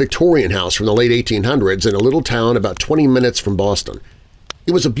old Victorian house from the late 1800s in a little town about 20 minutes from Boston.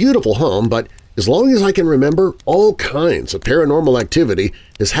 It was a beautiful home, but as long as I can remember, all kinds of paranormal activity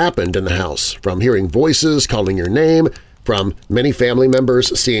has happened in the house, from hearing voices calling your name, from many family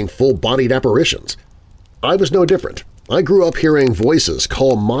members seeing full-bodied apparitions. I was no different. I grew up hearing voices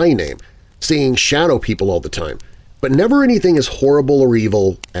call my name, seeing shadow people all the time, but never anything as horrible or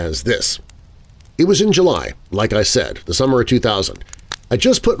evil as this. It was in July, like I said, the summer of 2000. I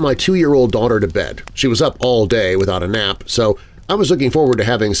just put my 2-year-old daughter to bed. She was up all day without a nap, so I was looking forward to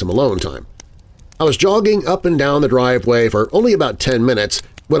having some alone time. I was jogging up and down the driveway for only about 10 minutes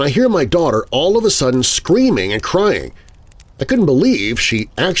when I hear my daughter all of a sudden screaming and crying. I couldn't believe she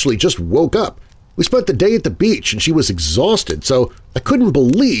actually just woke up. We spent the day at the beach and she was exhausted, so I couldn't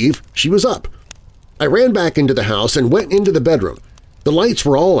believe she was up. I ran back into the house and went into the bedroom. The lights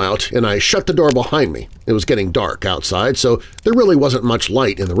were all out and I shut the door behind me. It was getting dark outside, so there really wasn't much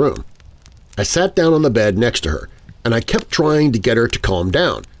light in the room. I sat down on the bed next to her, and I kept trying to get her to calm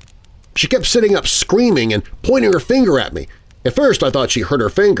down. She kept sitting up screaming and pointing her finger at me. At first I thought she hurt her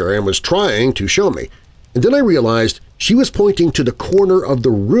finger and was trying to show me, and then I realized she was pointing to the corner of the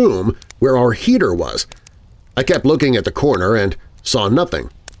room where our heater was. I kept looking at the corner and saw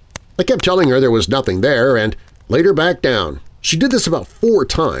nothing. I kept telling her there was nothing there and laid her back down. She did this about 4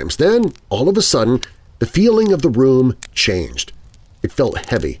 times. Then, all of a sudden, the feeling of the room changed. It felt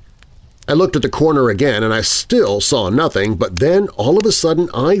heavy. I looked at the corner again and I still saw nothing, but then all of a sudden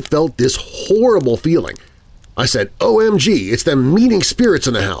I felt this horrible feeling. I said, OMG, it's them meeting spirits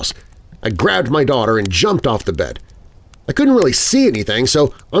in the house. I grabbed my daughter and jumped off the bed. I couldn't really see anything,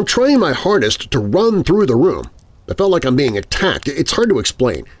 so I'm trying my hardest to run through the room. I felt like I'm being attacked. It's hard to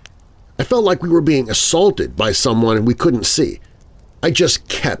explain. I felt like we were being assaulted by someone we couldn't see. I just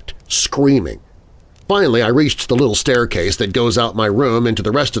kept screaming. Finally, I reached the little staircase that goes out my room into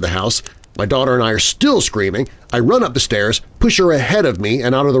the rest of the house. My daughter and I are still screaming. I run up the stairs, push her ahead of me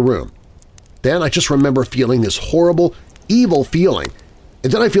and out of the room. Then I just remember feeling this horrible, evil feeling,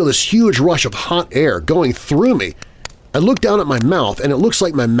 and then I feel this huge rush of hot air going through me. I look down at my mouth, and it looks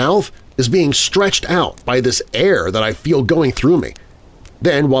like my mouth is being stretched out by this air that I feel going through me.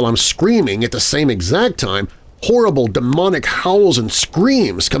 Then, while I'm screaming at the same exact time, horrible demonic howls and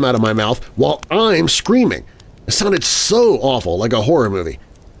screams come out of my mouth while I'm screaming. It sounded so awful, like a horror movie.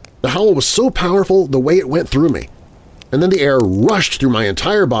 The howl was so powerful the way it went through me. And then the air rushed through my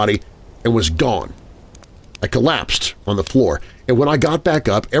entire body and was gone. I collapsed on the floor, and when I got back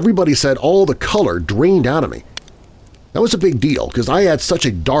up, everybody said all the color drained out of me. That was a big deal because I had such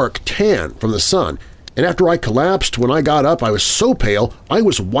a dark tan from the sun, and after I collapsed, when I got up, I was so pale I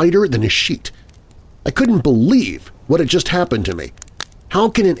was whiter than a sheet. I couldn't believe what had just happened to me. How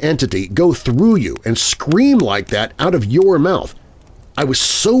can an entity go through you and scream like that out of your mouth? I was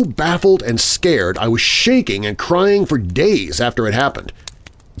so baffled and scared I was shaking and crying for days after it happened.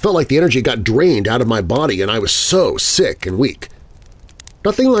 It felt like the energy got drained out of my body and I was so sick and weak.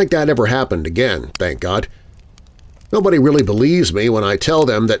 Nothing like that ever happened again, thank God. Nobody really believes me when I tell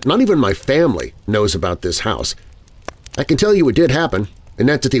them that not even my family knows about this house. I can tell you it did happen. An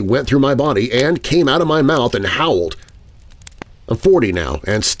entity went through my body and came out of my mouth and howled. I'm 40 now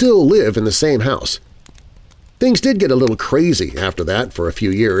and still live in the same house. Things did get a little crazy after that for a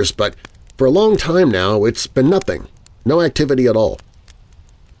few years, but for a long time now it's been nothing, no activity at all.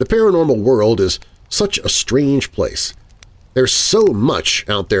 The paranormal world is such a strange place. There's so much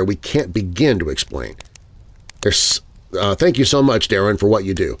out there we can't begin to explain. Thank you so much, Darren, for what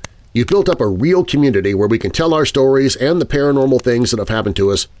you do. You've built up a real community where we can tell our stories and the paranormal things that have happened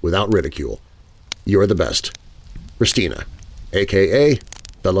to us without ridicule. You're the best. Christina, a.k.a.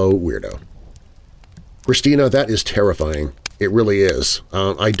 Fellow Weirdo. Christina, that is terrifying. It really is.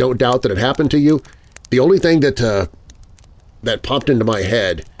 I don't doubt that it happened to you. The only thing that popped into my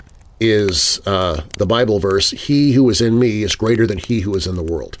head is the Bible verse, "He who is in me is greater than he who is in the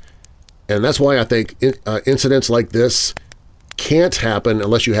world." And that's why I think incidents like this can't happen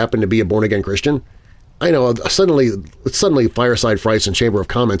unless you happen to be a born-again Christian. I know suddenly Fireside Frights and Chamber of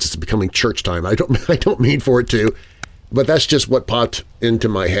Comments is becoming church time. I don't mean for it to, but that's just what popped into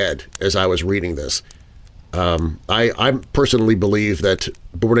my head as I was reading this. I personally believe that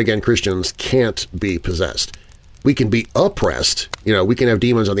born-again Christians can't be possessed. We can be oppressed. We can have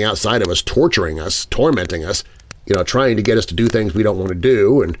demons on the outside of us torturing us, tormenting us, trying to get us to do things we don't want to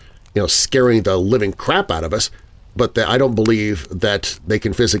do and, scaring the living crap out of us. But I don't believe that they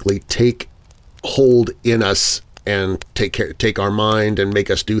can physically take hold in us and take our mind and make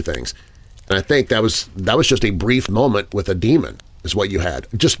us do things. And I think that was just a brief moment with a demon is what you had.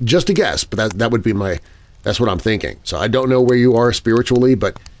 Just a guess, but that would be that's what I'm thinking. So I don't know where you are spiritually,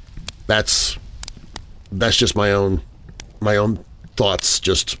 but that's just my own thoughts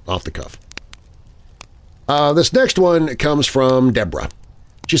just off the cuff. This next one comes from Deborah.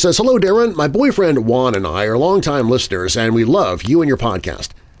 She says, "Hello, Darren. My boyfriend Juan and I are longtime listeners, and we love you and your podcast.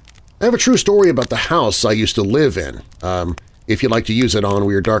 I have a true story about the house I used to live in, if you'd like to use it on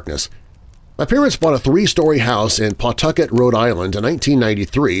Weird Darkness. My parents bought a 3-story house in Pawtucket, Rhode Island in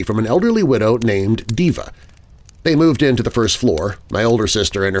 1993 from an elderly widow named Diva. They moved into the first floor, my older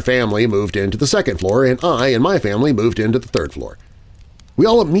sister and her family moved into the second floor, and I and my family moved into the third floor. We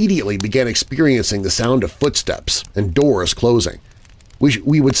all immediately began experiencing the sound of footsteps and doors closing.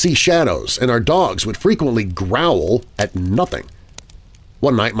 We would see shadows, and our dogs would frequently growl at nothing.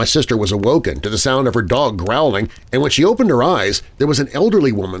 One night, my sister was awoken to the sound of her dog growling, and when she opened her eyes, there was an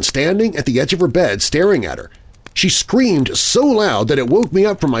elderly woman standing at the edge of her bed staring at her. She screamed so loud that it woke me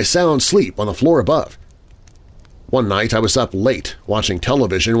up from my sound sleep on the floor above. One night, I was up late watching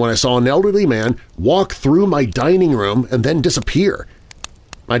television when I saw an elderly man walk through my dining room and then disappear.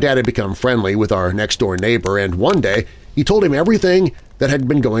 My dad had become friendly with our next-door neighbor, and one day he told him everything that had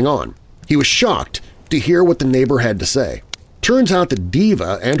been going on. He was shocked to hear what the neighbor had to say. Turns out that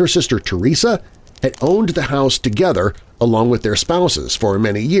Diva and her sister Teresa had owned the house together along with their spouses for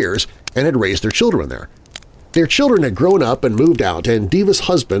many years and had raised their children there. Their children had grown up and moved out, and Diva's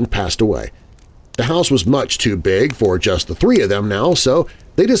husband passed away. The house was much too big for just the 3 of them now, so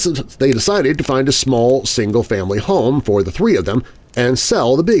they decided to find a small single-family home for the 3 of them and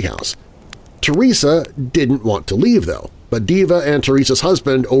sell the big house. Teresa didn't want to leave, though, but Diva and Teresa's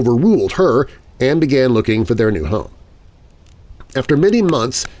husband overruled her and began looking for their new home. After many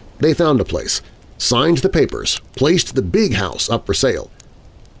months, they found a place, signed the papers, placed the big house up for sale.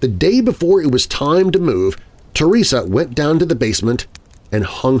 The day before it was time to move, Teresa went down to the basement and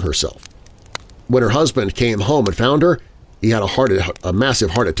hung herself. When her husband came home and found her, he had a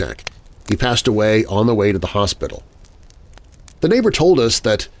massive heart attack. He passed away on the way to the hospital. The neighbor told us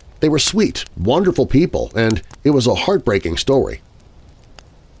that They were sweet, wonderful people, and it was a heartbreaking story.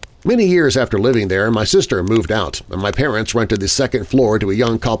 Many years after living there, my sister moved out, and my parents rented the second floor to a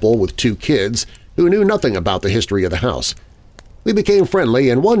young couple with 2 kids who knew nothing about the history of the house. We became friendly,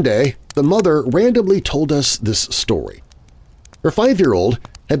 and one day the mother randomly told us this story. Her 5-year-old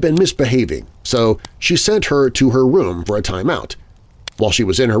had been misbehaving, so she sent her to her room for a timeout. While she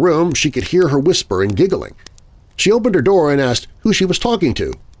was in her room, she could hear her whisper and giggling. She opened her door and asked who she was talking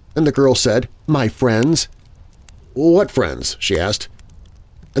to, and the girl said, "My friends." "What friends?" she asked.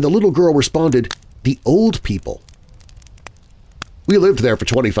 And the little girl responded, "The old people." We lived there for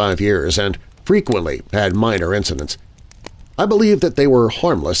 25 years and frequently had minor incidents. I believed that they were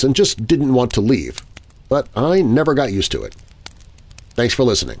harmless and just didn't want to leave, but I never got used to it. Thanks for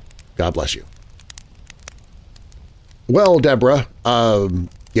listening. God bless you. Well, Deborah, that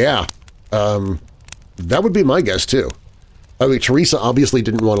would be my guess too. I mean, Teresa obviously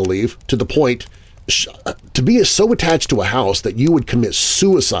didn't want to leave, to the point to be so attached to a house that you would commit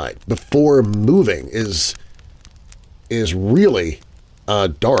suicide before moving is really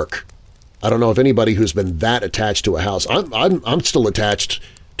dark. I don't know if anybody who's been that attached to a house. I'm still attached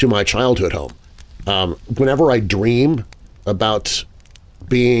to my childhood home. Whenever I dream about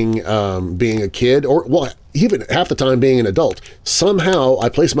being a kid, or well, even half the time being an adult, somehow I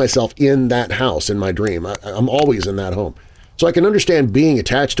place myself in that house in my dream. I'm always in that home. So I can understand being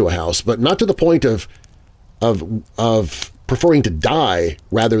attached to a house, but not to the point of preferring to die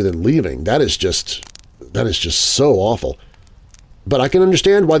rather than leaving. That is just so awful. But I can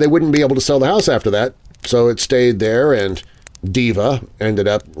understand why they wouldn't be able to sell the house after that. So it stayed there, and Diva ended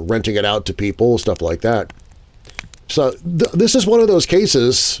up renting it out to people, stuff like that. So this is one of those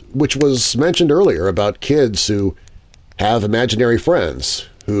cases which was mentioned earlier about kids who have imaginary friends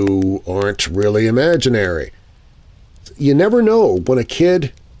who aren't really imaginary. You never know when a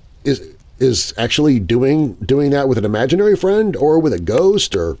kid is actually doing that with an imaginary friend or with a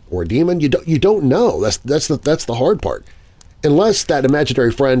ghost or a demon. You don't know. That's the hard part. Unless that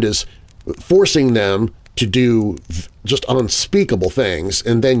imaginary friend is forcing them to do just unspeakable things,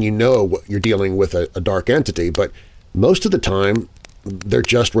 and then you know you're dealing with a dark entity. But most of the time, they're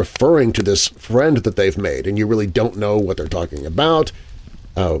just referring to this friend that they've made, and you really don't know what they're talking about,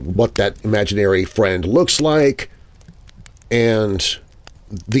 what that imaginary friend looks like. And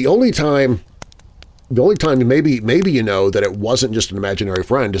the only time maybe you know that it wasn't just an imaginary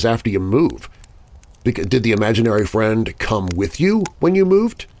friend is after you move. Did the imaginary friend come with you when you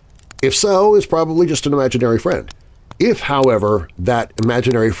moved? If so, it's probably just an imaginary friend. If, however, that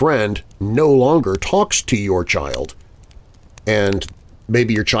imaginary friend no longer talks to your child, and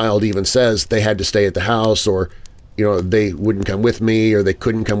maybe your child even says they had to stay at the house, or they wouldn't come with me, or they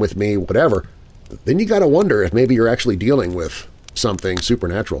couldn't come with me, whatever, then you got to wonder if maybe you're actually dealing with something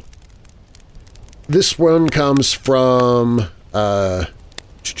supernatural. This one comes from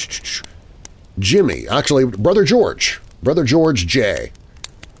Jimmy, actually Brother George J.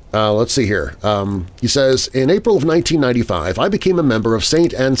 Let's see here. He says, in April of 1995, I became a member of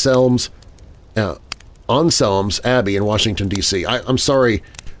St. Anselm's Abbey in Washington, D.C. I'm sorry,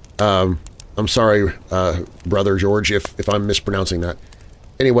 Brother George, if I'm mispronouncing that.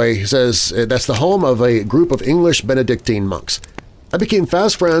 Anyway, he says, that's the home of a group of English Benedictine monks. I became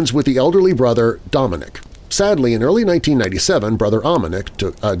fast friends with the elderly Brother Dominic. Sadly, in early 1997, Brother Dominic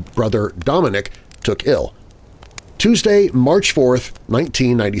took ill. Tuesday, March 4th,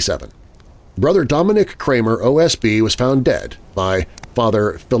 1997. Brother Dominic Kramer, OSB, was found dead by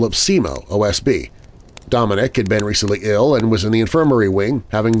Father Philip Simo, OSB. Dominic had been recently ill and was in the infirmary wing,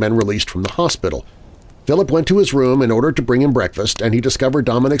 having been released from the hospital. Philip went to his room in order to bring him breakfast, and he discovered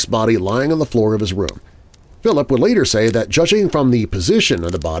Dominic's body lying on the floor of his room. Philip would later say that, judging from the position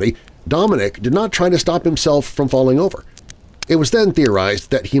of the body, Dominic did not try to stop himself from falling over. It was then theorized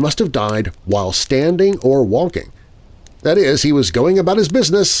that he must have died while standing or walking. That is, he was going about his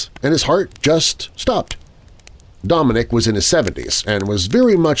business and his heart just stopped. Dominic was in his 70s and was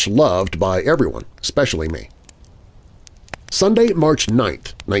very much loved by everyone, especially me. Sunday, March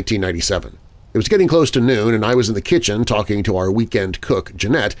 9th, 1997. It was getting close to noon, and I was in the kitchen talking to our weekend cook,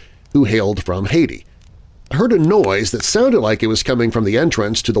 Jeanette, who hailed from Haiti. I heard a noise that sounded like it was coming from the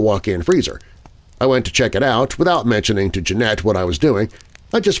entrance to the walk-in freezer. I went to check it out without mentioning to Jeanette what I was doing.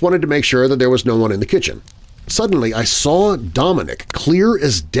 I just wanted to make sure that there was no one in the kitchen. Suddenly, I saw Dominic clear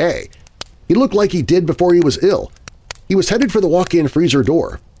as day. He looked like he did before he was ill. He was headed for the walk-in freezer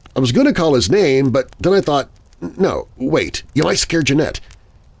door. I was going to call his name, but then I thought, no, wait, you might scare Jeanette.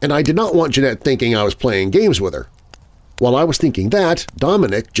 And I did not want Jeanette thinking I was playing games with her. While I was thinking that,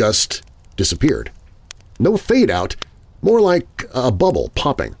 Dominic just disappeared. No fade-out, more like a bubble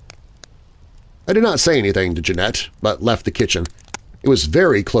popping. I did not say anything to Jeanette, but left the kitchen. It was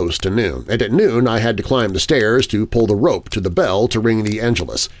very close to noon, and at noon I had to climb the stairs to pull the rope to the bell to ring the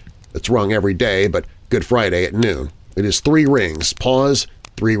Angelus. It's rung every day, but Good Friday at noon. It is 3 rings, pause,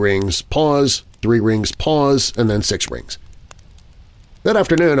 3 rings, pause, 3 rings, pause, and then 6 rings. That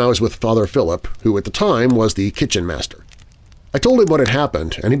afternoon I was with Father Philip, who at the time was the kitchen master. I told him what had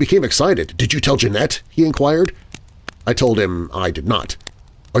happened, and he became excited. "Did you tell Jeanette?" he inquired. I told him I did not.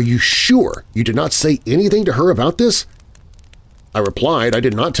 "Are you sure you did not say anything to her about this?" I replied I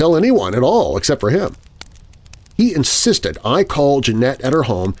did not tell anyone at all except for him. He insisted I call Jeanette at her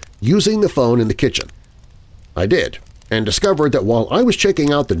home using the phone in the kitchen. I did, and discovered that while I was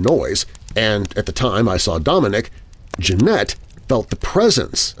checking out the noise, and at the time I saw Dominic, Jeanette felt the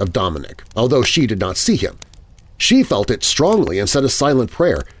presence of Dominic, although she did not see him. She felt it strongly and said a silent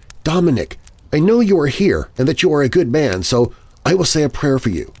prayer. "Dominic, I know you are here and that you are a good man, so I will say a prayer for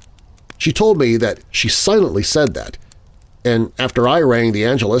you." She told me that she silently said that, and after I rang the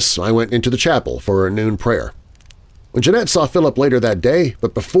Angelus, I went into the chapel for a noon prayer. When Jeanette saw Philip later that day,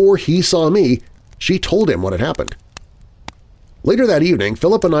 but before he saw me, she told him what had happened. Later that evening,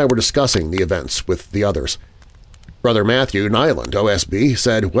 Philip and I were discussing the events with the others. Brother Matthew Nyland, OSB,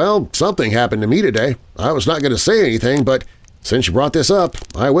 said, "Well, something happened to me today. I was not going to say anything, but since you brought this up,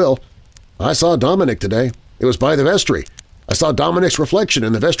 I will. I saw Dominic today. It was by the vestry. I saw Dominic's reflection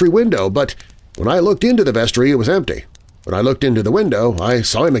in the vestry window, but when I looked into the vestry, it was empty. When I looked into the window, I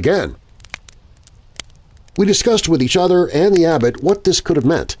saw him again." We discussed with each other and the abbot what this could have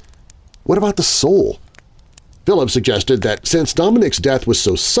meant. What about the soul? Philip suggested that since Dominic's death was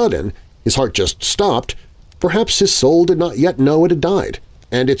so sudden, his heart just stopped, perhaps his soul did not yet know it had died,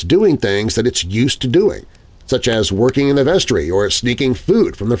 and it's doing things that it's used to doing, such as working in the vestry or sneaking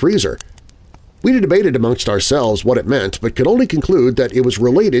food from the freezer. We debated amongst ourselves what it meant, but could only conclude that it was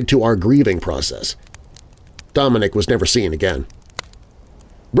related to our grieving process. Dominic was never seen again.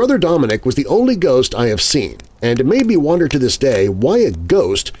 Brother Dominic was the only ghost I have seen, and it made me wonder to this day why a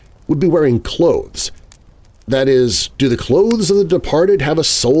ghost would be wearing clothes. That is, do the clothes of the departed have a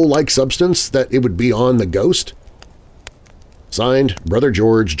soul-like substance that it would be on the ghost? Signed, Brother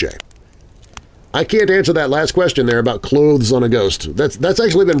George J. I can't answer that last question there about clothes on a ghost. That's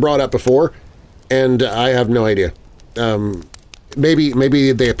actually been brought up before, and I have no idea.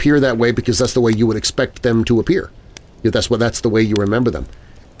 Maybe they appear that way because that's the way you would expect them to appear. That's the way you remember them.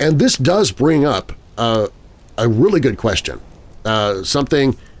 And this does bring up a really good question,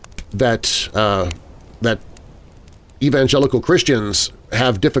 something that evangelical Christians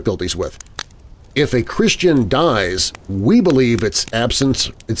have difficulties with. If a Christian dies, we believe it's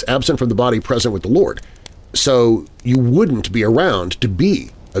absent from the body, present with the Lord. So you wouldn't be around to be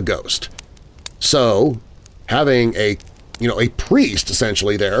a ghost. So having a priest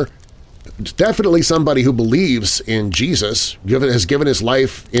essentially there, definitely somebody who believes in Jesus, has given his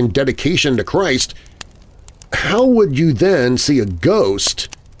life in dedication to Christ, how would you then see a ghost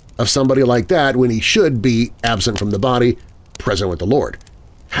of somebody like that when he should be absent from the body, present with the Lord?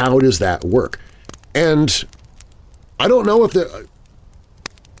 How does that work? And I don't know if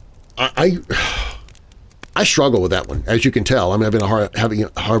I struggle with that one, as you can tell. I'm having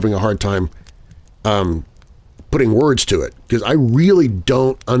a hard time putting words to it, because I really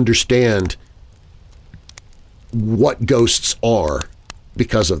don't understand what ghosts are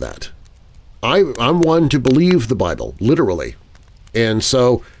because of that. I'm one to believe the Bible, literally. And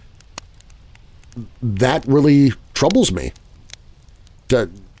so that really troubles me. The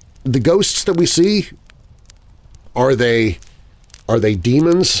ghosts that we see, are they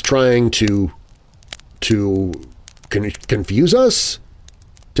demons trying to confuse us?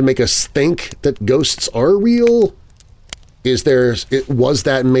 To make us think that ghosts are real? Was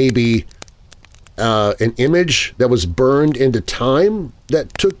that maybe an image that was burned into time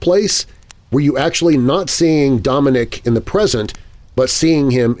that took place? Were you actually not seeing Dominic in the present, but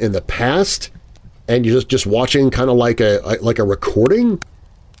seeing him in the past, and you're just watching kind of like a recording?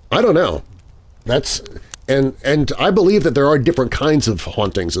 I don't know. And I believe that there are different kinds of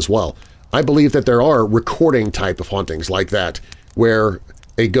hauntings as well. I believe that there are recording type of hauntings like that, where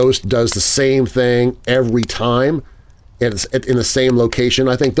a ghost does the same thing every time and it's in the same location.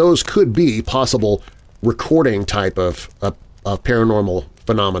 I think those could be possible recording type of paranormal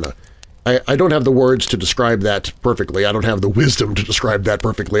phenomena. I don't have the words to describe that perfectly. I don't have the wisdom to describe that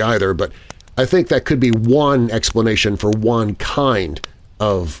perfectly either, but I think that could be one explanation for one kind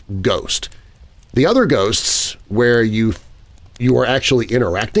of ghost. The other ghosts, where you are actually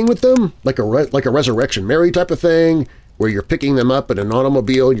interacting with them, like a Resurrection Mary type of thing, where you're picking them up in an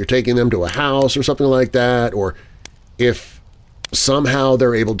automobile, you're taking them to a house or something like that, or if somehow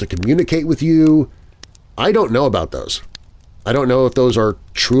they're able to communicate with you. I don't know about those. I don't know if those are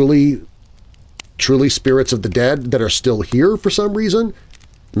truly spirits of the dead that are still here for some reason.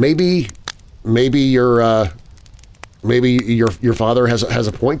 Maybe your father has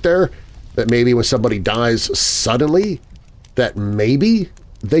a point there, that maybe when somebody dies suddenly, that maybe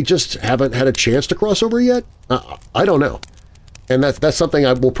they just haven't had a chance to cross over yet. I don't know. And that's something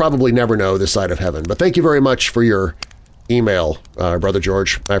I will probably never know this side of heaven. But thank you very much for your email, Brother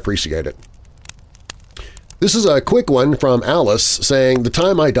George. I appreciate it. This is a quick one from Alice saying, "The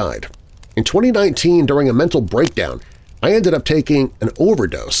time I died. In 2019, during a mental breakdown, I ended up taking an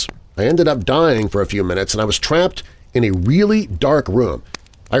overdose. I ended up dying for a few minutes, and I was trapped in a really dark room.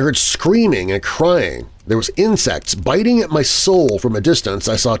 I heard screaming and crying. There was insects biting at my soul from a distance.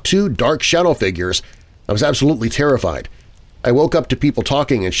 I saw 2 dark shadow figures. I was absolutely terrified. I woke up to people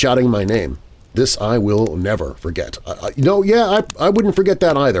talking and shouting my name. This I will never forget." I wouldn't forget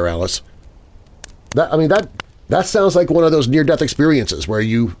that either, Alice. That sounds like one of those near-death experiences where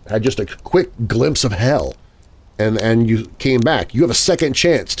you had just a quick glimpse of hell and you came back. You have a second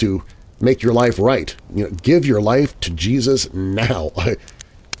chance to make your life right. Give your life to Jesus now.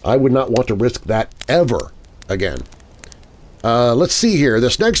 I would not want to risk that ever again. Let's see here.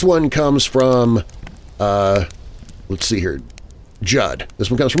 This next one comes from, Judd.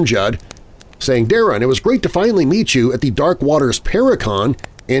 This one comes from Judd, saying, "Darren, it was great to finally meet you at the Dark Waters Paracon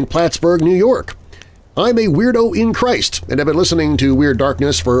in Plattsburgh, New York. I'm a weirdo in Christ and have been listening to Weird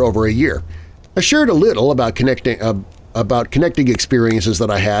Darkness for over a year. I shared a little about connecting experiences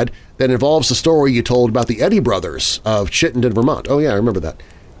that I had that involves the story you told about the Eddy brothers of Chittenden, Vermont. Oh yeah, I remember that.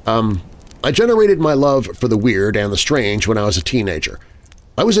 I generated my love for the weird and the strange when I was a teenager.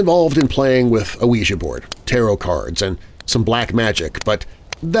 I was involved in playing with a Ouija board, tarot cards, and some black magic, but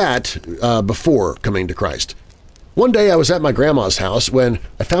that before coming to Christ. One day I was at my grandma's house when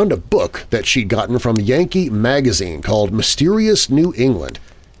I found a book that she'd gotten from Yankee magazine called Mysterious New England.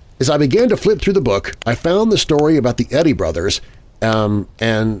 As I began to flip through the book, I found the story about the Eddy brothers,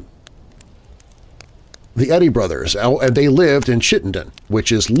 and the Eddy brothers, and they lived in Chittenden,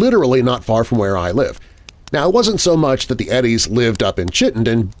 which is literally not far from where I live. Now, it wasn't so much that the Eddys lived up in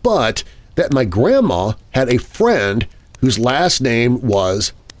Chittenden, but that my grandma had a friend whose last name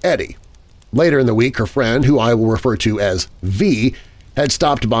was Eddy. Later in the week, her friend, who I will refer to as V, had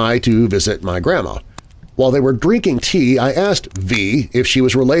stopped by to visit my grandma. While they were drinking tea, I asked V if she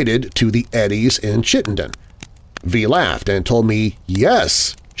was related to the Eddys in Chittenden. V laughed and told me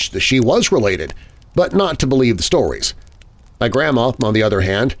yes, she was related, but not to believe the stories. My grandma, on the other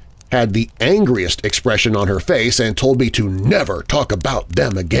hand, had the angriest expression on her face and told me to never talk about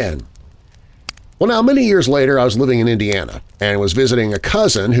them again. Well, now, many years later, I was living in Indiana and was visiting a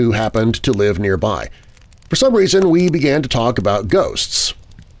cousin who happened to live nearby. For some reason, we began to talk about ghosts,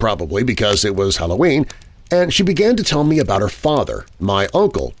 probably because it was Halloween, and she began to tell me about her father, my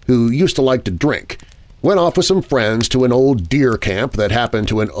uncle, who used to like to drink, went off with some friends to an old deer camp that happened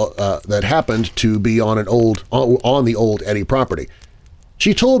to be on the old Eddy property.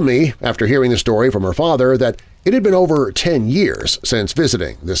 She told me, after hearing the story from her father, that it had been over 10 years since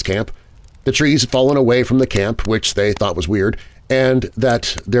visiting this camp. The trees had fallen away from the camp, which they thought was weird, and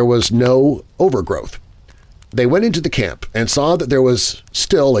that there was no overgrowth. They went into the camp and saw that there was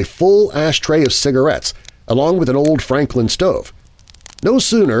still a full ashtray of cigarettes, along with an old Franklin stove. No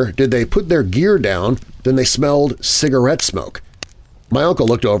sooner did they put their gear down than they smelled cigarette smoke. My uncle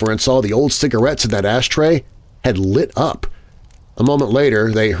looked over and saw the old cigarettes in that ashtray had lit up. A moment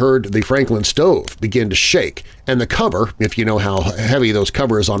later, they heard the Franklin stove begin to shake, and the cover, if you know how heavy those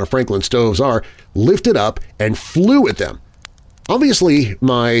covers on a Franklin stoves are, lifted up and flew at them. Obviously,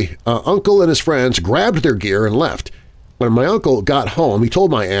 my uncle and his friends grabbed their gear and left. When my uncle got home, he told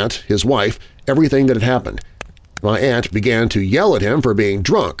my aunt, his wife, everything that had happened. My aunt began to yell at him for being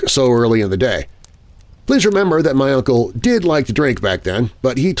drunk so early in the day. Please remember that my uncle did like to drink back then,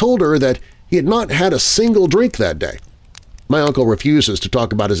 but he told her that he had not had a single drink that day. My uncle refuses to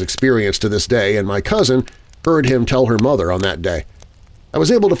talk about his experience to this day, and my cousin heard him tell her mother on that day. I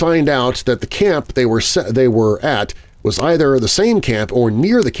was able to find out that the camp they were at was either the same camp or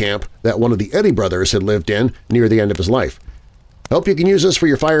near the camp that one of the Eddy brothers had lived in near the end of his life. Hope you can use this for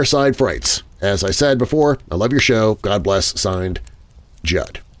your fireside frights. As I said before, I love your show. God bless. Signed,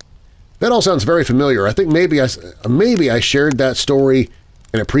 Judd. That all sounds very familiar. I think maybe I shared that story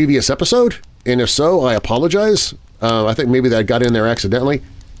in a previous episode, and if so, I apologize. I think maybe that got in there accidentally,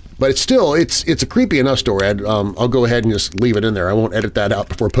 but it's a creepy enough story. I'll go ahead and just leave it in there. I won't edit that out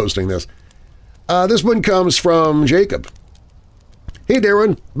before posting this. This one comes from Jacob. Hey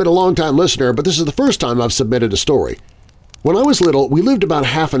Darren, been a long-time listener, but this is the first time I've submitted a story. When I was little, we lived about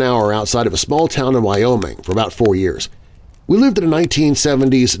half an hour outside of a small town in Wyoming for about 4 years. We lived in a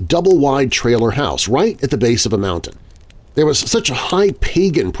 1970s double-wide trailer house right at the base of a mountain. There was such a high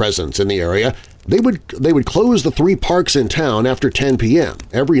pagan presence in the area, they would close the 3 parks in town after 10 p.m.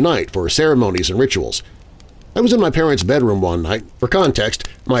 every night for ceremonies and rituals. I was in my parents' bedroom one night. For context,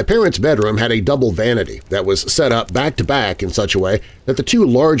 my parents' bedroom had a double vanity that was set up back-to-back in such a way that the 2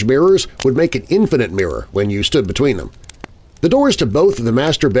 large mirrors would make an infinite mirror when you stood between them. The doors to both the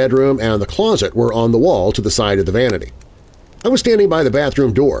master bedroom and the closet were on the wall to the side of the vanity. I was standing by the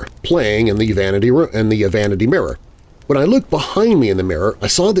bathroom door, playing in the vanity mirror. When I looked behind me in the mirror, I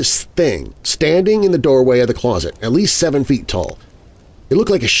saw this thing standing in the doorway of the closet, at least 7 feet tall. It looked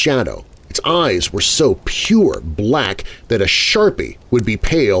like a shadow. Its eyes were so pure black that a Sharpie would be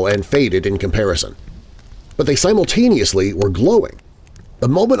pale and faded in comparison. But they simultaneously were glowing. The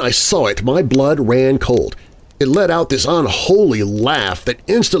moment I saw it, my blood ran cold. It let out this unholy laugh that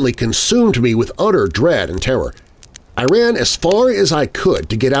instantly consumed me with utter dread and terror. I ran as far as I could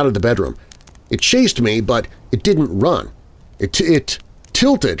to get out of the bedroom. It chased me, but it didn't run. It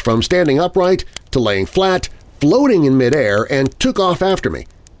tilted from standing upright to laying flat, floating in midair, and took off after me.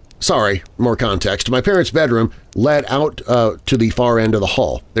 Sorry, more context. My parents' bedroom led out to the far end of the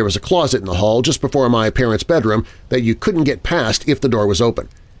hall. There was a closet in the hall just before my parents' bedroom that you couldn't get past if the door was open.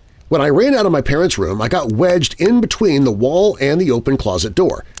 When I ran out of my parents' room, I got wedged in between the wall and the open closet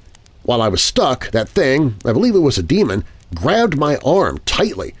door. While I was stuck, that thing, I believe it was a demon, grabbed my arm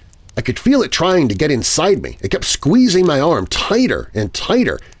tightly. I could feel it trying to get inside me. It kept squeezing my arm tighter and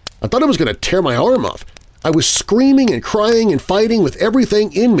tighter. I thought it was going to tear my arm off. I was screaming and crying and fighting with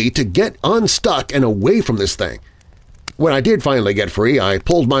everything in me to get unstuck and away from this thing. When I did finally get free, I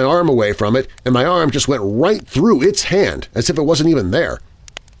pulled my arm away from it, and my arm just went right through its hand as if it wasn't even there.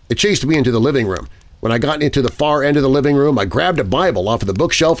 It chased me into the living room. When I got into the far end of the living room, I grabbed a Bible off of the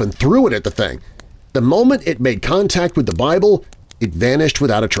bookshelf and threw it at the thing. The moment it made contact with the Bible, it vanished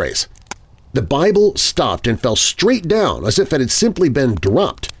without a trace. The Bible stopped and fell straight down as if it had simply been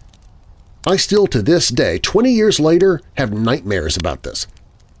dropped. I still, to this day, 20 years later, have nightmares about this.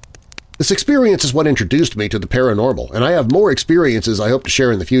 This experience is what introduced me to the paranormal, and I have more experiences I hope to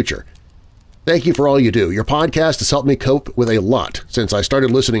share in the future. Thank you for all you do. Your podcast has helped me cope with a lot since I started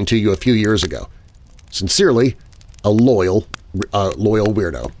listening to you a few years ago. Sincerely, a loyal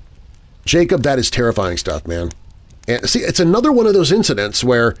weirdo. Jacob, that is terrifying stuff, man. And see, it's another one of those incidents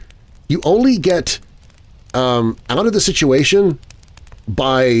where you only get out of the situation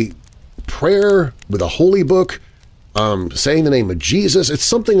by prayer with a holy book, saying the name of Jesus. It's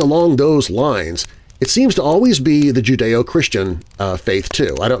something along those lines. It seems to always be the Judeo-Christian faith,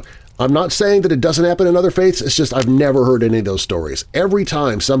 too. I'm not saying that it doesn't happen in other faiths. It's just I've never heard any of those stories. Every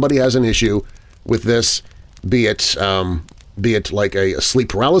time somebody has an issue with this, be it like a sleep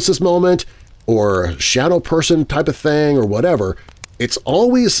paralysis moment or shadow person type of thing or whatever, it's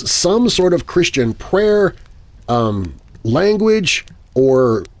always some sort of Christian prayer, language,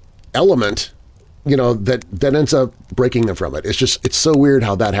 or element, that ends up breaking them from it. It's so weird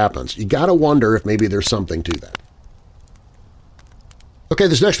how that happens. You gotta wonder if maybe there's something to that. Okay,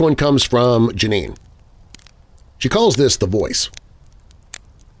 this next one comes from Janine. She calls this The Voice.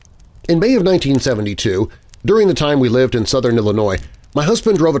 In May of 1972, during the time we lived in southern Illinois, my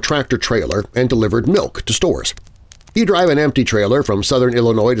husband drove a tractor-trailer and delivered milk to stores. He'd drive an empty trailer from southern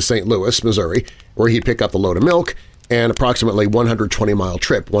Illinois to St. Louis, Missouri, where he'd pick up a load of milk, and approximately 120-mile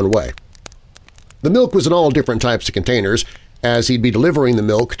trip one way. The milk was in all different types of containers, as he'd be delivering the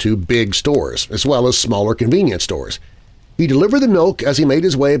milk to big stores, as well as smaller convenience stores. He delivered the milk as he made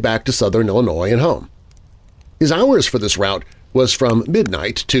his way back to southern Illinois and home. His hours for this route was from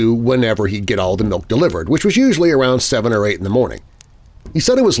midnight to whenever he'd get all the milk delivered, which was usually around 7 or 8 in the morning. He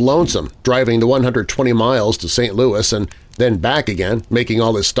said it was lonesome driving the 120 miles to St. Louis and then back again, making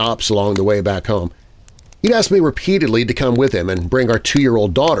all his stops along the way back home. He'd asked me repeatedly to come with him and bring our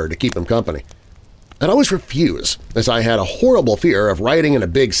 2-year-old daughter to keep him company. I'd always refuse, as I had a horrible fear of riding in a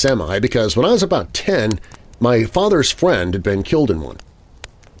big semi because when I was about 10, my father's friend had been killed in one.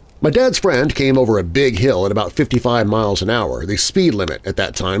 My dad's friend came over a big hill at about 55 miles an hour, the speed limit at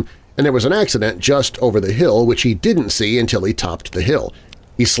that time, and there was an accident just over the hill which he didn't see until he topped the hill.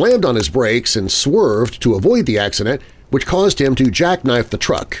 He slammed on his brakes and swerved to avoid the accident, which caused him to jackknife the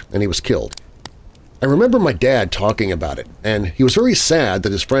truck, and he was killed. I remember my dad talking about it, and he was very sad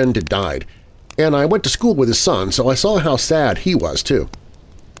that his friend had died, and I went to school with his son, so I saw how sad he was too.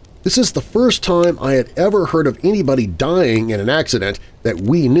 This is the first time I had ever heard of anybody dying in an accident that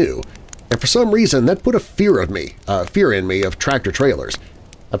we knew, and for some reason that put a fear in me of tractor-trailers.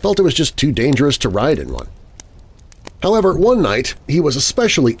 I felt it was just too dangerous to ride in one. However, one night he was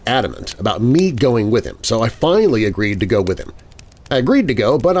especially adamant about me going with him, so I finally agreed to go with him. I agreed to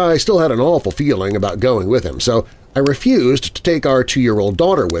go, but I still had an awful feeling about going with him, so I refused to take our 2-year-old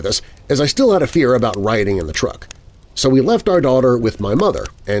daughter with us as I still had a fear about riding in the truck. So we left our daughter with my mother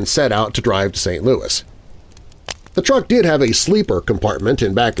and set out to drive to St. Louis. The truck did have a sleeper compartment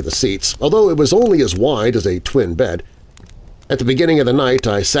in back of the seats, although it was only as wide as a twin bed. At the beginning of the night,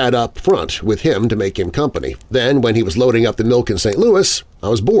 I sat up front with him to make him company. Then, when he was loading up the milk in St. Louis, I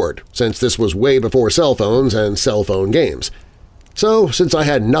was bored, since this was way before cell phones and cell phone games. So, since I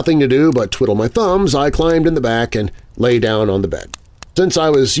had nothing to do but twiddle my thumbs, I climbed in the back and lay down on the bed. Since I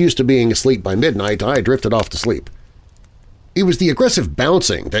was used to being asleep by midnight, I drifted off to sleep. It was the aggressive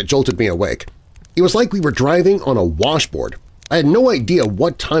bouncing that jolted me awake. It was like we were driving on a washboard. I had no idea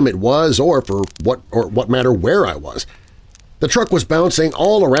what time it was or for what matter where I was. The truck was bouncing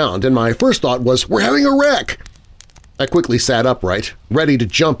all around, and my first thought was, "We're having a wreck!" I quickly sat upright, ready to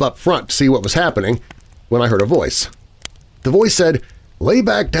jump up front to see what was happening, when I heard a voice. The voice said, "Lay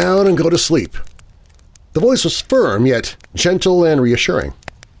back down and go to sleep." The voice was firm, yet gentle and reassuring.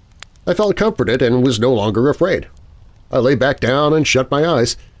 I felt comforted and was no longer afraid. I lay back down and shut my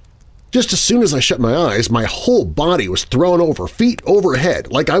eyes. Just as soon as I shut my eyes, my whole body was thrown over, feet over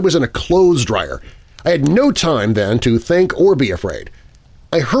head, like I was in a clothes dryer. I had no time then to think or be afraid.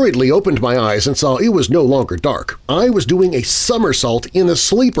 I hurriedly opened my eyes and saw it was no longer dark. I was doing a somersault in the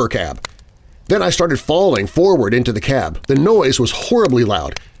sleeper cab. Then I started falling forward into the cab. The noise was horribly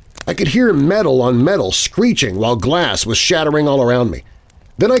loud. I could hear metal on metal screeching while glass was shattering all around me.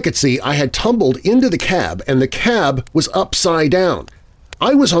 Then I could see I had tumbled into the cab and the cab was upside down.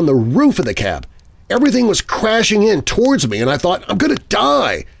 I was on the roof of the cab. Everything was crashing in towards me and I thought, I'm going to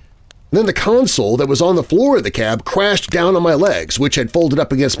die. Then the console that was on the floor of the cab crashed down on my legs, which had folded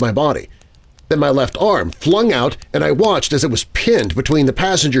up against my body. Then my left arm flung out and I watched as it was pinned between the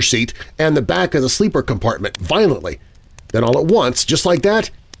passenger seat and the back of the sleeper compartment violently. Then all at once, just like that,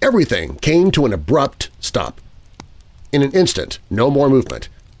 everything came to an abrupt stop. In an instant, no more movement,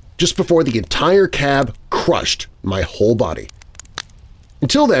 just before the entire cab crushed my whole body.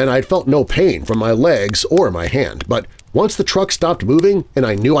 Until then, I'd felt no pain from my legs or my hand, but once the truck stopped moving and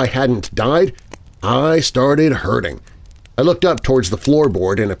I knew I hadn't died, I started hurting. I looked up towards the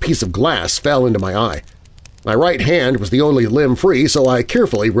floorboard and a piece of glass fell into my eye. My right hand was the only limb free, so I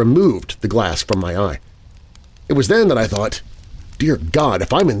carefully removed the glass from my eye. It was then that I thought, dear God,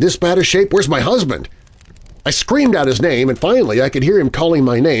 if I'm in this bad a shape, where's my husband? I screamed out his name, and finally I could hear him calling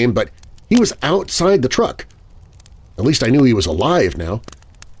my name, but he was outside the truck. At least I knew he was alive now.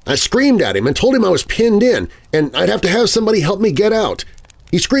 I screamed at him and told him I was pinned in, and I'd have to have somebody help me get out.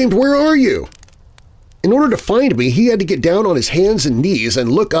 He screamed, "Where are you?" In order to find me, he had to get down on his hands and knees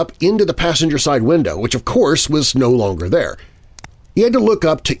and look up into the passenger side window, which of course was no longer there. He had to look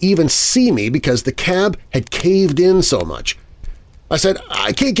up to even see me because the cab had caved in so much. I said,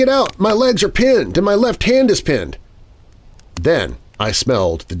 "I can't get out. My legs are pinned and my left hand is pinned." Then I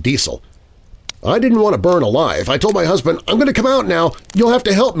smelled the diesel. I didn't want to burn alive. I told my husband, "I'm going to come out now. You'll have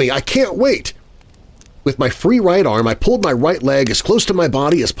to help me. I can't wait." With my free right arm, I pulled my right leg as close to my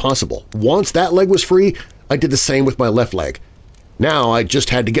body as possible. Once that leg was free, I did the same with my left leg. Now I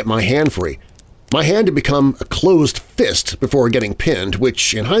just had to get my hand free. My hand had become a closed fist before getting pinned,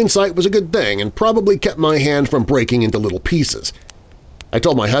 which in hindsight was a good thing and probably kept my hand from breaking into little pieces. I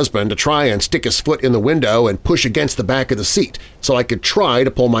told my husband to try and stick his foot in the window and push against the back of the seat so I could try to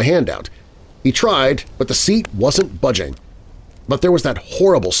pull my hand out. He tried, but the seat wasn't budging. But there was that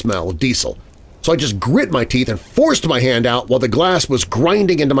horrible smell of diesel, so I just grit my teeth and forced my hand out while the glass was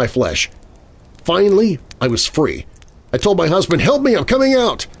grinding into my flesh. Finally, I was free. I told my husband, "Help me, I'm coming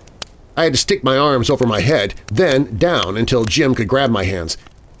out!" I had to stick my arms over my head, then down until Jim could grab my hands.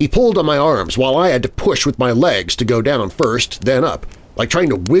 He pulled on my arms while I had to push with my legs to go down first, then up, like trying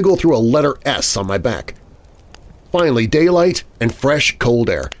to wiggle through a letter S on my back. Finally, daylight and fresh, cold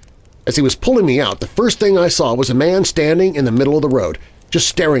air. As he was pulling me out, the first thing I saw was a man standing in the middle of the road, just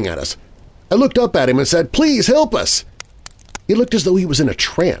staring at us. I looked up at him and said, "Please help us!" He looked as though he was in a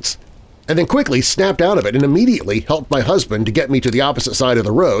trance, and then quickly snapped out of it and immediately helped my husband to get me to the opposite side of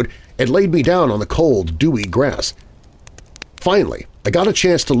the road and laid me down on the cold, dewy grass. Finally, I got a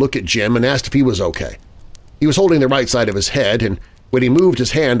chance to look at Jim and asked if he was okay. He was holding the right side of his head, and when he moved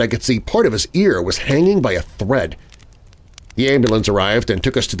his hand, I could see part of his ear was hanging by a thread. The ambulance arrived and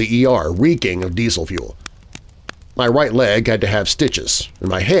took us to the ER, reeking of diesel fuel. My right leg had to have stitches, and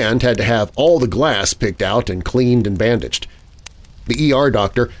my hand had to have all the glass picked out and cleaned and bandaged. The ER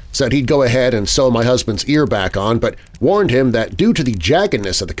doctor said he'd go ahead and sew my husband's ear back on, but warned him that due to the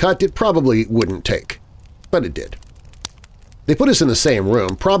jaggedness of the cut, it probably wouldn't take. But it did. They put us in the same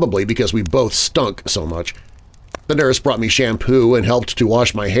room, probably because we both stunk so much. The nurse brought me shampoo and helped to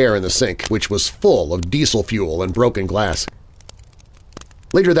wash my hair in the sink, which was full of diesel fuel and broken glass.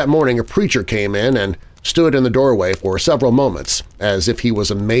 Later that morning, a preacher came in and stood in the doorway for several moments, as if he was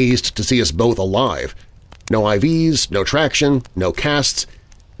amazed to see us both alive. No IVs, no traction, no casts.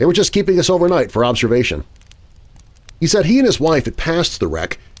 They were just keeping us overnight for observation. He said he and his wife had passed the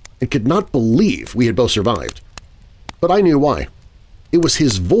wreck and could not believe we had both survived. But I knew why. It was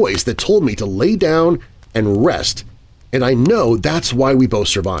his voice that told me to lay down and rest, and I know that's why we both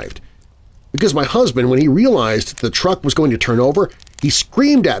survived. Because my husband, when he realized the truck was going to turn over, he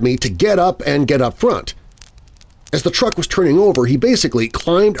screamed at me to get up and get up front. As the truck was turning over, he basically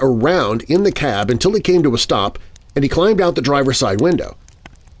climbed around in the cab until it came to a stop, and he climbed out the driver's side window.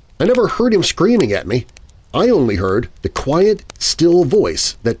 I never heard him screaming at me. I only heard the quiet, still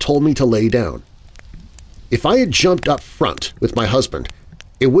voice that told me to lay down. If I had jumped up front with my husband,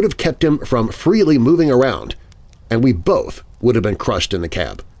 it would have kept him from freely moving around, and we both would have been crushed in the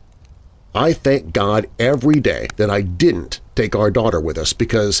cab. I thank God every day that I didn't take our daughter with us,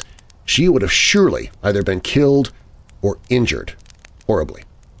 because she would have surely either been killed or injured horribly.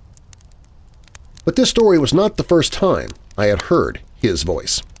 But this story was not the first time I had heard his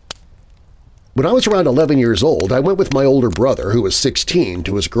voice. When I was around 11 years old, I went with my older brother, who was 16,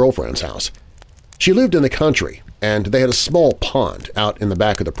 to his girlfriend's house. She lived in the country, and they had a small pond out in the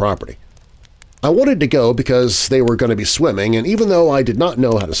back of the property. I wanted to go because they were going to be swimming, and even though I did not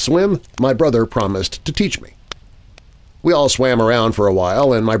know how to swim, my brother promised to teach me. We all swam around for a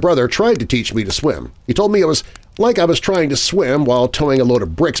while, and my brother tried to teach me to swim. He told me it was like I was trying to swim while towing a load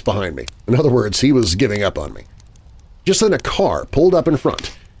of bricks behind me. In other words, he was giving up on me. Just then a car pulled up in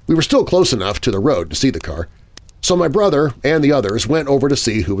front. We were still close enough to the road to see the car, so my brother and the others went over to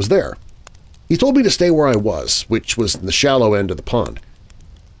see who was there. He told me to stay where I was, which was in the shallow end of the pond.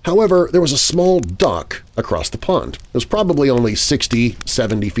 However, there was a small dock across the pond. It was probably only 60,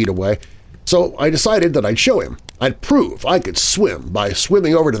 70 feet away, so I decided that I'd show him. I'd prove I could swim by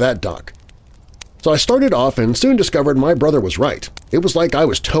swimming over to that dock. So I started off and soon discovered my brother was right. It was like I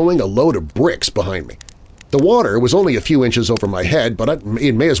was towing a load of bricks behind me. The water was only a few inches over my head, but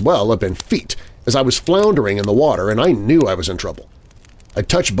it may as well have been feet, as I was floundering in the water and I knew I was in trouble. I'd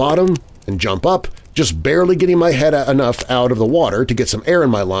touch bottom and jump up, just barely getting my head enough out of the water to get some air in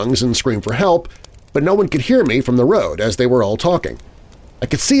my lungs and scream for help, but no one could hear me from the road as they were all talking. I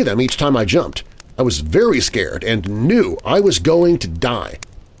could see them each time I jumped. I was very scared and knew I was going to die.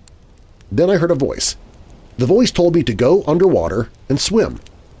 Then I heard a voice. The voice told me to go underwater and swim.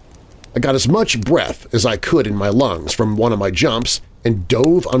 I got as much breath as I could in my lungs from one of my jumps and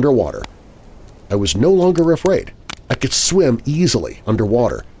dove underwater. I was no longer afraid. I could swim easily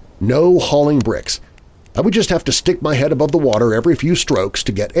underwater. No hauling bricks. I would just have to stick my head above the water every few strokes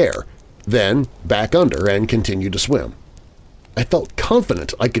to get air, then back under and continue to swim. I felt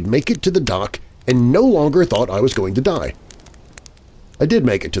confident I could make it to the dock and no longer thought I was going to die. I did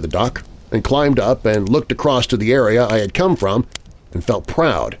make it to the dock and climbed up and looked across to the area I had come from and felt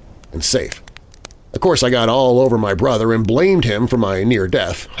proud and safe. Of course, I got all over my brother and blamed him for my near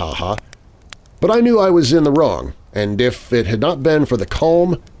death, haha. But I knew I was in the wrong, and if it had not been for the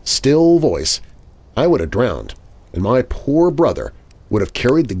calm, still voice, I would have drowned, and my poor brother would have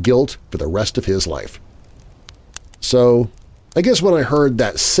carried the guilt for the rest of his life. So, I guess when I heard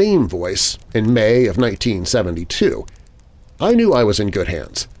that same voice in May of 1972, I knew I was in good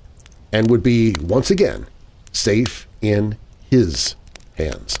hands and would be once again safe in his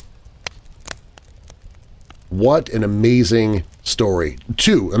hands. What an amazing story.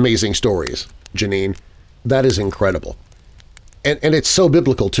 2 amazing stories, Janine. That is incredible. And it's so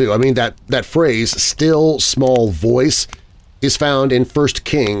biblical, too. I mean, that phrase, still small voice, is found in 1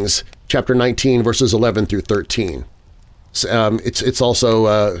 Kings chapter 19, verses 11 through 13. It's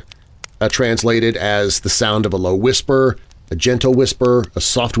also translated as the sound of a low whisper, a gentle whisper, a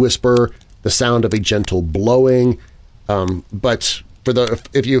soft whisper, the sound of a gentle blowing. But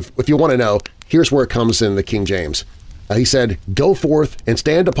if you want to know, here's where it comes in the King James. He said, "Go forth and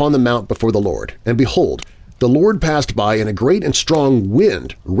stand upon the mount before the Lord, and behold, the Lord passed by, and a great and strong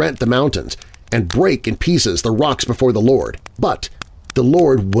wind rent the mountains, and brake in pieces the rocks before the Lord. But the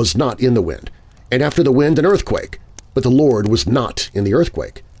Lord was not in the wind. And after the wind an earthquake, but the Lord was not in the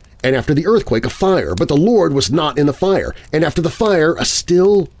earthquake. And after the earthquake a fire, but the Lord was not in the fire. And after the fire a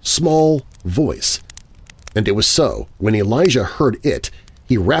still small voice. And it was so, when Elijah heard it,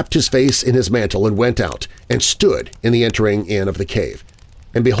 he wrapped his face in his mantle and went out, and stood in the entering in of the cave.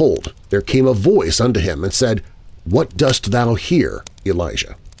 And behold, there came a voice unto him and said, What dost thou here,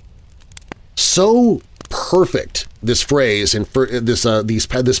 Elijah?" So perfect this phrase in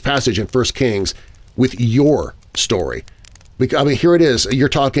this passage in 1 Kings with your story. I mean, here it is. You're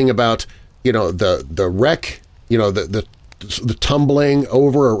talking about, the wreck, the tumbling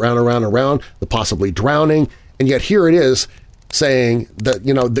over, around, the possibly drowning, and yet here it is saying that,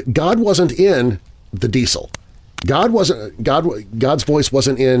 that God wasn't in the diesel. God's voice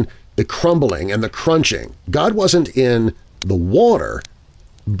wasn't in the crumbling and the crunching. God wasn't in the water,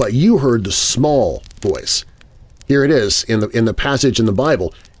 but you heard the small voice. Here it is in the passage in the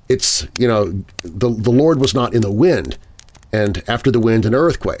Bible. It's, the Lord was not in the wind, and after the wind an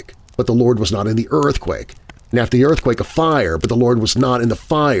earthquake, but the Lord was not in the earthquake, and after the earthquake a fire, but the Lord was not in the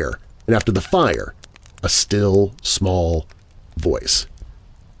fire, and after the fire a still small voice.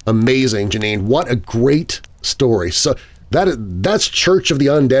 Amazing, Janine. What a great story. So that's Church of the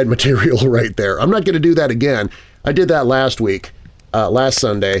Undead material right there. I'm not going to do that again. I did that last week, last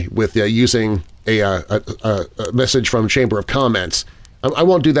Sunday, with using a message from Chamber of Comments. I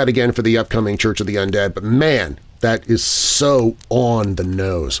won't do that again for the upcoming Church of the Undead, but man, that is so on the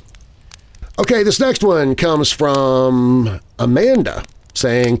nose. Okay, this next one comes from Amanda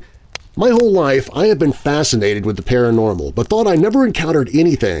saying, "My whole life I have been fascinated with the paranormal, but thought I never encountered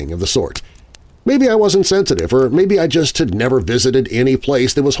anything of the sort. Maybe I wasn't sensitive, or maybe I just had never visited any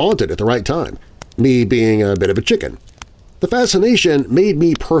place that was haunted at the right time, me being a bit of a chicken. The fascination made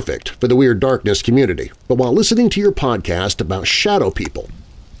me perfect for the Weird Darkness community, but while listening to your podcast about shadow people,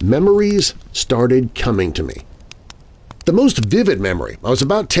 memories started coming to me. The most vivid memory, I was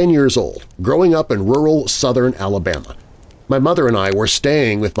about 10 years old, growing up in rural southern Alabama. My mother and I were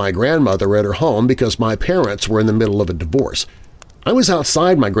staying with my grandmother at her home because my parents were in the middle of a divorce. I was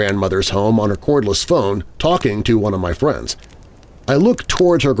outside my grandmother's home on her cordless phone talking to one of my friends. I looked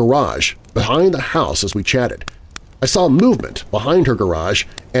towards her garage, behind the house as we chatted. I saw movement behind her garage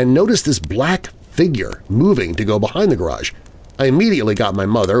and noticed this black figure moving to go behind the garage. I immediately got my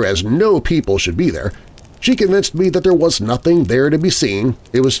mother, as no people should be there. She convinced me that there was nothing there to be seen.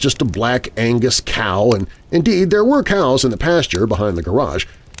 It was just a black Angus cow, and indeed there were cows in the pasture behind the garage.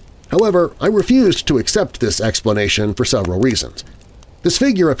 However, I refused to accept this explanation for several reasons. This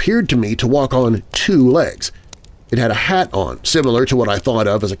figure appeared to me to walk on two legs. It had a hat on, similar to what I thought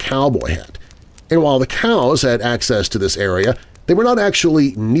of as a cowboy hat. And while the cows had access to this area, they were not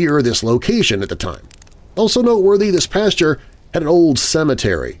actually near this location at the time. Also noteworthy, this pasture had an old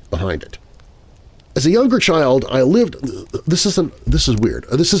cemetery behind it. As a younger child, I lived… This is weird.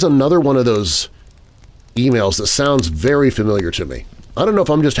 This is another one of those emails that sounds very familiar to me. I don't know if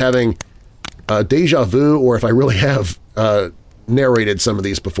I'm just having deja vu or if I really have narrated some of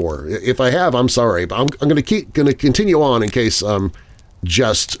these before. If I have, I'm sorry, but I'm going to continue on in case I'm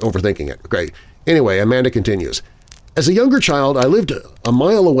just overthinking it. Great. Anyway, Amanda continues. As a younger child, I lived a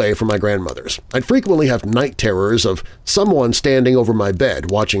mile away from my grandmother's. I'd frequently have night terrors of someone standing over my bed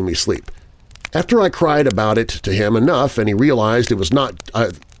watching me sleep. After I cried about it to him enough and he realized it was not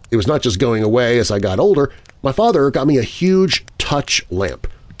just going away as I got older, my father got me a huge touch lamp.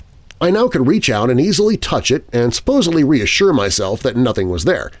 I now could reach out and easily touch it and supposedly reassure myself that nothing was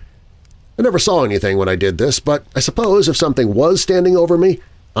there. I never saw anything when I did this, but I suppose if something was standing over me,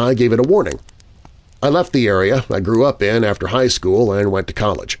 I gave it a warning. I left the area I grew up in after high school and went to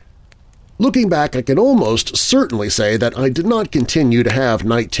college. Looking back, I can almost certainly say that I did not continue to have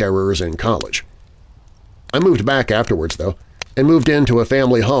night terrors in college. I moved back afterwards, though, and moved into a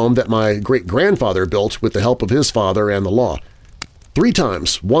family home that my great-grandfather built with the help of his father and the law. 3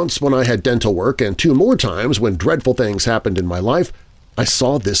 times, once when I had dental work and 2 more times when dreadful things happened in my life, I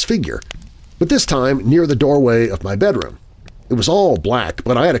saw this figure, but this time near the doorway of my bedroom. It was all black,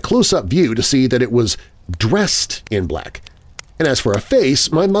 but I had a close-up view to see that it was dressed in black. And as for a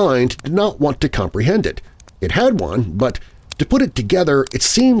face, my mind did not want to comprehend it. It had one, but to put it together, it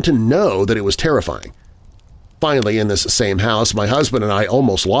seemed to know that it was terrifying. Finally, in this same house, my husband and I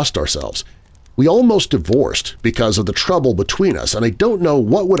almost lost ourselves. We almost divorced because of the trouble between us, and I don't know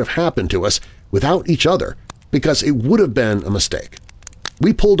what would have happened to us without each other, because it would have been a mistake.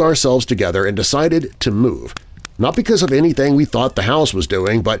 We pulled ourselves together and decided to move, not because of anything we thought the house was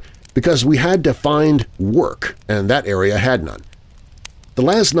doing, but because we had to find work, and that area had none. The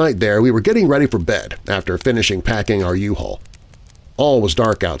last night there, we were getting ready for bed after finishing packing our U-Haul. All was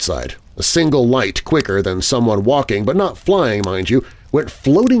dark outside. A single light, quicker than someone walking, but not flying, mind you, went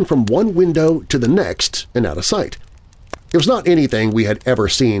floating from one window to the next and out of sight. It was not anything we had ever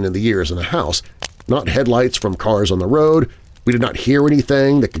seen in the years in the house, not headlights from cars on the road. We did not hear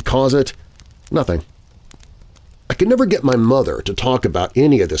anything that could cause it. Nothing. I could never get my mother to talk about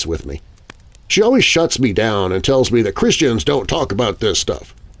any of this with me. She always shuts me down and tells me that Christians don't talk about this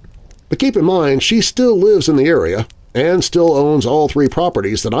stuff. But keep in mind, she still lives in the area and still owns all 3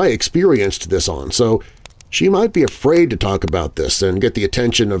 properties that I experienced this on, so she might be afraid to talk about this and get the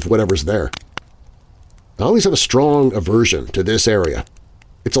attention of whatever's there. I always have a strong aversion to this area.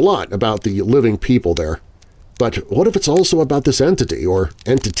 It's a lot about the living people there. But what if it's also about this entity or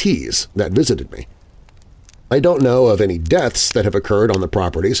entities that visited me? I don't know of any deaths that have occurred on the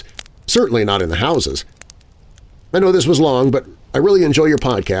properties, certainly not in the houses. I know this was long, but I really enjoy your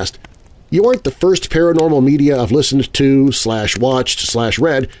podcast. You aren't the first paranormal media I've listened to, /watched,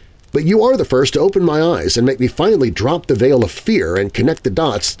 /read, but you are the first to open my eyes and make me finally drop the veil of fear and connect the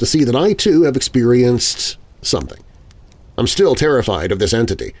dots to see that I too have experienced something. I'm still terrified of this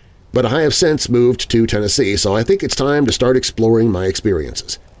entity, but I have since moved to Tennessee, so I think it's time to start exploring my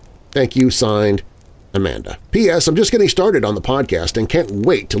experiences. Thank you, signed, Amanda. P.S. I'm just getting started on the podcast and can't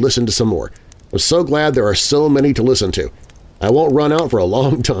wait to listen to some more. I'm so glad there are so many to listen to. I won't run out for a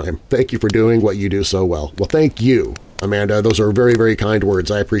long time. Thank you for doing what you do so well. Well, thank you, Amanda. Those are very, very kind words.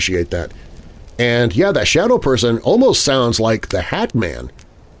 I appreciate that. And yeah, that shadow person almost sounds like the Hat Man,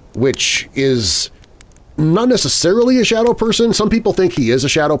 which is not necessarily a shadow person. Some people think he is a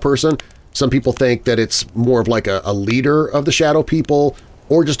shadow person. Some people think that it's more of like a leader of the shadow people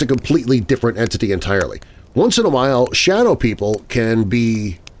or just a completely different entity entirely. Once in a while, shadow people can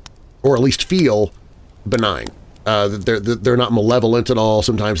be, or at least feel, benign. They're not malevolent at all.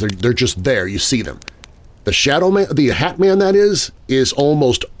 Sometimes they're just there. You see them. The shadow man, the Hat Man that is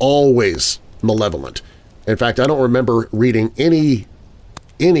almost always malevolent. In fact, I don't remember reading any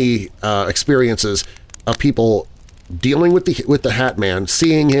experiences of people dealing with the Hat Man,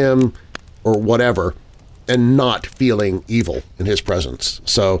 seeing him or whatever, and not feeling evil in his presence.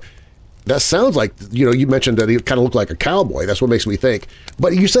 So that sounds like, you mentioned that he kind of looked like a cowboy. That's what makes me think.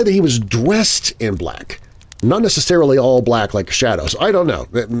 But you said that he was dressed in black. Not necessarily all black like shadows. I don't know.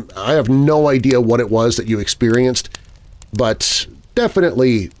 I have no idea what it was that you experienced, but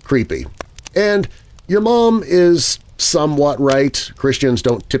definitely creepy. And your mom is somewhat right. Christians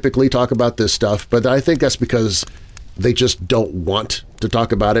don't typically talk about this stuff, but I think that's because they just don't want to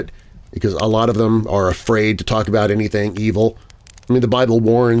talk about it, because a lot of them are afraid to talk about anything evil. I mean, the Bible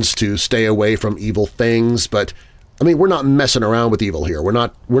warns to stay away from evil things, but I mean, we're not messing around with evil here. We're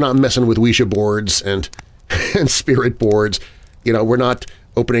not messing with Ouija boards and spirit boards. We're not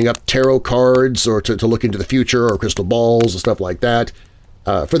opening up tarot cards or to look into the future or crystal balls and stuff like that.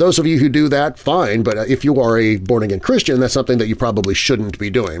 For those of you who do that, fine, but if you are a born-again Christian, that's something that you probably shouldn't be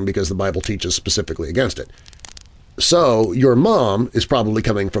doing because the Bible teaches specifically against it. So your mom is probably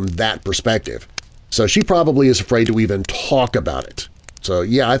coming from that perspective. So she probably is afraid to even talk about it. So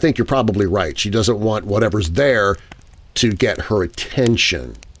yeah, I think you're probably right. She doesn't want whatever's there to get her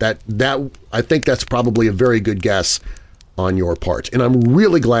attention. I think that's probably a very good guess on your part. And I'm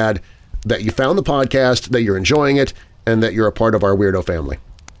really glad that you found the podcast, that you're enjoying it, and that you're a part of our weirdo family.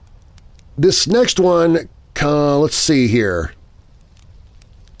 This next one, let's see here.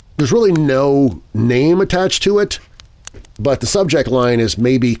 There's really no name attached to it, but the subject line is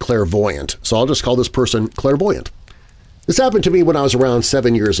maybe clairvoyant, so I'll just call this person clairvoyant. This happened to me when I was around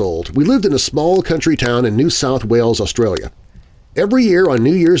 7 years old. We lived in a small country town in New South Wales, Australia. Every year on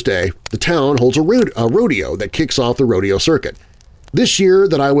New Year's Day, the town holds a rodeo that kicks off the rodeo circuit. This year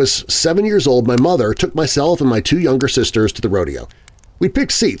that I was 7 years old, my mother took myself and my 2 younger sisters to the rodeo. We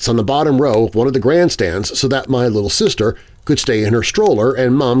picked seats on the bottom row of one of the grandstands so that my little sister could stay in her stroller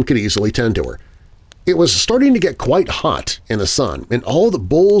and Mom could easily tend to her. It was starting to get quite hot in the sun, and all the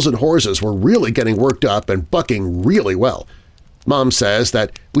bulls and horses were really getting worked up and bucking really well. Mom says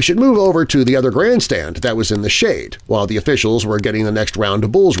that we should move over to the other grandstand that was in the shade while the officials were getting the next round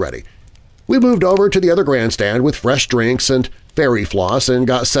of bulls ready. We moved over to the other grandstand with fresh drinks and fairy floss and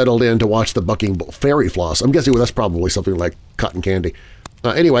got settled in to watch the bucking bull. Fairy floss? I'm guessing that's probably something like cotton candy.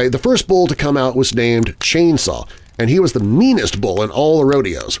 Anyway, the first bull to come out was named Chainsaw, and he was the meanest bull in all the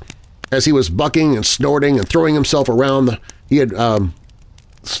rodeos. As he was bucking and snorting and throwing himself around, he had moved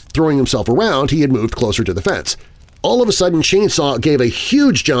closer to the fence. All of a sudden, Chainsaw gave a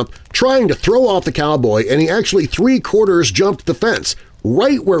huge jump, trying to throw off the cowboy, and he actually 3/4 jumped the fence,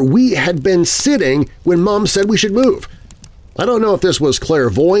 right where we had been sitting when Mom said we should move. I don't know if this was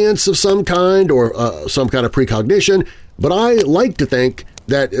clairvoyance of some kind or some kind of precognition, but I like to think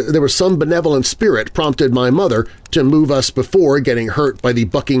that there was some benevolent spirit prompted my mother to move us before getting hurt by the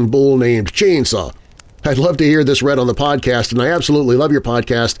bucking bull named Chainsaw. I'd love to hear this read on the podcast, and I absolutely love your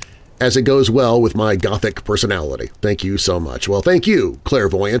podcast as it goes well with my gothic personality. Thank you so much. Well, thank you,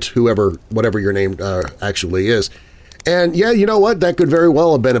 clairvoyant, whatever your name actually is. And yeah, you know what? That could very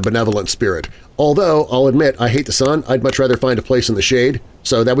well have been a benevolent spirit. Although, I'll admit, I hate the sun. I'd much rather find a place in the shade.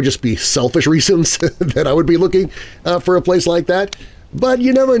 So that would just be selfish reasons that I would be looking for a place like that. But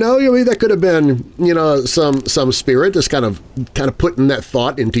you never know. I mean, that could have been, some spirit just kind of putting that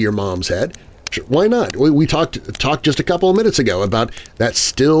thought into your mom's head. Sure, why not? We talked just a couple of minutes ago about that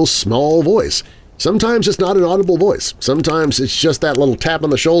still small voice. Sometimes it's not an audible voice. Sometimes it's just that little tap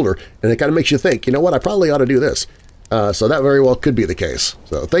on the shoulder, and it kind of makes you think, you know what, I probably ought to do this. So that very well could be the case.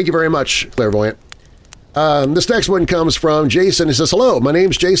 So thank you very much, Clairvoyant. This next one comes from Jason. He says, hello, my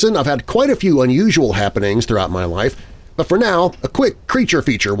name's Jason. I've had quite a few unusual happenings throughout my life, but for now, a quick creature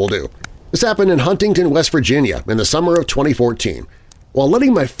feature will do. This happened in Huntington, West Virginia in the summer of 2014. While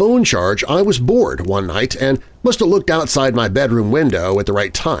letting my phone charge, I was bored one night and must have looked outside my bedroom window at the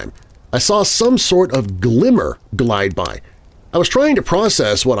right time. I saw some sort of glimmer glide by. I was trying to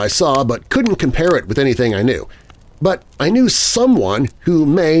process what I saw but couldn't compare it with anything I knew. But I knew someone who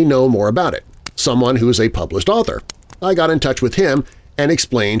may know more about it, someone who is a published author. I got in touch with him and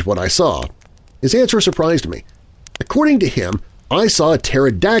explained what I saw. His answer surprised me. According to him, I saw a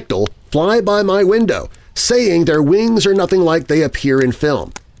pterodactyl fly by my window, saying their wings are nothing like they appear in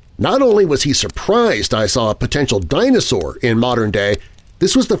film. Not only was he surprised I saw a potential dinosaur in modern day,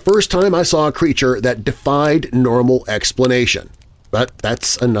 this was the first time I saw a creature that defied normal explanation. But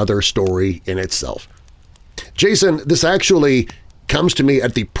that's another story in itself. Jason, this actually comes to me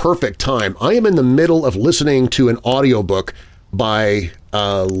at the perfect time. I am in the middle of listening to an audiobook by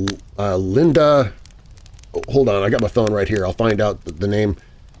Linda. Hold on, I got my phone right here. I'll find out the name.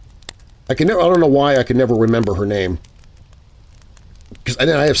 I don't know why I can never remember her name. Because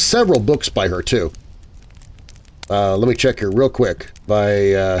I have several books by her too. Let me check here real quick.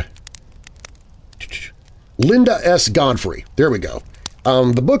 By Linda S. Godfrey. There we go.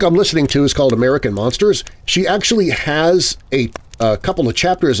 The book I'm listening to is called American Monsters. She actually has a couple of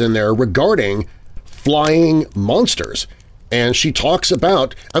chapters in there regarding flying monsters. And she talks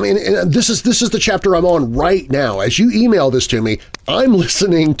about, this is the chapter I'm on right now. As you email this to me, I'm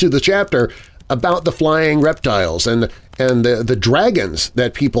listening to the chapter about the flying reptiles and the dragons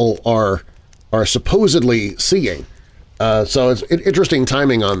that people are supposedly seeing. So it's interesting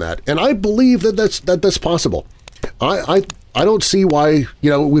timing on that. And I believe that's possible. I don't see why,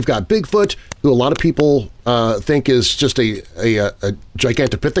 we've got Bigfoot, who a lot of people think is just a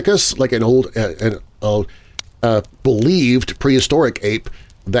Gigantopithecus, like an old believed prehistoric ape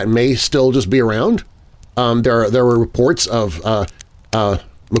that may still just be around. There were reports of Mokele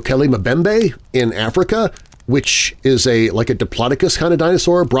Mbembe in Africa, which is like a Diplodocus kind of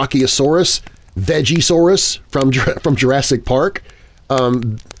dinosaur, Brachiosaurus, Vegisaurus from Jurassic Park.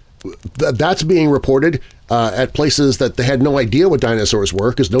 That's being reported at places that they had no idea what dinosaurs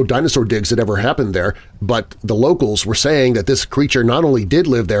were because no dinosaur digs had ever happened there, but the locals were saying that this creature not only did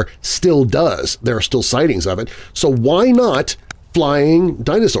live there, still does. There are still sightings of it. So why not flying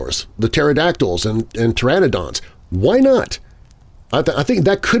dinosaurs, the pterodactyls and pteranodons? Why not? I think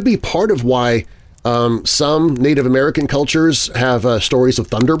that could be part of why some Native American cultures have stories of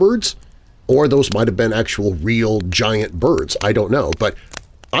thunderbirds, or those might have been actual real giant birds. I don't know, but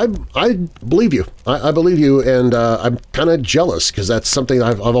I believe you. I believe you, and I'm kind of jealous because that's something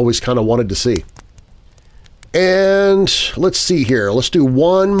I've always kind of wanted to see. And let's see here. Let's do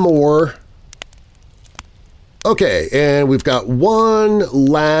one more. Okay, and we've got one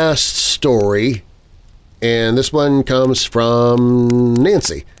last story, and this one comes from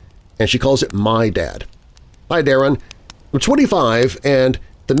Nancy, and she calls it My Dad. Hi, Darren. I'm 25 and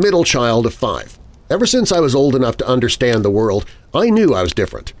the middle child of 5. Ever since I was old enough to understand the world, I knew I was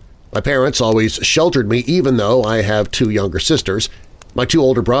different. My parents always sheltered me even though I have 2 younger sisters. My 2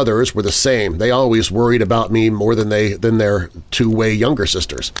 older brothers were the same. They always worried about me more than their 2 way younger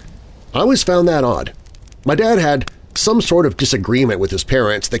sisters. I always found that odd. My dad had some sort of disagreement with his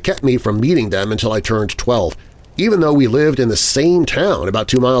parents that kept me from meeting them until I turned 12, even though we lived in the same town about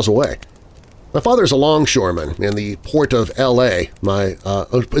 2 miles away. My father's a longshoreman in the port of L.A., in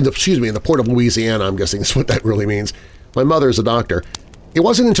the port of Louisiana, I'm guessing is what that really means. My mother's a doctor. It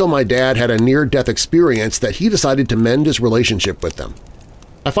wasn't until my dad had a near-death experience that he decided to mend his relationship with them.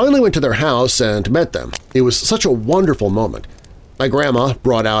 I finally went to their house and met them. It was such a wonderful moment. My grandma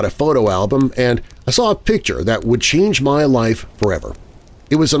brought out a photo album, and I saw a picture that would change my life forever.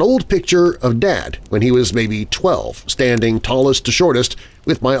 It was an old picture of Dad when he was maybe 12, standing tallest to shortest,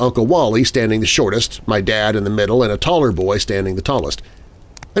 with my Uncle Wally standing the shortest, my dad in the middle, and a taller boy standing the tallest.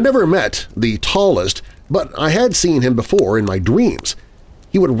 I never met the tallest, but I had seen him before in my dreams.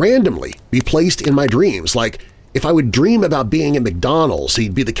 He would randomly be placed in my dreams, like if I would dream about being at McDonald's,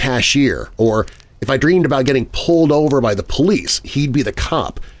 he'd be the cashier, or If I dreamed about getting pulled over by the police, he'd be the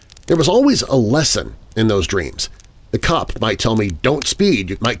cop. There was always a lesson in those dreams. The cop might tell me, don't speed,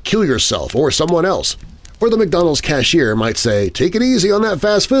 you might kill yourself or someone else. Or the McDonald's cashier might say, take it easy on that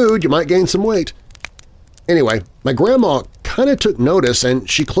fast food, you might gain some weight. Anyway, my grandma kind of took notice and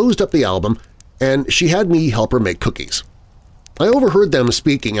she closed up the album and she had me help her make cookies. I overheard them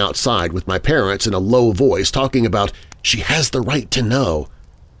speaking outside with my parents in a low voice talking about she has the right to know.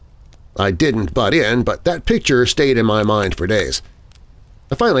 I didn't butt in, but that picture stayed in my mind for days.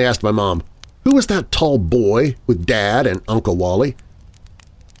 I finally asked my mom, who was that tall boy with Dad and Uncle Wally?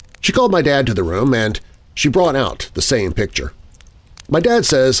 She called my dad to the room and she brought out the same picture. My dad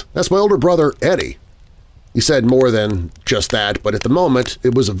says, that's my older brother Eddie. He said more than just that, but at the moment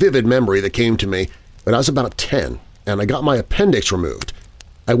it was a vivid memory that came to me when I was about 10 and I got my appendix removed.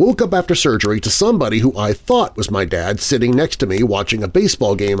 I woke up after surgery to somebody who I thought was my dad sitting next to me watching a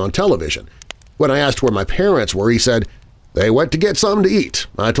baseball game on television. When I asked where my parents were, he said, they went to get something to eat.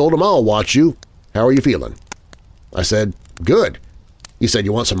 I told him I'll watch you. How are you feeling? I said, good. He said,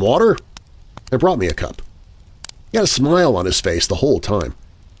 you want some water? And brought me a cup. He had a smile on his face the whole time.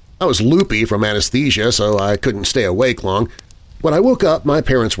 I was loopy from anesthesia, so I couldn't stay awake long. When I woke up, my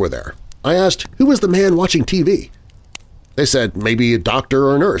parents were there. I asked, who was the man watching TV? They said maybe a doctor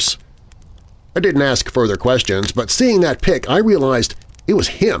or a nurse. I didn't ask further questions, but seeing that pic, I realized it was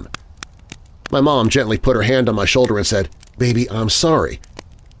him. My mom gently put her hand on my shoulder and said, baby, I'm sorry.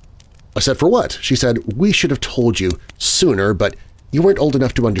 I said, for what? She said, we should have told you sooner, but you weren't old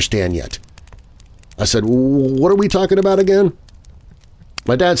enough to understand yet. I said, what are we talking about again?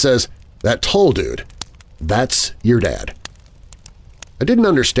 My dad says, that tall dude, that's your dad. I didn't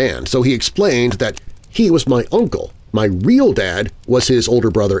understand, so he explained that he was my uncle. My real dad was his older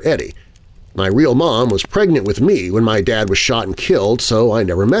brother Eddie. My real mom was pregnant with me when my dad was shot and killed, so I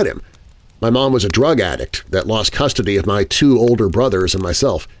never met him. My mom was a drug addict that lost custody of my 2 older brothers and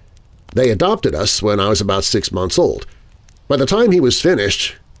myself. They adopted us when I was about 6 months old. By the time he was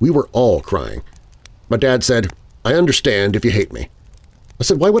finished, we were all crying. My dad said, I understand if you hate me. I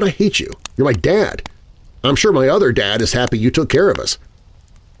said, why would I hate you? You're my dad. I'm sure my other dad is happy you took care of us.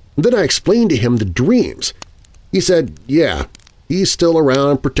 And then I explained to him the dreams. He said, yeah, he's still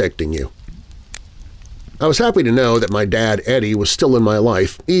around protecting you. I was happy to know that my dad Eddie was still in my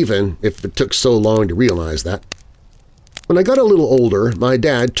life, even if it took so long to realize that. When I got a little older, my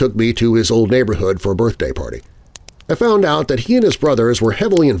dad took me to his old neighborhood for a birthday party. I found out that he and his brothers were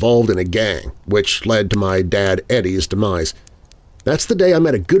heavily involved in a gang, which led to my dad Eddie's demise. That's the day I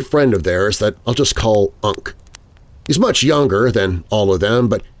met a good friend of theirs that I'll just call Unc. He's much younger than all of them,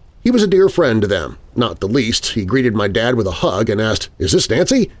 but he was a dear friend to them, not the least. He greeted my dad with a hug and asked, is this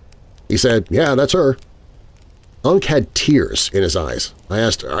Nancy? He said, yeah, that's her. Unc had tears in his eyes. I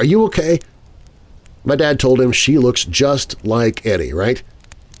asked, are you okay? My dad told him she looks just like Eddie, right?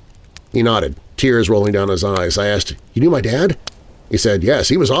 He nodded, tears rolling down his eyes. I asked, you knew my dad? He said, yes,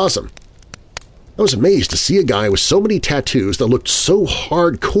 he was awesome. I was amazed to see a guy with so many tattoos that looked so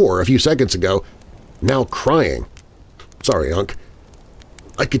hardcore a few seconds ago, now crying. Sorry, Unc.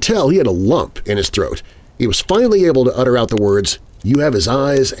 I could tell he had a lump in his throat. He was finally able to utter out the words, you have his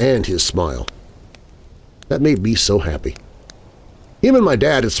eyes and his smile. That made me so happy. Him and my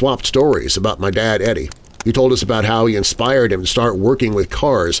dad had swapped stories about my dad Eddie. He told us about how he inspired him to start working with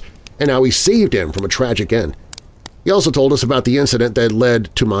cars and how he saved him from a tragic end. He also told us about the incident that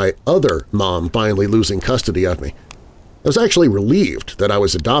led to my other mom finally losing custody of me. I was actually relieved that I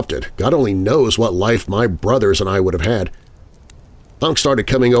was adopted. God only knows what life my brothers and I would have had. Unc started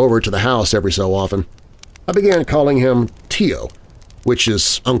coming over to the house every so often. I began calling him Tio, which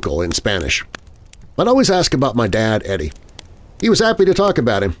is uncle in Spanish. I'd always ask about my dad, Eddie. He was happy to talk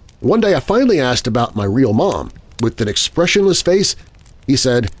about him. One day I finally asked about my real mom. With an expressionless face, he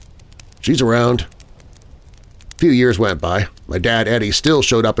said, she's around. A few years went by. My dad, Eddie, still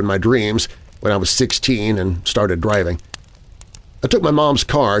showed up in my dreams when I was 16 and started driving. I took my mom's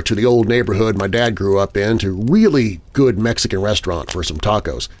car to the old neighborhood my dad grew up in to a really good Mexican restaurant for some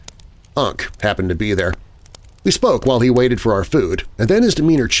tacos. Unc happened to be there. We spoke while he waited for our food, and then his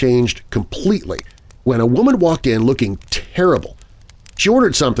demeanor changed completely when a woman walked in looking terrible. She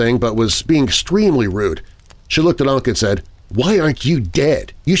ordered something but was being extremely rude. She looked at Unc and said, why aren't you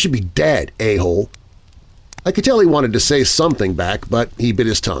dead? You should be dead, a-hole. I could tell he wanted to say something back, but he bit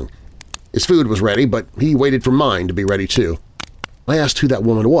his tongue. His food was ready, but he waited for mine to be ready too. I asked who that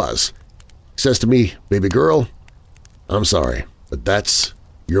woman was. He says to me, baby girl, I'm sorry, but that's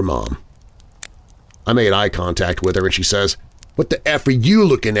your mom. I made eye contact with her and she says, what the F are you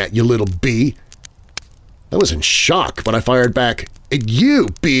looking at, you little bee? I was in shock, but I fired back, at you,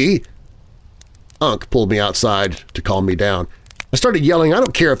 bee! Unc pulled me outside to calm me down. I started yelling, "I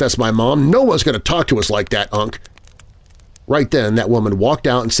don't care if that's my mom. No one's going to talk to us like that, Unc." Right then, that woman walked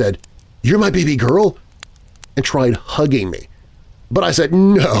out and said, "You're my baby girl?" and tried hugging me. But I said,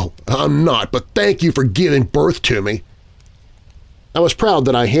 "No, I'm not, but thank you for giving birth to me." I was proud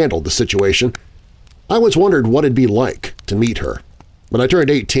that I handled the situation. I always wondered what it'd be like to meet her. When I turned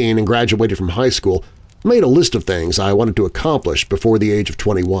 18 and graduated from high school, I made a list of things I wanted to accomplish before the age of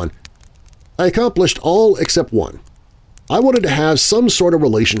 21. I accomplished all except one. I wanted to have some sort of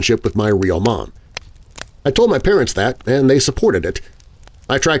relationship with my real mom. I told my parents that, and they supported it.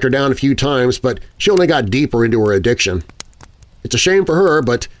 I tracked her down a few times, but she only got deeper into her addiction. It's a shame for her,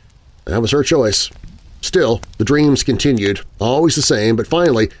 but that was her choice. Still, the dreams continued, always the same, but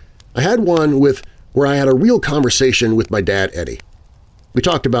finally, I had one where I had a real conversation with my dad, Eddie. We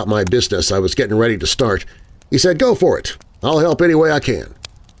talked about my business I was getting ready to start. He said, "Go for it. I'll help any way I can."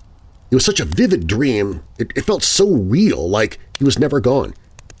 It was such a vivid dream. It felt so real, like he was never gone.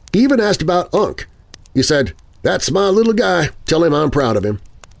 He even asked about Unc. He said, "That's my little guy. Tell him I'm proud of him."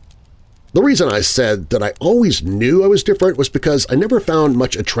 The reason I said that I always knew I was different was because I never found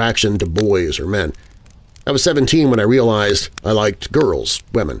much attraction to boys or men. I was 17 when I realized I liked girls,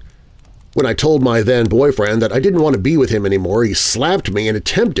 women. When I told my then-boyfriend that I didn't want to be with him anymore, he slapped me and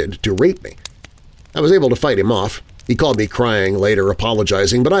attempted to rape me. I was able to fight him off. He called me crying later,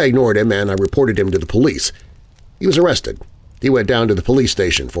 apologizing, but I ignored him and I reported him to the police. He was arrested. He went down to the police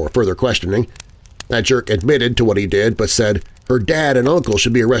station for further questioning. That jerk admitted to what he did, but said her dad and uncle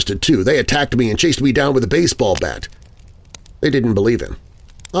should be arrested too. They attacked me and chased me down with a baseball bat. They didn't believe him.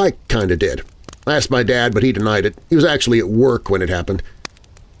 I kinda did. I asked my dad, but he denied it. He was actually at work when it happened.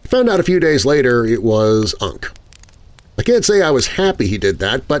 I found out a few days later it was Unc. I can't say I was happy he did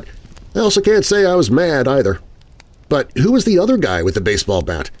that, but I also can't say I was mad either. But who was the other guy with the baseball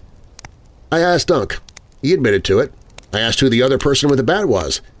bat? I asked Unc. He admitted to it. I asked who the other person with the bat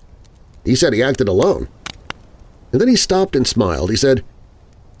was. He said he acted alone. And then he stopped and smiled. He said,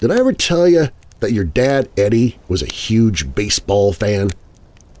 "Did I ever tell you that your dad, Eddie, was a huge baseball fan?"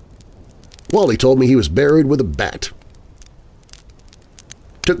 Wally told me he was buried with a bat.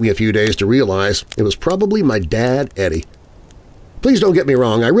 Took me a few days to realize it was probably my dad, Eddie. Please don't get me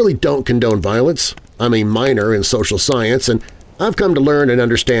wrong, I really don't condone violence. I'm a minor in social science, and I've come to learn and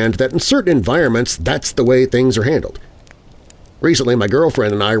understand that in certain environments, that's the way things are handled. Recently, my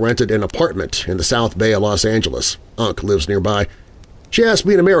girlfriend and I rented an apartment in the South Bay of Los Angeles. Unc lives nearby. She asked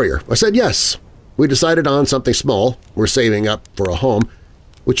me to marry her. I said yes. We decided on something small. We're saving up for a home,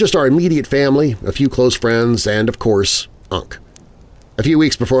 with just our immediate family, a few close friends, and, of course, Unc. A few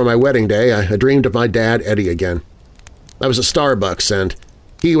weeks before my wedding day, I dreamed of my dad, Eddie, again. I was at Starbucks, and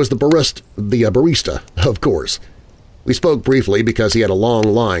he was the barista, of course. We spoke briefly because he had a long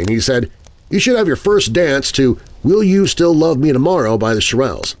line. He said, "You should have your first dance to Will You Still Love Me Tomorrow by the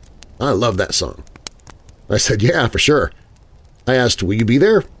Shirelles. I love that song." I said, "Yeah, for sure." I asked, "Will you be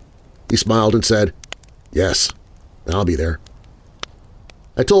there?" He smiled and said, "Yes, I'll be there."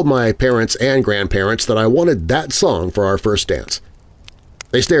 I told my parents and grandparents that I wanted that song for our first dance.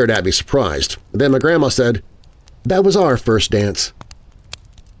 They stared at me surprised. Then my grandma said, "That was our first dance."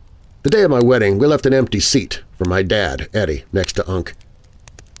 The day of my wedding, we left an empty seat for my dad, Eddie, next to Unc.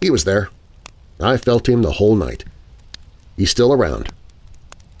 He was there. I felt him the whole night. He's still around.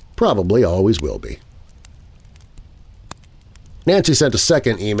 Probably always will be. Nancy sent a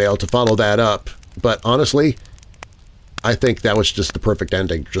second email to follow that up, but honestly, I think that was just the perfect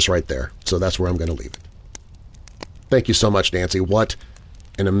ending just right there, so that's where I'm going to leave it. Thank you so much, Nancy. What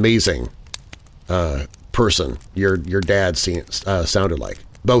an amazing person your dad sounded like.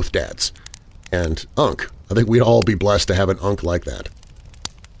 Both dads. And Unc. I think we'd all be blessed to have an Unc like that.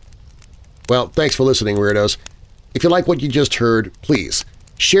 Well, thanks for listening, Weirdos. If you like what you just heard, please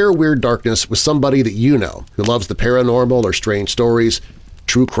share Weird Darkness with somebody that you know who loves the paranormal or strange stories,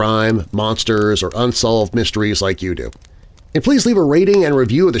 true crime, monsters, or unsolved mysteries like you do. And please leave a rating and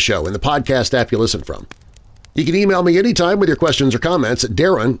review of the show in the podcast app you listen from. You can email me anytime with your questions or comments at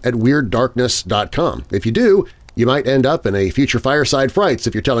darren@weirddarkness.com. If you do, you might end up in a future Fireside Frights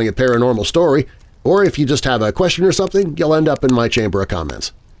if you're telling a paranormal story, or if you just have a question or something, you'll end up in my chamber of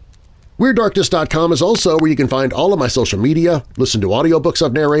comments. WeirdDarkness.com is also where you can find all of my social media, listen to audiobooks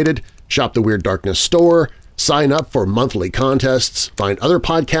I've narrated, shop the Weird Darkness store, sign up for monthly contests, find other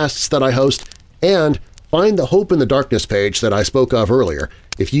podcasts that I host, and find the Hope in the Darkness page that I spoke of earlier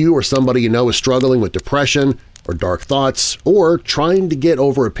if you or somebody you know is struggling with depression or dark thoughts or trying to get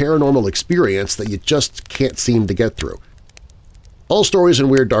over a paranormal experience that you just can't seem to get through. All stories in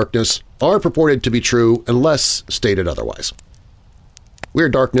Weird Darkness are purported to be true unless stated otherwise.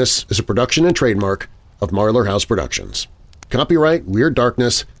 Weird Darkness is a production and trademark of Marlar House Productions. Copyright Weird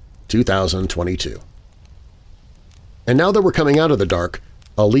Darkness 2022. And now that we're coming out of the dark,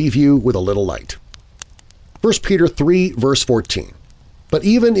 I'll leave you with a little light. 1 Peter 3, verse 14. But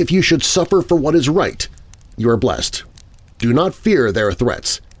even if you should suffer for what is right, you are blessed. Do not fear their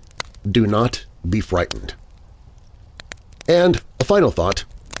threats. Do not be frightened. And a final thought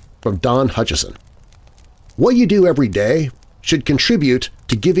from Don Hutchison. What you do every day should contribute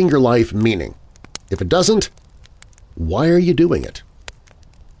to giving your life meaning. If it doesn't, why are you doing it?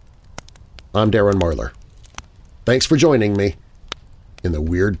 I'm Darren Marlar. Thanks for joining me in the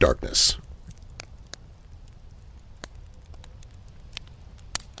Weird Darkness.